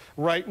life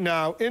right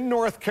now. In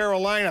North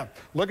Carolina,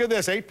 look at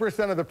this.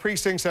 8% of the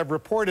precincts have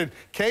reported.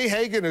 Kay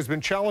Hagan has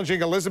been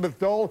challenging Elizabeth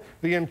Dole,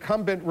 the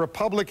incumbent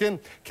Republican.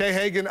 Kay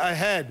Hagan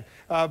ahead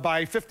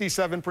by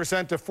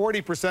 57% to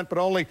 40%, but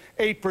only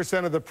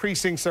 8% of the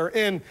precincts are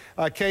in.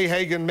 Kay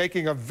Hagan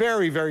making a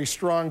very, very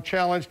strong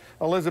challenge.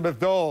 Elizabeth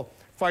Dole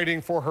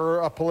fighting for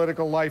her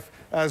political life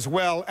as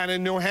well. And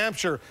in New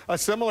Hampshire, a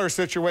similar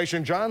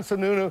situation. John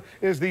Sununu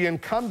is the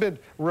incumbent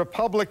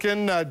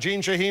Republican.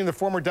 Jeanne Shaheen, the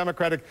former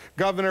Democratic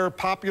governor,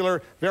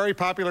 popular, very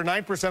popular.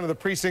 9% of the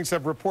precincts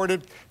have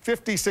reported.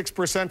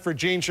 56% for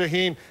Jeanne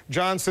Shaheen.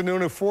 John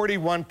Sununu,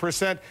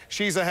 41%.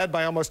 She's ahead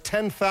by almost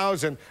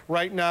 10,000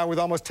 right now, with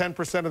almost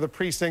 10% of the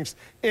precincts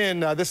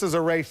in. This is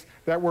a race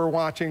that we're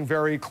watching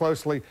very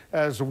closely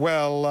as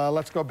well.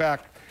 Let's go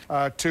back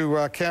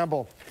to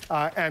Campbell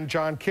and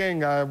John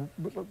King.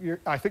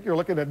 I think you're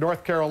looking at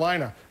North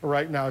Carolina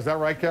right now. Is that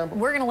right, Campbell?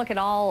 We're going to look at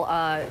all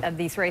of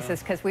these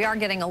races because we are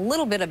getting a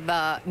little bit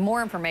of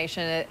more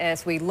information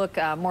as we look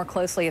more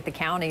closely at the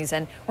counties.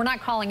 And we're not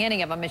calling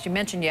any of them, as you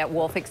mentioned yet,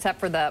 Wolf, except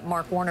for the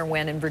Mark Warner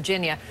win in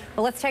Virginia.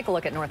 But let's take a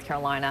look at North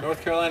Carolina.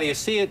 North Carolina, you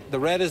see it. The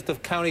red is the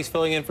counties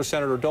filling in for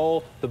Senator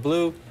Dole. The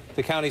blue,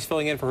 the county's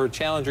filling in for her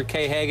challenger,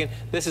 Kay Hagan.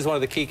 This is one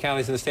of the key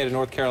counties in the state of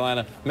North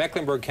Carolina.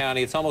 Mecklenburg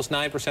County, it's almost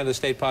 9% of the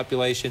state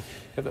population.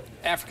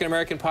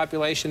 African-American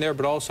population there,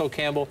 but also,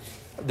 Campbell,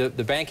 the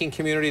banking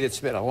community that's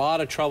been a lot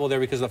of trouble there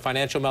because of the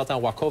financial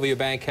meltdown. Wachovia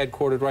Bank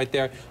headquartered right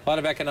there. A lot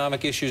of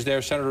economic issues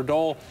there. Senator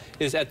Dole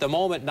is at the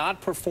moment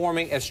not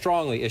performing as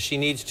strongly as she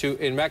needs to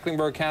in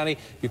Mecklenburg County.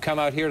 You come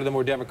out here to the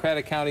more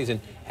Democratic counties and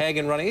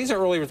Hagan running. These are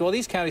early results. Well,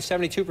 these counties,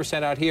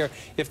 72% out here.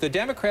 If the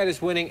Democrat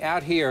is winning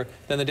out here,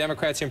 then the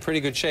Democrat's in pretty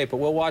good shape. But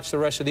we'll watch the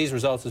rest of these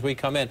results as we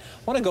come in. I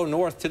want to go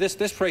north to this.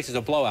 This race is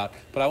a blowout,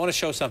 but I want to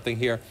show something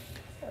here.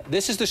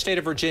 This is the state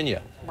of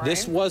Virginia. Right.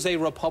 This was a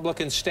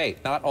Republican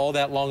state not all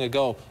that long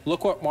ago.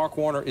 Look what Mark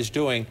Warner is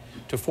doing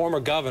to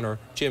former governor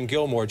Jim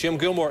Gilmore. Jim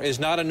Gilmore is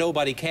not a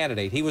nobody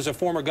candidate. He was a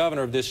former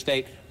governor of this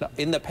state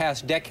in the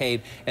past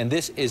decade, and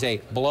this is a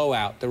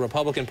blowout. The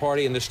Republican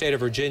Party in the state of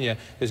Virginia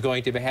is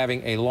going to be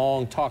having a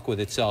long talk with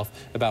itself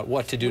about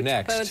what to do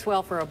next. Bodes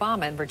well for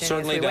Obama in Virginia.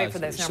 Certainly as we does. Wait for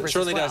those numbers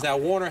Certainly as well. does. Now,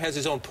 Warner has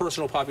his own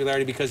personal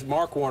popularity because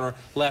Mark Warner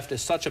left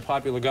as such a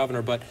popular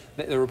governor, but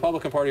the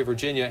Republican Party of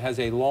Virginia has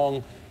a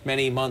long,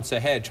 many months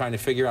ahead trying to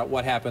figure out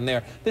what happened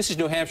there. This is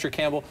New Hampshire,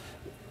 Campbell.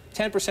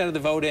 10% of the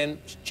vote in.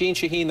 Jeanne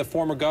Shaheen, the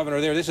former governor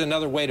there. This is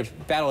another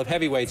battle of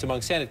heavyweights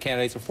among Senate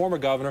candidates. A former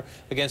governor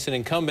against an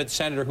incumbent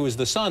senator who is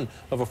the son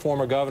of a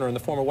former governor and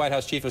the former White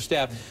House chief of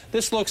staff.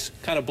 This looks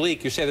kind of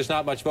bleak. You say there's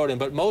not much vote in,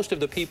 but most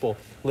of the people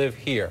live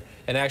here.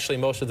 And actually,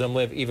 most of them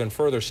live even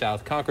further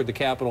south. Concord, the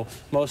capital,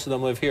 most of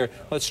them live here.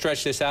 Let's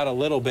stretch this out a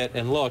little bit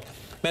and look.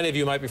 Many of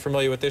you might be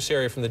familiar with this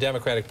area from the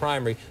Democratic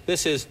primary.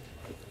 This is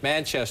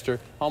Manchester,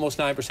 almost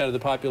 9% of the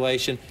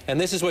population.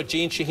 And this is what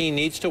Jeanne Shaheen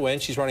needs to win.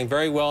 She's running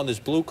very well in this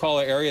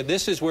blue-collar area.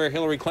 This is where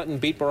Hillary Clinton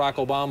beat Barack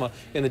Obama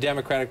in the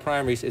Democratic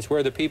primaries. It's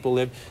where the people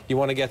live. You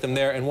want to get them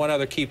there. And one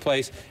other key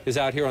place is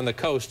out here on the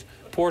coast,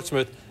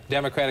 Portsmouth,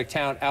 Democratic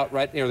town out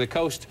right near the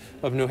coast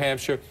of New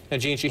Hampshire,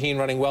 and Jeanne Shaheen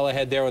running well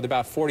ahead there with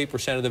about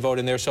 40% of the vote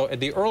in there. So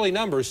the early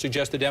numbers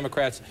suggest the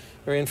Democrats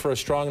are in for a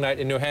strong night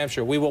in New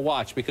Hampshire. We will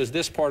watch because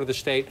this part of the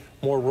state,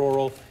 more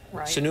rural,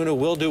 right. Sununu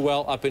will do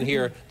well up in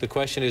here. The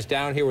question is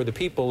down here where the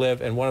people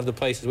live, and one of the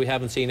places we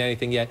haven't seen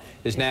anything yet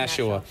is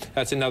Nashua.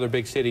 That's another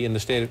big city in the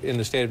state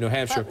of New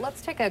Hampshire.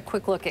 Let's take a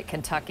quick look at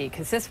Kentucky,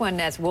 because this one,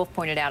 as Wolf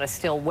pointed out, is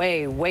still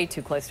way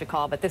too close to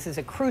call. But this is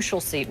a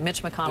crucial seat.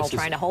 Mitch McConnell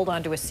trying to hold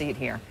on to a seat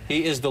here.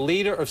 He is the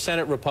leader of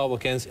Senate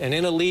Republicans, and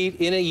in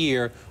a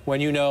year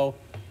when you know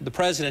the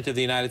President of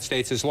the United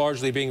States is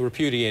largely being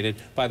repudiated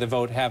by the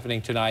vote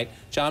happening tonight.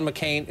 John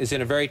McCain is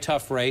in a very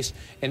tough race,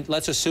 and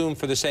let's assume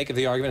for the sake of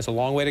the argument it's a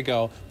long way to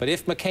go, but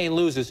if McCain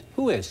loses,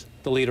 who is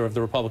the leader of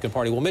the Republican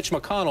Party? Well, Mitch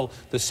McConnell,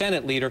 the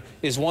Senate leader,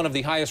 is one of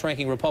the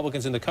highest-ranking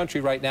Republicans in the country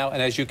right now, and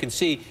as you can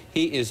see,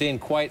 he is in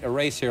quite a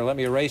race here. Let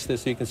me erase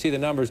this so you can see the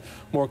numbers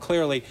more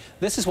clearly.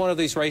 This is one of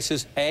these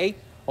races, A,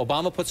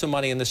 Obama put some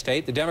money in the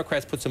state. The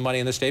Democrats put some money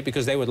in the state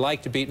because they would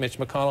like to beat Mitch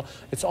McConnell.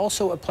 It's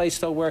also a place,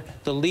 though, where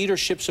the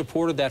leadership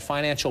supported that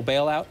financial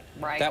bailout.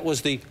 Right. That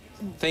was the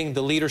thing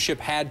the leadership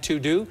had to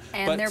do,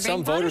 and but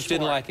some voters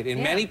didn't like it.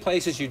 In many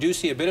places, you do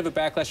see a bit of a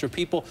backlash for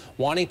people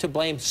wanting to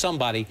blame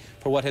somebody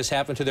for what has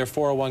happened to their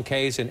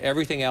 401ks and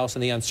everything else,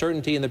 and the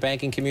uncertainty in the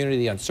banking community,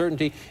 the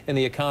uncertainty in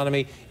the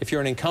economy. If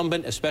you're an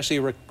incumbent, especially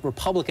a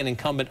Republican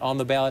incumbent on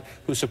the ballot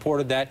who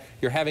supported that,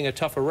 you're having a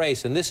tougher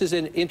race. And this is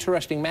an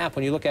interesting map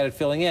when you look at it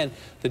filling in.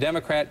 The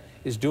Democrat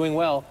is doing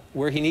well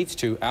where he needs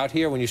to. Out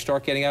here, when you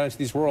start getting out into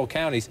these rural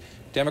counties,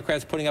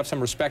 Democrats putting up some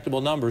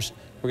respectable numbers.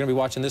 We're going to be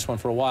watching this one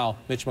for a while.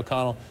 Mitch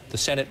McConnell, the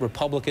Senate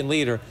Republican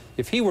leader.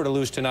 If he were to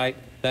lose tonight,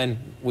 then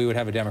we would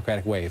have a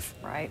Democratic wave.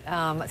 Right.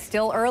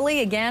 Still early.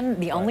 Again,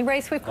 the only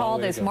race we've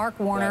called is Mark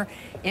Warner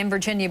in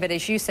Virginia. But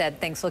as you said,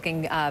 things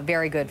looking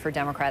very good for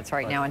Democrats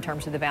right now in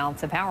terms of the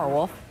balance of power.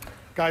 Wolf?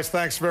 Guys,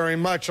 thanks very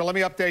much. Let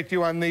me update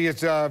you on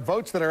these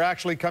votes that are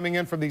actually coming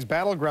in from these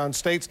battleground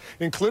states,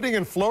 including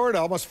in Florida.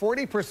 Almost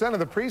 40% of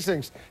the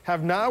precincts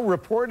have now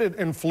reported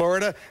in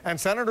Florida, and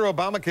Senator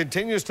Obama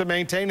continues to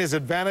maintain his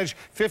advantage,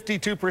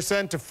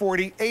 52% to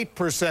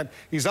 48%.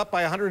 He's up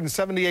by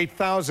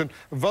 178,000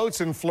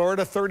 votes in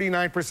Florida.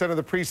 39% of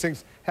the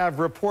precincts have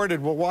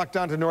reported. We'll walk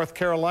down to North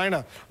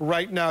Carolina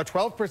right now.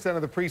 12%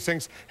 of the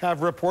precincts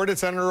have reported.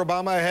 Senator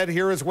Obama ahead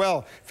here as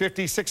well,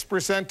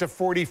 56% to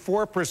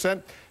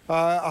 44%.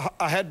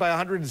 Ahead by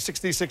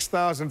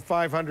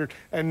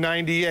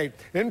 166,598.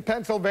 In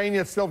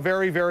Pennsylvania, it's still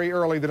very, very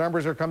early. The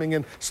numbers are coming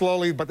in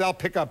slowly, but they'll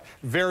pick up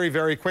very,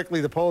 very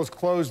quickly. The polls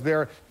closed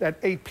there at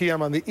 8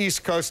 p.m. on the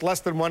East Coast.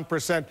 Less than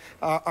 1%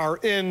 are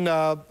in.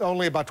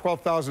 Only about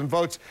 12,000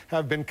 votes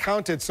have been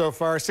counted so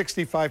far.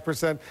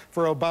 65%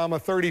 for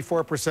Obama,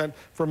 34%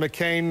 for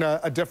McCain,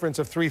 a difference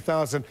of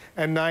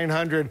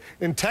 3,900.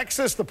 In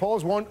Texas, the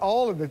polls won't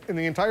all, in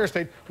the entire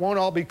state, won't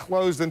all be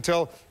closed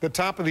until the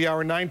top of the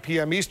hour, 9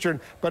 p.m. Eastern.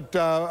 But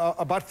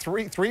about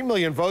 3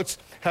 million votes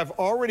have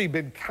already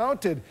been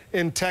counted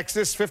in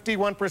Texas.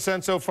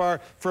 51% so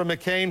far for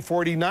McCain,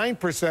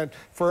 49%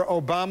 for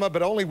Obama,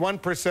 but only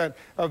 1%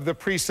 of the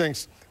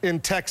precincts in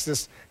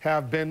Texas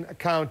have been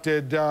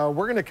counted. We're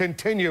going to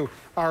continue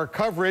our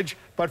coverage,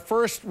 but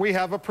first we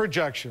have a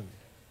projection.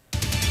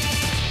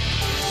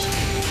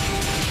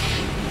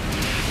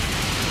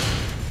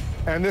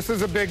 And this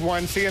is a big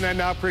one. CNN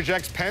now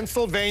projects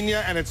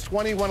Pennsylvania and its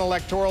 21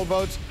 electoral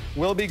votes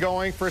will be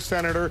going for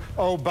Senator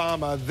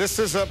Obama. This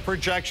is a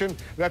projection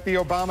that the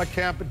Obama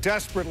camp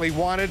desperately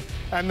wanted,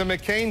 and the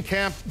McCain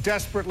camp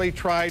desperately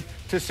tried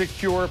to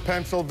secure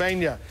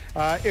Pennsylvania.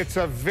 It's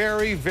a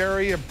very,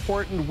 very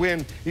important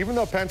win. Even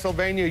though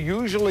Pennsylvania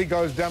usually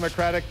goes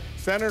Democratic,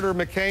 Senator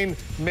McCain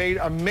made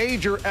a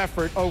major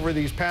effort over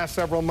these past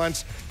several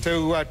months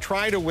to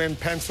try to win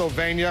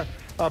Pennsylvania.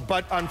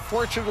 But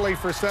unfortunately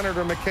for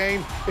Senator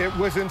McCain, it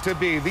wasn't to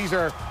be. These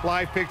are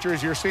live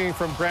pictures you're seeing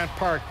from Grant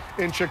Park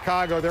in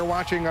Chicago. They're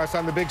watching us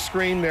on the big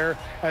screen there,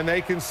 and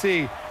they can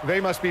see.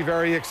 They must be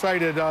very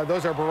excited.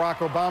 Those are Barack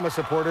Obama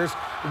supporters.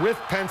 With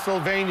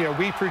Pennsylvania,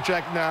 we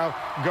project now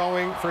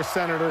going for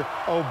Senator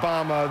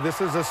Obama.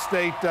 This is a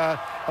state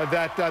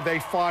that they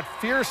fought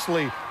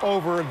fiercely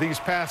over these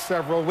past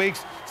several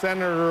weeks.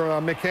 Senator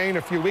McCain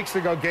a few weeks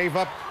ago gave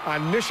up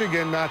on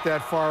Michigan, not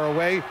that far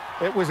away.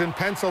 It was in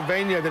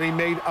Pennsylvania that he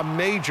made a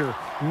major,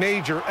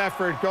 major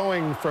effort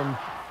going from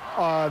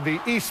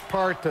the east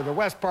part to the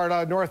west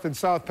part, north and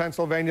south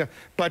Pennsylvania.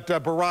 But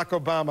Barack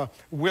Obama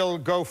will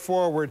go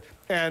forward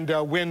and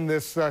win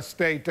this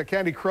state.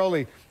 Candy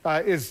Crowley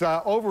is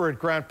over at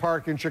Grant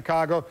Park in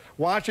Chicago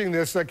watching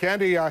this.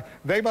 Candy,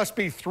 they must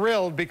be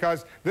thrilled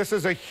because this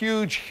is a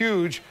huge,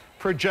 huge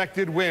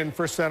projected win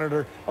for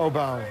Senator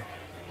Obama.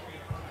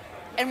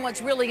 And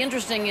what's really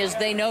interesting is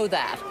they know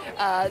that.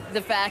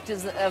 The fact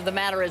of the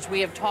matter is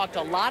we have talked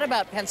a lot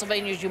about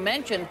Pennsylvania, as you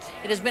mentioned.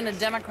 It has been a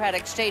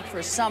Democratic state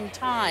for some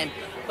time,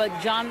 but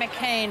John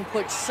McCain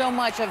put so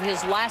much of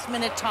his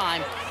last-minute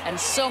time and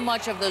so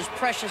much of those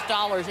precious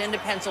dollars into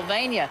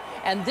Pennsylvania,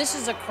 and this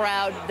is a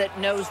crowd that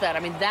knows that. I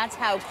mean, that's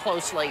how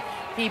closely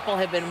people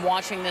have been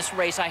watching this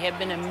race. I have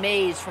been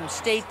amazed from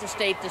state to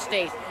state to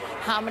state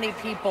how many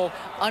people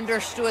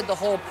understood the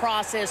whole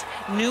process,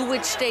 knew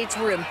which states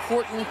were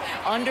important,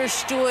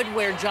 understood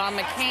where John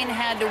McCain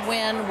had to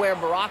win, where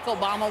Barack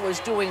Obama was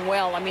doing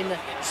well. I mean, the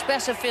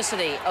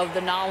specificity of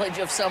the knowledge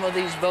of some of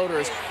these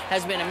voters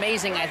has been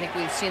amazing. I think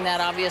we've seen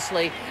that,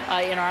 obviously,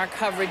 in our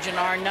coverage and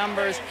our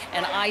numbers,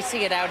 and I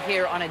see it out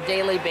here on a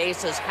daily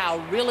basis, how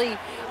really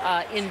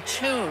in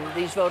tune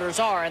these voters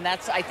are, and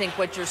that's, I think,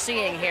 what you're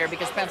seeing here,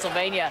 because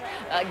Pennsylvania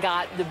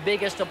got the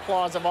biggest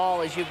applause of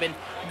all as you've been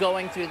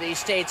going through these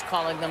states,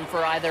 calling them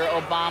for either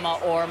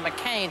Obama or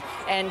McCain.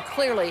 And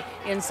clearly,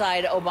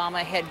 inside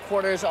Obama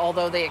headquarters,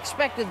 although they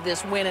expected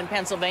this win in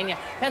Pennsylvania,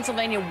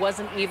 Pennsylvania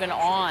wasn't even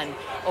on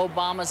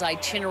Obama's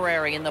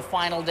itinerary in the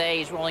final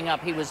days rolling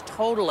up. He was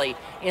totally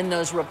in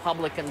those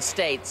Republican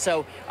states.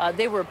 So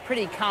they were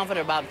pretty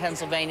confident about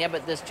Pennsylvania,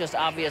 but this just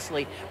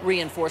obviously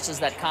reinforces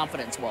that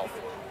confidence, Wolf.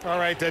 All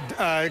right,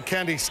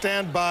 Candy,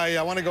 stand by.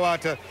 I want to go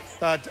out to,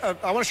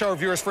 I want to show our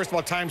viewers, first of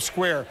all, Times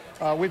Square.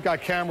 We've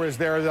got cameras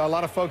there. A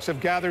lot of folks have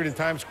gathered in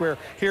Times Square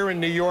here in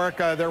New York.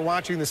 They're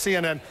watching the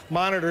CNN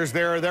monitors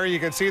there. There you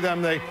can see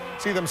them. They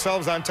see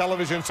themselves on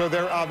television, so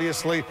they're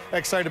obviously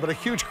excited. But a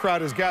huge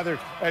crowd has gathered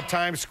at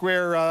Times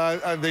Square.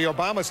 The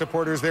Obama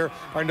supporters there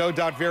are no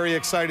doubt very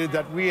excited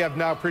that we have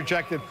now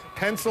projected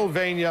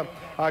Pennsylvania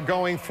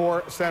going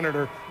for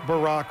Senator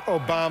Barack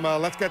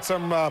Obama. Let's get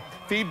some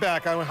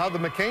feedback on how the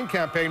McCain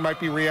campaign might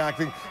be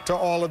reacting to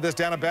all of this.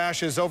 Dana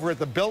Bash is over at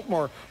the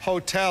Biltmore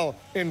Hotel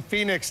in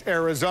Phoenix,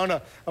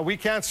 Arizona. We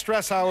can't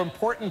stress how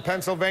important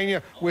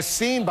Pennsylvania was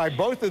seen by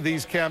both of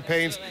these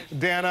campaigns.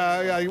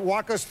 Dana,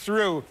 walk us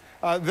through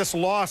this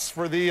loss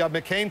for the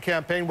McCain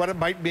campaign, what it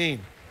might mean.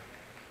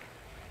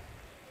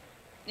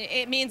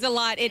 It means a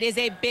lot. It is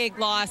a big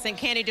loss, and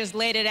Candy just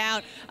laid it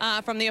out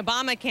from the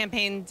Obama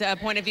campaign's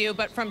point of view.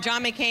 But from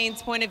John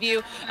McCain's point of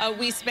view,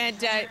 we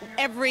spent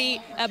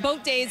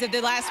both days of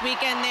the last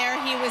weekend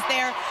there. He was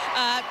there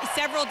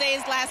several days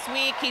last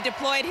week. He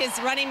deployed his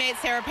running mate,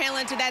 Sarah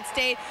Palin, to that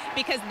state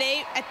because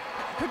they,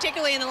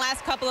 particularly in the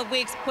last couple of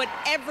weeks, put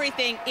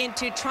everything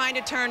into trying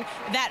to turn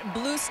that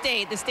blue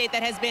state, the state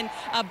that has been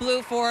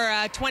blue for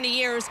 20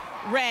 years,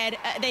 red.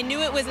 They knew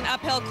it was an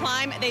uphill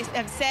climb. They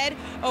have said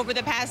over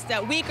the past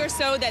week or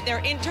so that their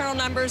internal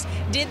numbers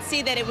did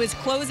see that it was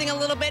closing a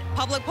little bit.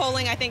 Public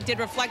polling, I think, did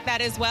reflect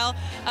that as well.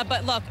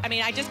 But look, I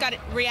mean, I just got a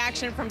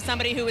reaction from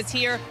somebody who was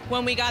here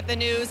when we got the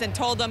news and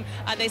told them,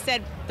 they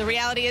said the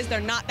reality is they're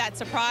not that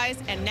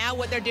surprised, and now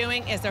what they're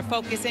doing is they're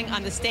focusing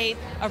on the state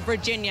of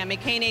Virginia.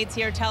 McCain aides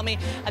here tell me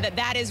that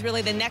that is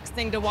really the next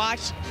thing to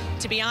watch,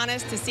 to be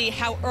honest, to see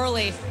how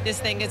early this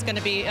thing is going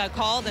to be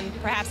called, and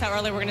perhaps how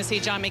early we're going to see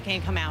John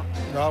McCain come out.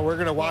 Well, we're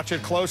going to watch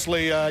it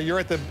closely. You're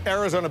at the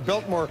Arizona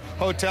Biltmore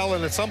Hotel,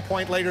 and at some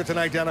point later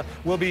tonight, Dana,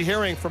 we'll be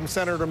hearing from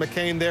Senator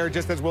McCain there,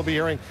 just as we'll be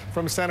hearing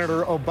from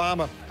Senator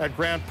Obama at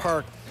Grant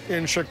Park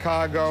in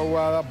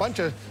Chicago. A bunch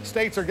of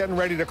states are getting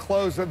ready to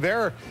close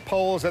their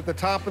polls at the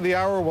top of the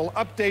hour. We'll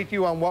update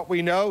you on what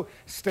we know.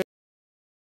 Stay